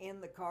purchased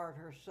in the cart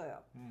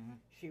herself.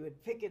 She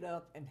would pick it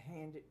up and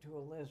hand it to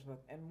Elizabeth,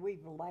 and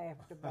we've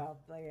laughed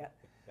about that.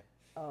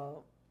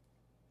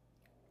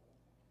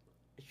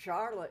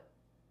 Charlotte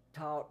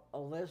taught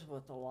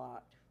Elizabeth a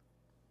lot,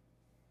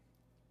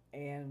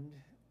 and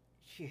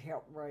she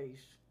helped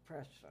raise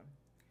Preston.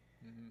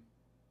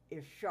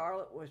 If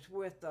Charlotte was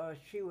with us,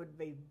 she would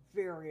be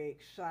very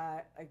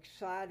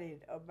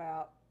excited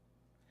about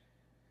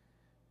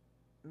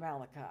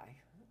Malachi.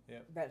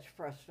 Yep. That's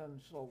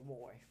Preston's little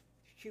boy.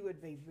 She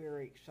would be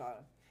very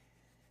excited.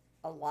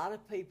 A lot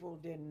of people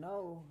didn't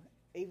know,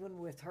 even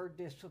with her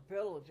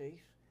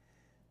disabilities,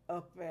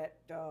 up at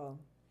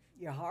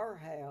Yahar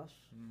House,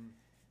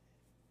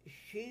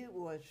 she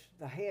was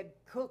the head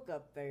cook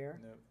up there,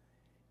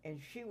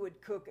 and she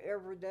would cook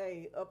every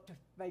day up to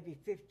maybe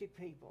 50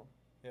 people.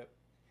 Yep.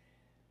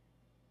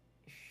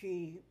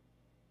 She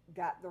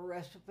got the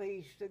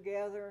recipes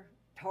together,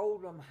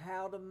 told them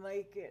how to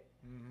make it,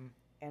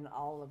 and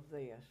all of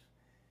this.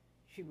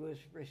 She was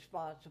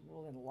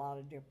responsible in a lot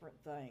of different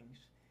things.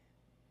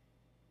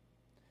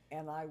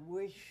 And I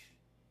wish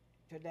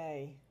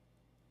today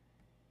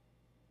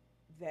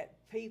that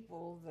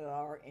people that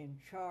are in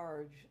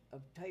charge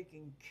of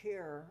taking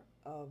care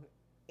of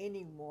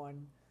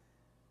anyone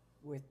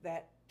with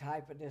that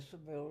type of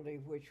disability,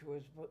 which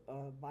was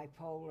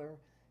bipolar,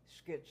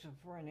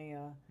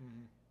 schizophrenia,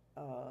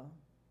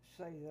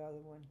 say the other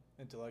one.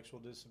 Intellectual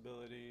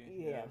disability.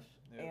 Yes,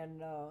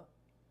 Yeah.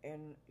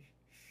 And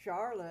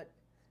Charlotte,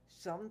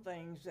 some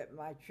things that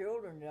my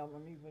children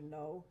don't even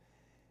know,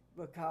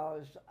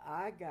 because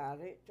I got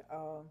it.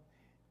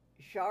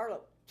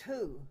 Charlotte,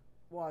 too,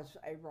 was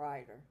a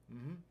writer.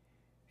 Mm-hmm.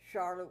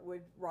 Charlotte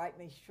would write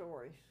me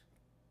stories.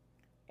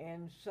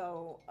 And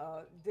so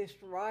this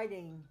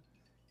writing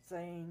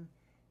thing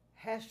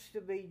has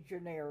to be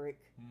generic,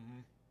 Mm-hmm.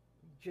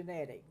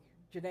 genetic.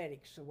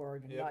 Genetic's the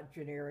word, Yep. not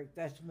generic.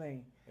 That's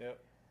me. Yep.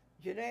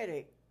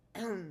 Genetic.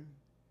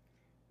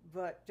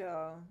 But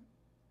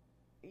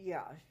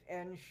yeah,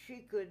 and she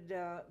could,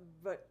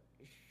 but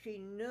she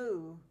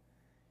knew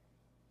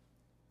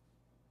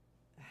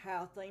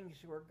how things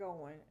were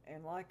going.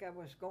 And like I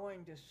was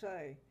going to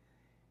say,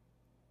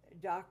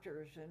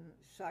 doctors and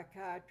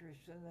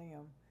psychiatrists and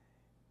them,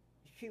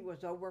 she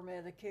was over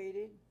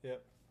medicated.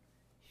 Yep.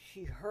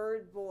 She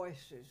heard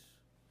voices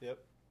Yep.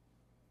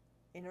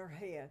 in her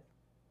head.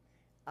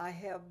 I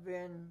have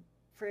been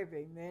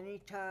privy many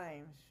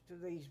times to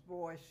these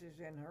voices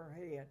in her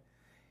head.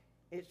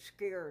 It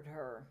scared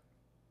her.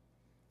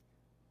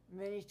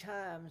 Many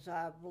times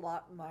I've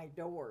locked my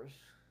doors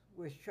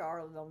with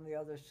Charlotte on the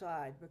other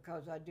side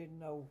because I didn't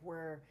know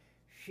where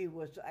she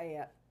was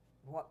at,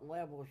 what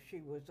level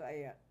she was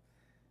at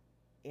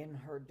in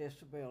her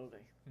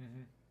disability,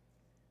 Mm-hmm.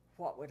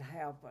 what would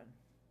happen.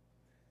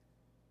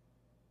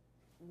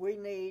 We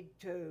need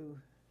to,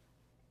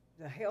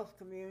 the health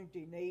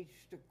community needs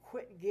to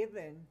quit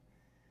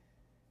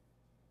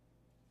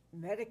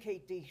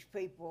medicate these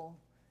people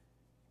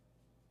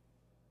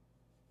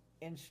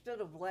instead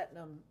of letting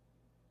them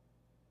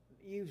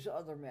use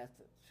other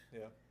methods.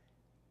 Yeah.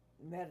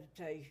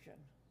 Meditation,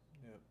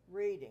 Yep.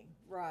 reading,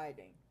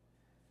 writing,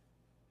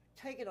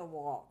 taking a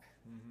walk.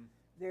 Mm-hmm.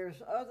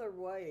 There's other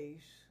ways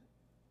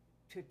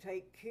to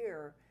take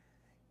care,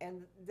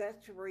 and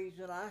that's the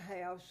reason I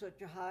have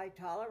such a high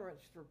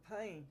tolerance for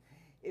pain.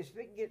 If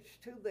it gets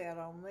too bad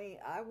on me,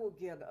 I will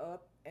get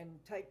up and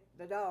take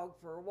the dog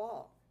for a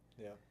walk.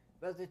 Yeah.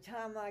 By the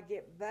time I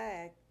get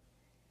back,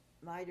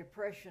 my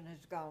depression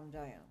has gone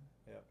down.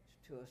 Yep.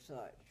 To a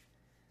such.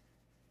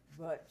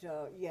 But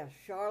yes,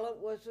 Charlotte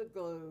was the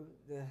glue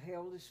that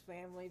held this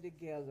family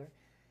together.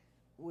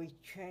 We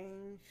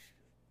changed.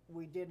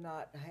 We did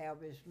not have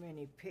as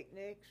many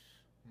picnics,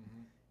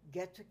 Mm-hmm.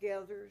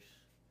 get-togethers,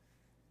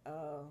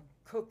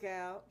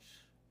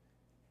 cookouts,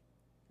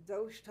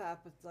 those type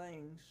of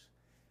things.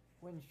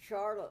 When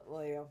Charlotte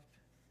left,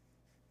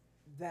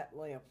 that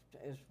left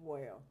as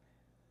well.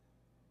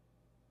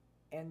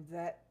 And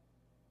that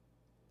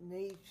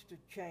needs to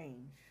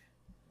change.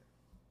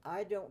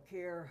 I don't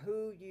care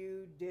who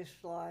you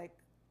dislike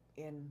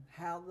in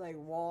how they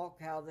walk,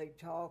 how they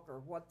talk, or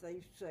what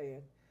they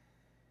said.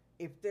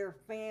 If they're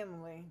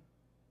family,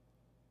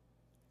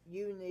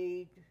 you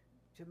need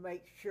to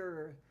make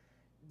sure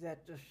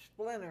that the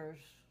splinters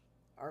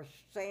are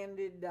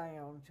sanded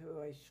down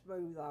to a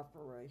smooth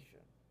operation.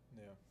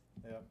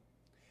 Yeah. Yeah.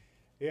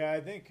 Yeah.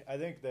 I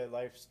think that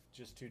life's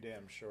just too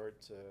damn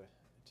short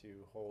to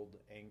hold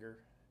anger.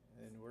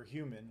 And we're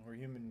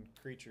human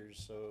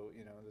creatures, so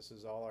this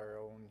is all our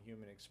own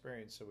human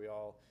experience. So we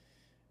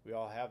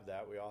all have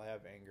that. We all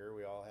have anger.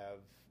 We all have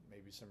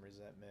maybe some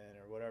resentment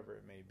or whatever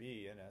it may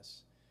be in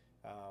us.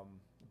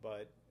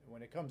 But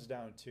when it comes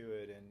down to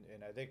it,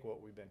 and I think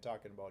what we've been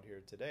talking about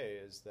here today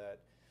is that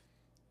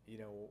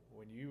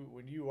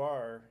when you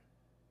are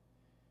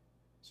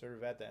sort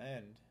of at the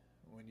end,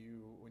 when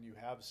you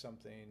have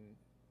something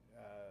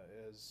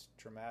as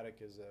traumatic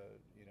as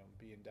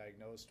being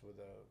diagnosed with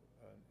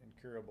an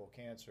incurable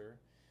cancer,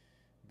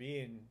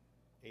 being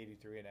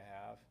 83 and a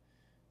half,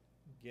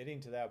 getting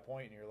to that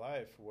point in your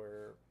life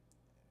where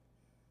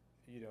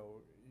you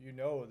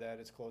know that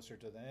it's closer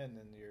to the end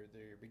than your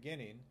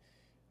beginning.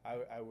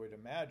 I would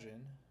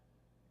imagine,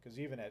 because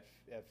even at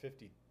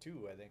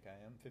 52, I think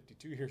I am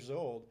 52 years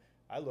old,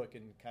 I look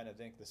and kind of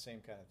think the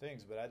same kind of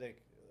things, but I think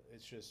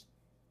it's just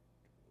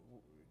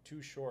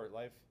too short.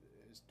 Life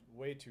is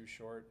way too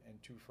short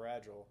and too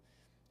fragile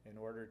in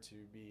order to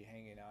be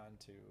hanging on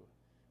to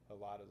a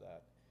lot of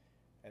that.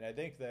 And I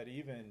think that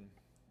even,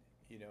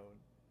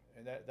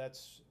 and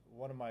that's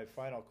one of my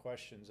final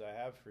questions I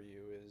have for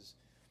you is,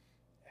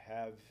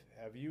 have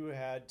you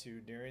had to,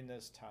 during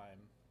this time,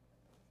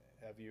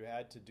 have you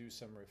had to do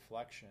some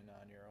reflection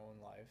on your own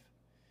life?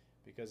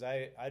 Because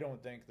I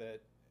don't think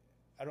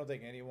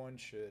anyone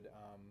should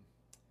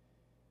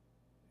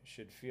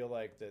feel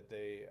like that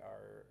they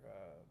are,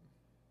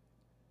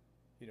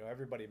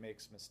 everybody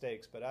makes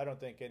mistakes, but I don't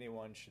think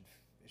anyone should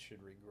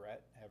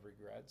have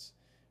regrets.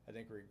 I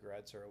think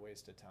regrets are a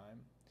waste of time.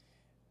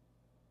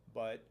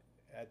 But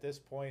at this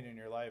point in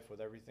your life, with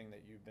everything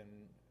that you've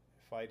been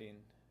fighting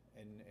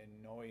and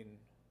knowing,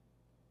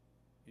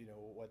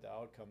 what the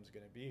outcome's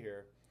going to be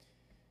here,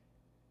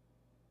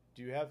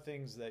 do you have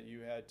things that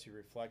you had to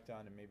reflect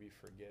on and maybe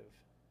forgive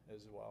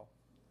as well?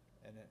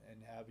 And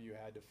have you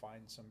had to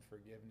find some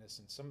forgiveness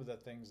in some of the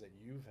things that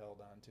you've held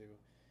on to,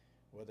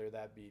 whether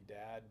that be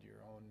dad,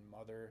 your own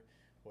mother,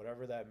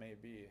 whatever that may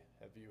be?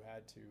 Have you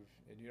had to,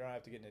 and you don't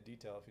have to get into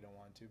detail if you don't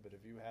want to, but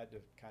have you had to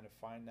kind of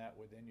find that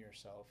within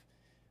yourself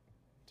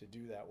to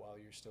do that while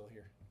you're still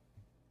here?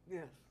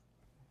 Yes.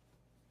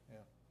 Yeah.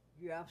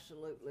 You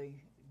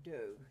absolutely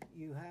do.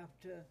 You have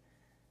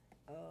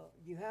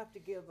to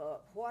give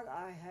up what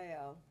I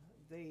have.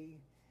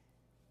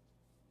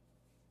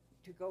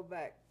 To go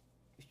back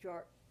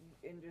short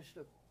in just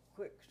a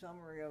quick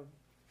summary of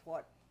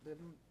what the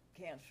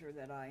cancer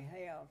that I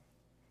have.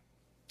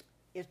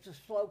 It's a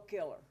slow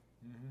killer.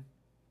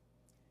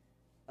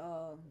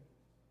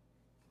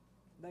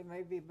 They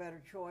may be a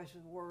better choice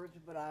of words,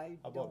 but I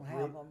don't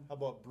have them. How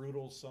about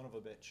brutal son of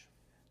a bitch?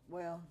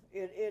 Well,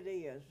 it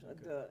is.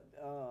 Okay.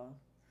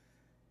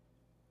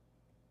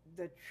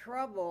 The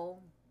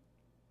trouble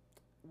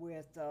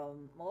with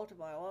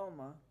multiple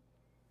myeloma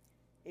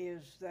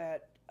is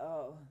that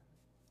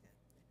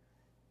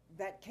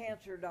that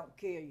cancer don't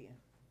kill you.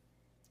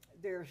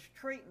 There's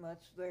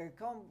treatments. There's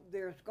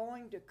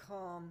going to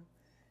come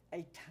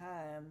a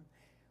time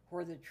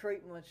where the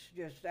treatments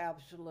just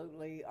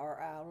absolutely are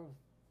out of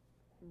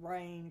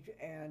range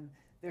and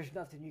there's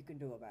nothing you can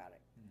do about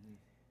it.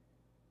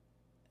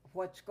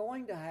 What's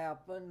going to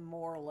happen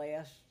more or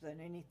less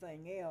than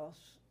anything else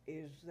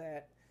is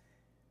that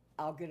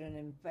I'll get an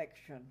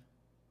infection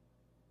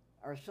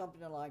or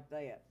something like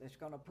that that's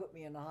going to put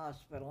me in the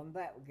hospital, and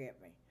that will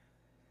get me.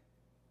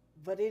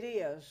 But it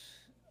is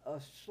a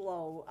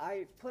slow,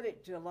 I put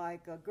it to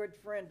like a good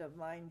friend of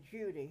mine,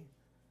 Judy.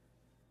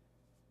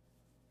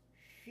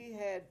 She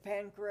had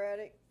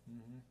pancreatic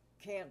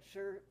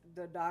cancer.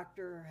 The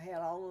doctor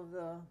had all of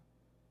the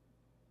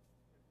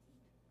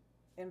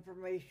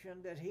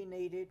information that he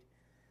needed,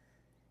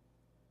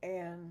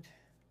 and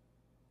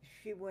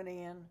she went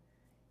in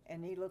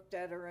and he looked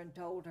at her and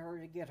told her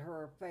to get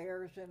her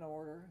affairs in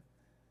order,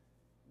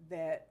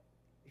 that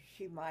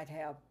she might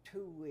have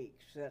 2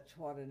 weeks. That's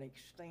what an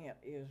extent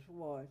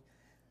was.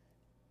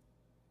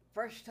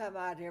 First time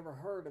I'd ever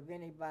heard of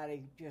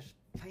anybody just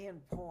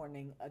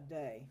pinpointing a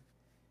day.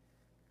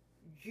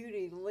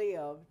 Judy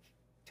lived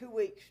 2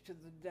 weeks to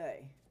the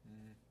day.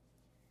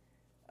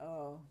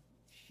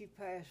 She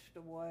passed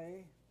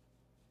away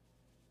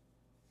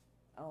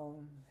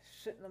on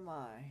Sitting of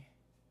Mai.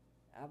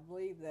 I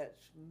believe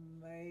that's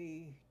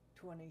May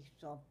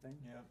 20-something.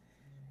 Yeah.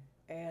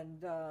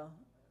 And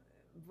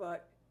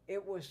but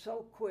it was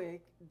so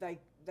quick. They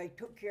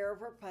took care of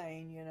her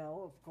pain, you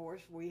know. Of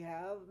course, we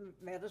have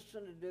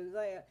medicine to do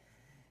that.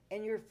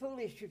 And you're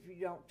foolish if you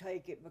don't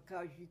take it,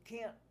 because you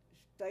can't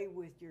stay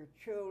with your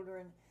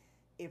children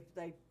if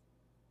they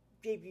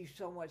give you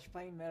so much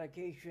pain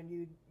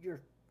medication.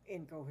 You're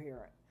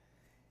incoherent.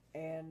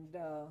 And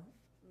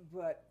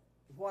but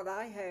what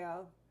I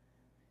have,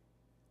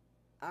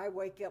 I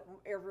wake up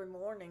every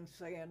morning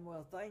saying,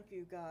 well, thank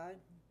you, God.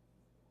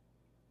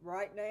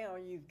 Right now,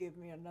 you've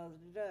given me another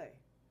day.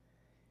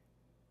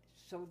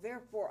 So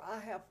therefore, I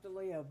have to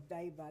live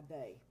day by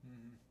day.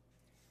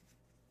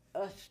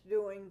 Us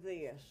doing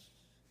this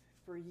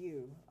for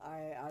you,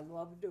 I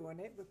love doing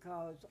it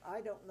because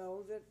I don't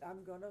know that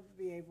I'm going to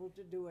be able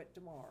to do it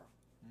tomorrow.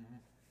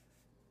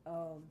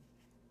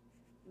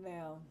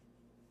 Now,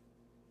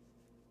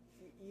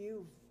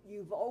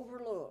 you've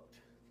overlooked,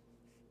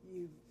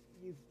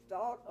 you've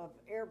thought of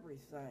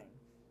everything,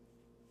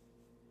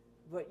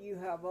 but you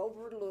have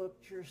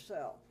overlooked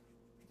yourself.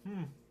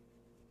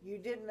 You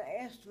didn't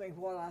ask me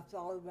what I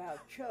thought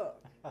about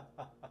Chuck.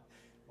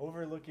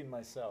 Overlooking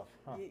myself.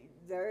 Huh.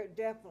 There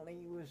definitely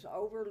was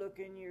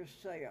overlooking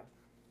yourself.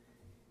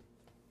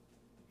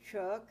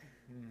 Chuck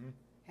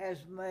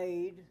has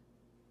made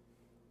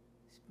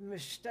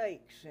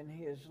mistakes in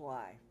his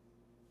life.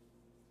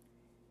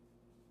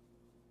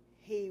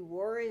 He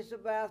worries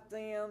about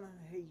them,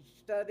 he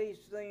studies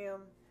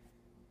them,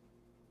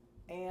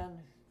 and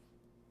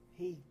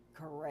he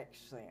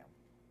corrects them.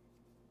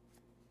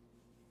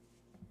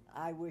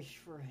 I wish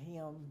for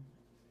him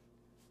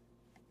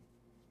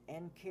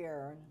and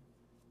Karen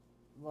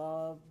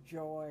love,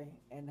 joy,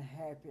 and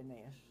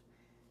happiness.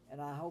 And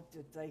I hope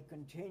that they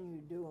continue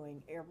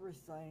doing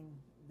everything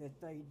that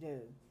they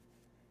do.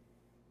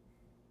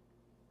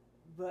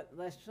 But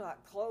let's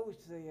not close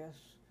this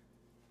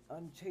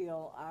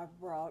until I've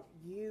brought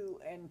you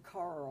and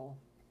Carl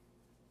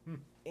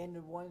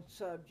into one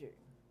subject.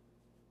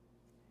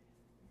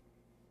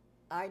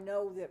 I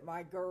know that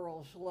my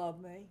girls love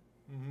me.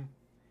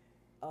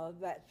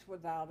 That's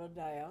without a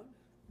doubt.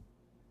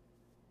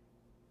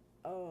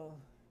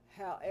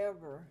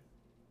 However,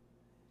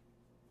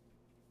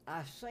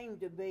 I seem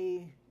to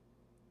be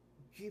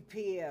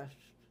GPSed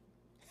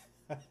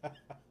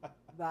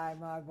by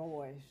my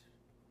boys.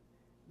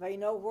 They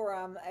know where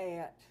I'm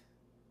at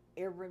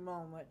every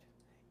moment.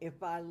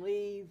 If I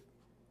leave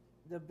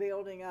the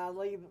building I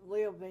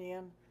live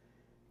in,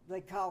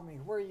 they call me,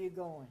 where are you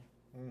going?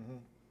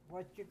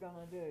 What you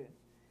gonna do?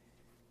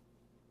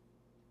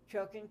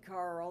 Chuck and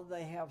Carl,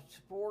 they have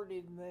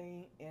supported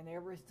me in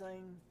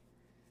everything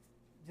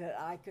that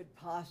I could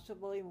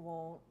possibly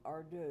want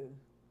or do.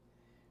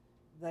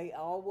 They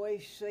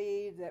always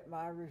see that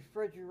my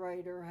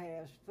refrigerator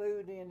has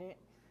food in it,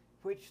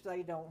 which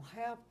they don't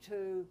have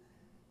to,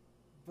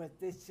 but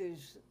this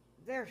is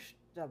their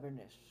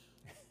stubbornness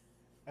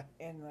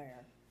in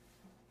there.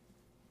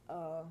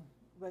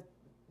 But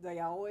they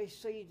always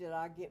see that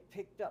I get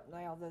picked up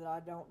now that I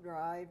don't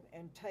drive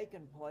and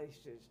taken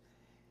places.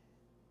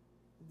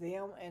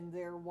 Them and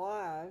their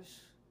wives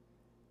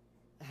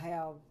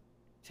have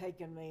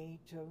taken me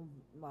to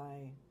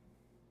my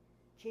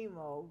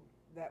chemo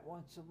that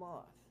once a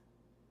month.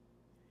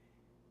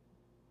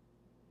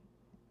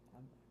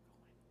 I'm not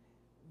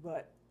going.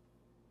 But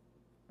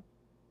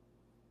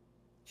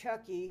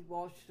Chucky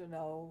wants to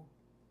know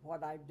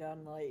what I've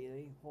done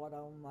lately, what's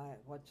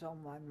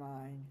on my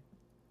mind.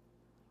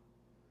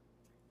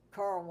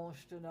 Carl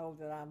wants to know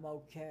that I'm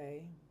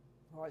okay,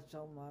 what's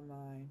on my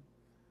mind.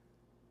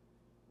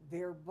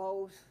 They're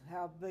both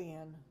have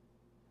been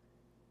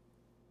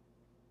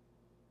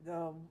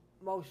the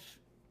most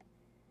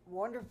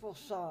wonderful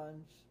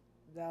sons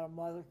that a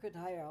mother could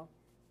have.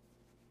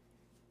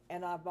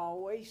 And I've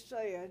always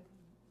said,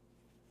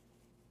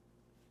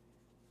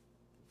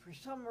 for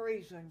some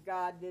reason,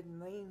 God didn't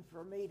mean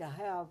for me to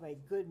have a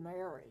good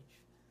marriage.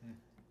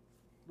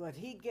 But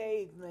He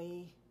gave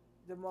me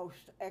the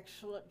most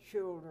excellent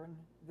children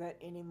that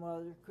any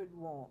mother could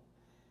want.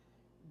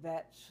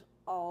 That's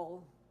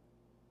all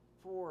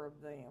 4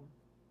 of them.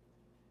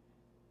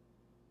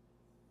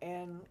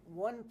 And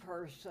one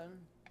person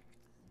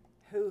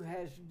who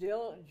has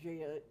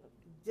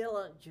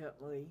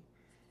diligently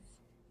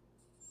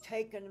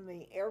taken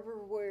me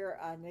everywhere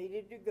I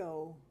needed to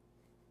go,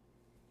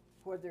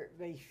 whether it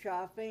be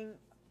shopping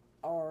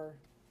or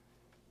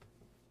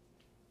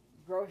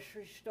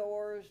grocery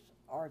stores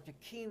or to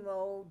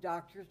chemo,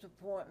 doctor's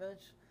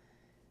appointments,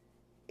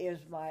 is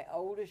my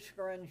oldest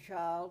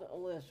grandchild,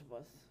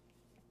 Elizabeth.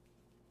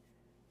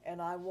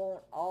 And I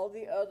want all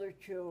the other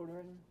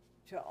children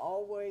to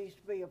always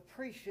be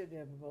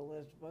appreciative of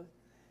Elizabeth,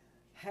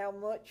 how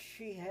much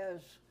she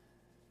has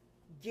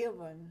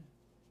given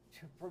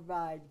to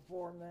provide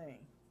for me.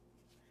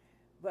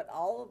 But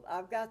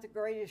I've got the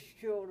greatest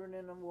children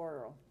in the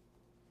world.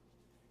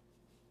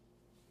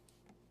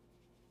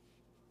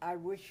 I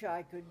wish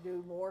I could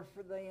do more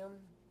for them,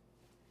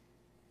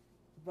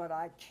 but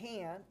I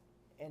can't,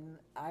 and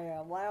I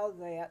allow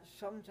that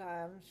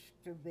sometimes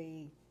to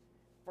be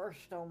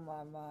first on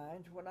my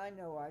mind when I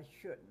know I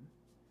shouldn't.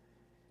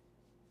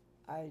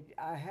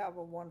 I have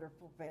a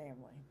wonderful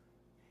family,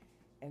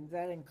 and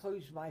that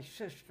includes my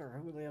sister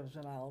who lives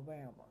in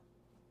Alabama.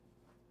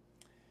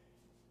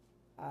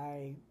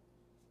 I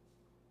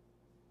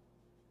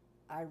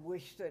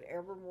wish that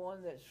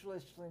everyone that's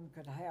listening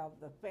could have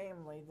the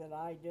family that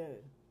I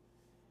do,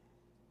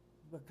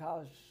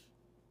 because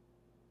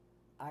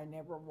I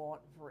never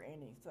want for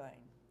anything.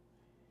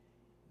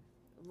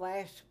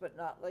 Last but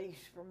not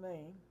least for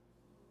me,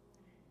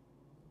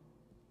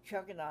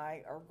 Chuck and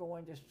I are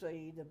going to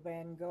see the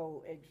Van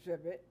Gogh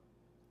exhibit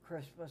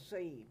Christmas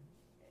Eve.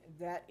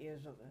 That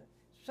is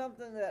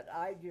something that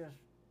I just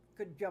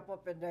could jump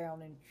up and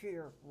down and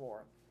cheer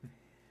for.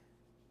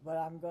 But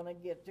I'm going to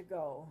get to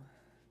go.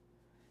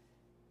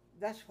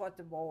 That's what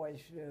the boys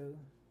do,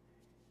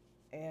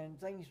 and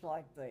things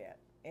like that.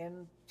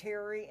 And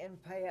Terry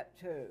and Pat,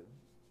 too,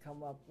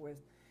 come up with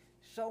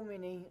so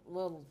many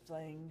little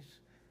things.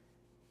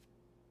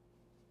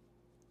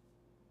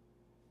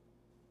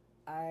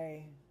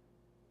 I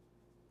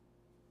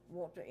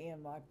want to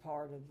end my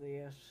part of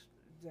this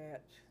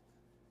that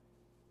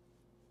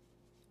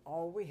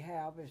all we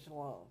have is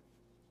love.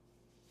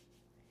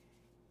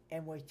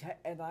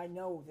 And I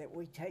know that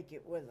we take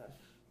it with us.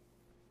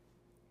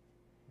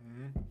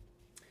 Mm-hmm.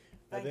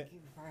 Thank you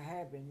for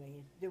having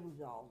me do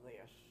all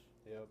this.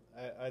 Yep,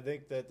 I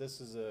think that this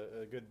is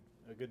a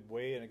good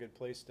way and a good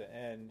place to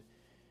end.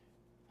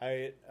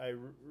 I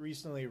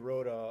recently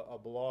wrote a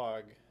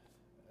blog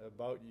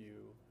about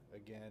you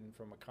again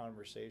from a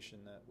conversation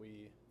that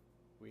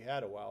we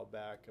had a while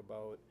back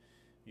about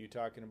you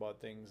talking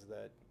about things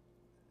that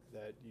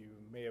you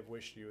may have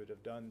wished you would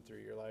have done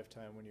through your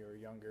lifetime when you were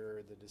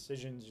younger, the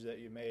decisions that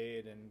you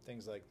made and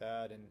things like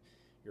that, and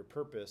your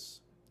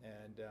purpose.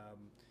 And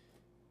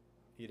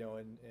you know,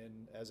 and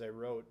as I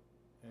wrote,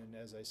 and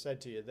as I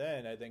said to you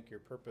then, I think your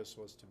purpose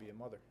was to be a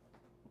mother.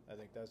 I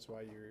think that's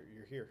why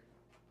you're here,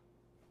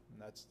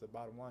 and that's the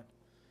bottom line.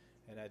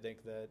 And I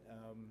think that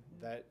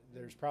that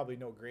there's probably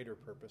no greater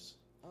purpose.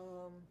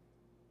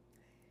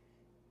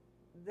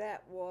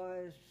 That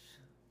was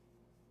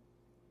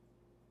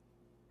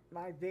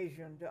my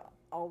vision, to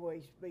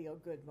always be a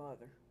good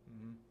mother.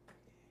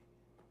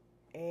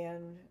 Mm-hmm.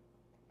 And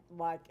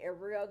like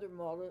every other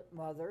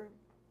mother,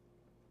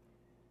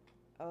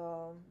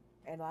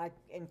 and I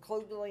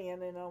include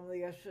Lynn in on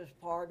this as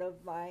part of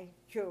my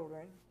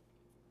children,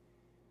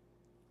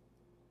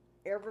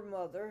 every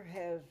mother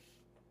has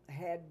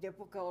had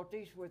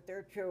difficulties with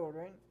their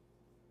children.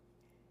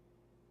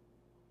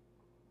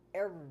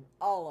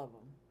 All of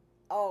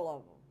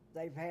them.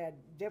 They've had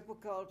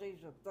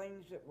difficulties of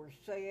things that were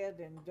said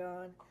and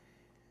done,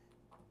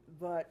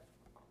 but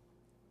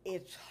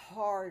it's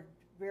hard,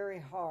 very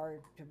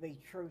hard to be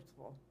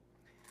truthful.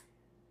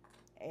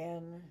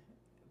 And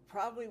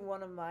probably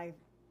one of my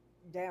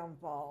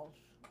downfalls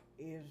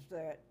is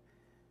that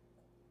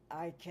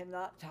I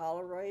cannot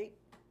tolerate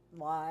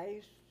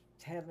lies,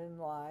 telling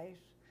lies,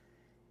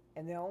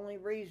 And the only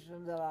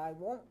reason that I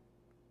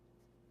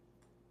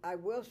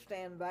will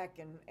stand back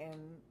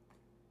and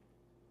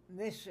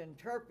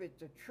misinterpret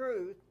the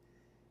truth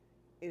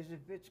is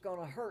if it's going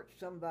to hurt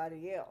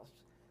somebody else.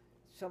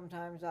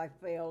 Sometimes I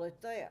fail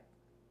at that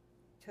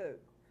too.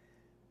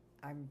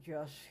 I'm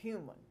just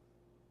human.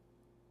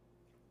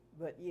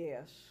 But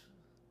yes,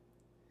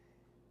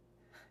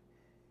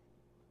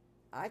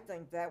 I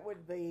think that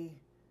would be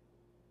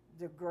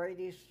the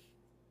greatest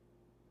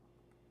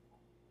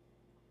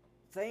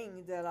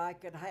thing that I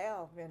could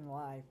have in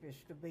life, is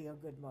to be a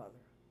good mother.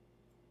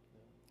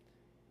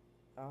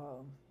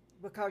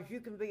 Because you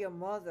can be a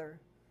mother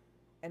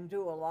and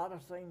do a lot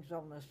of things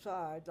on the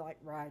side, like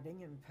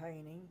writing and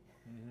painting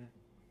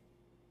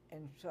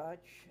and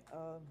such.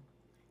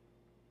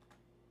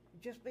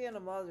 Just being a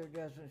mother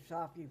doesn't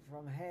stop you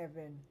from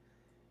having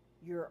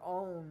your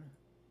own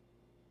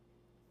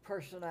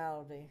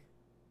personality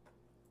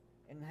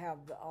and have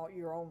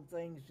your own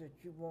things that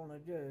you want to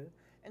do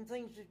and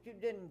things that you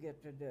didn't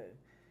get to do,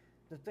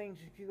 the things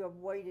that you have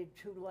waited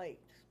too late.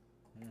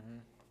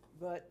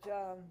 But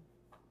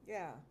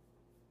yeah.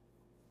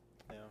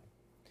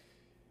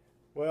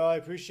 Well, I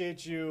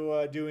appreciate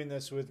you doing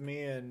this with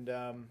me, and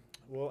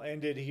we'll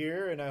end it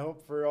here. And I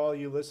hope for all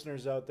you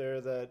listeners out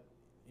there that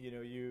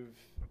you've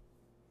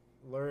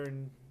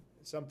learned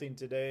something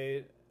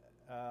today,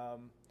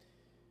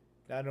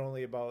 not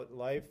only about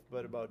life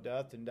but about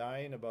death and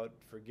dying, about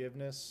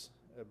forgiveness,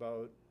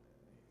 about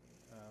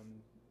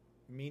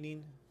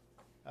meaning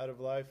out of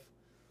life,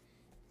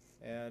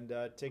 and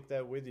take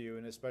that with you.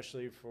 And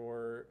especially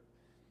for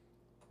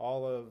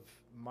all of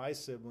my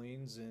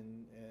siblings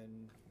and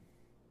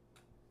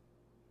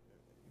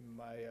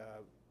my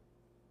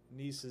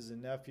nieces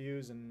and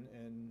nephews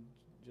and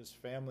just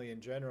family in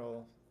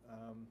general,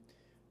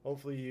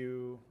 hopefully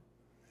you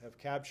have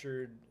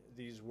captured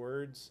these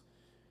words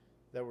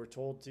that were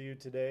told to you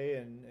today,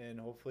 and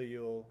hopefully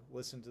you'll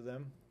listen to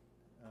them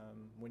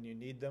when you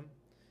need them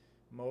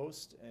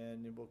most,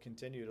 and we'll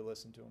continue to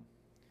listen to them.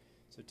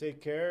 So take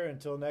care.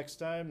 Until next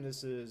time,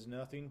 this is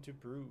Nothing to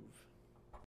Prove.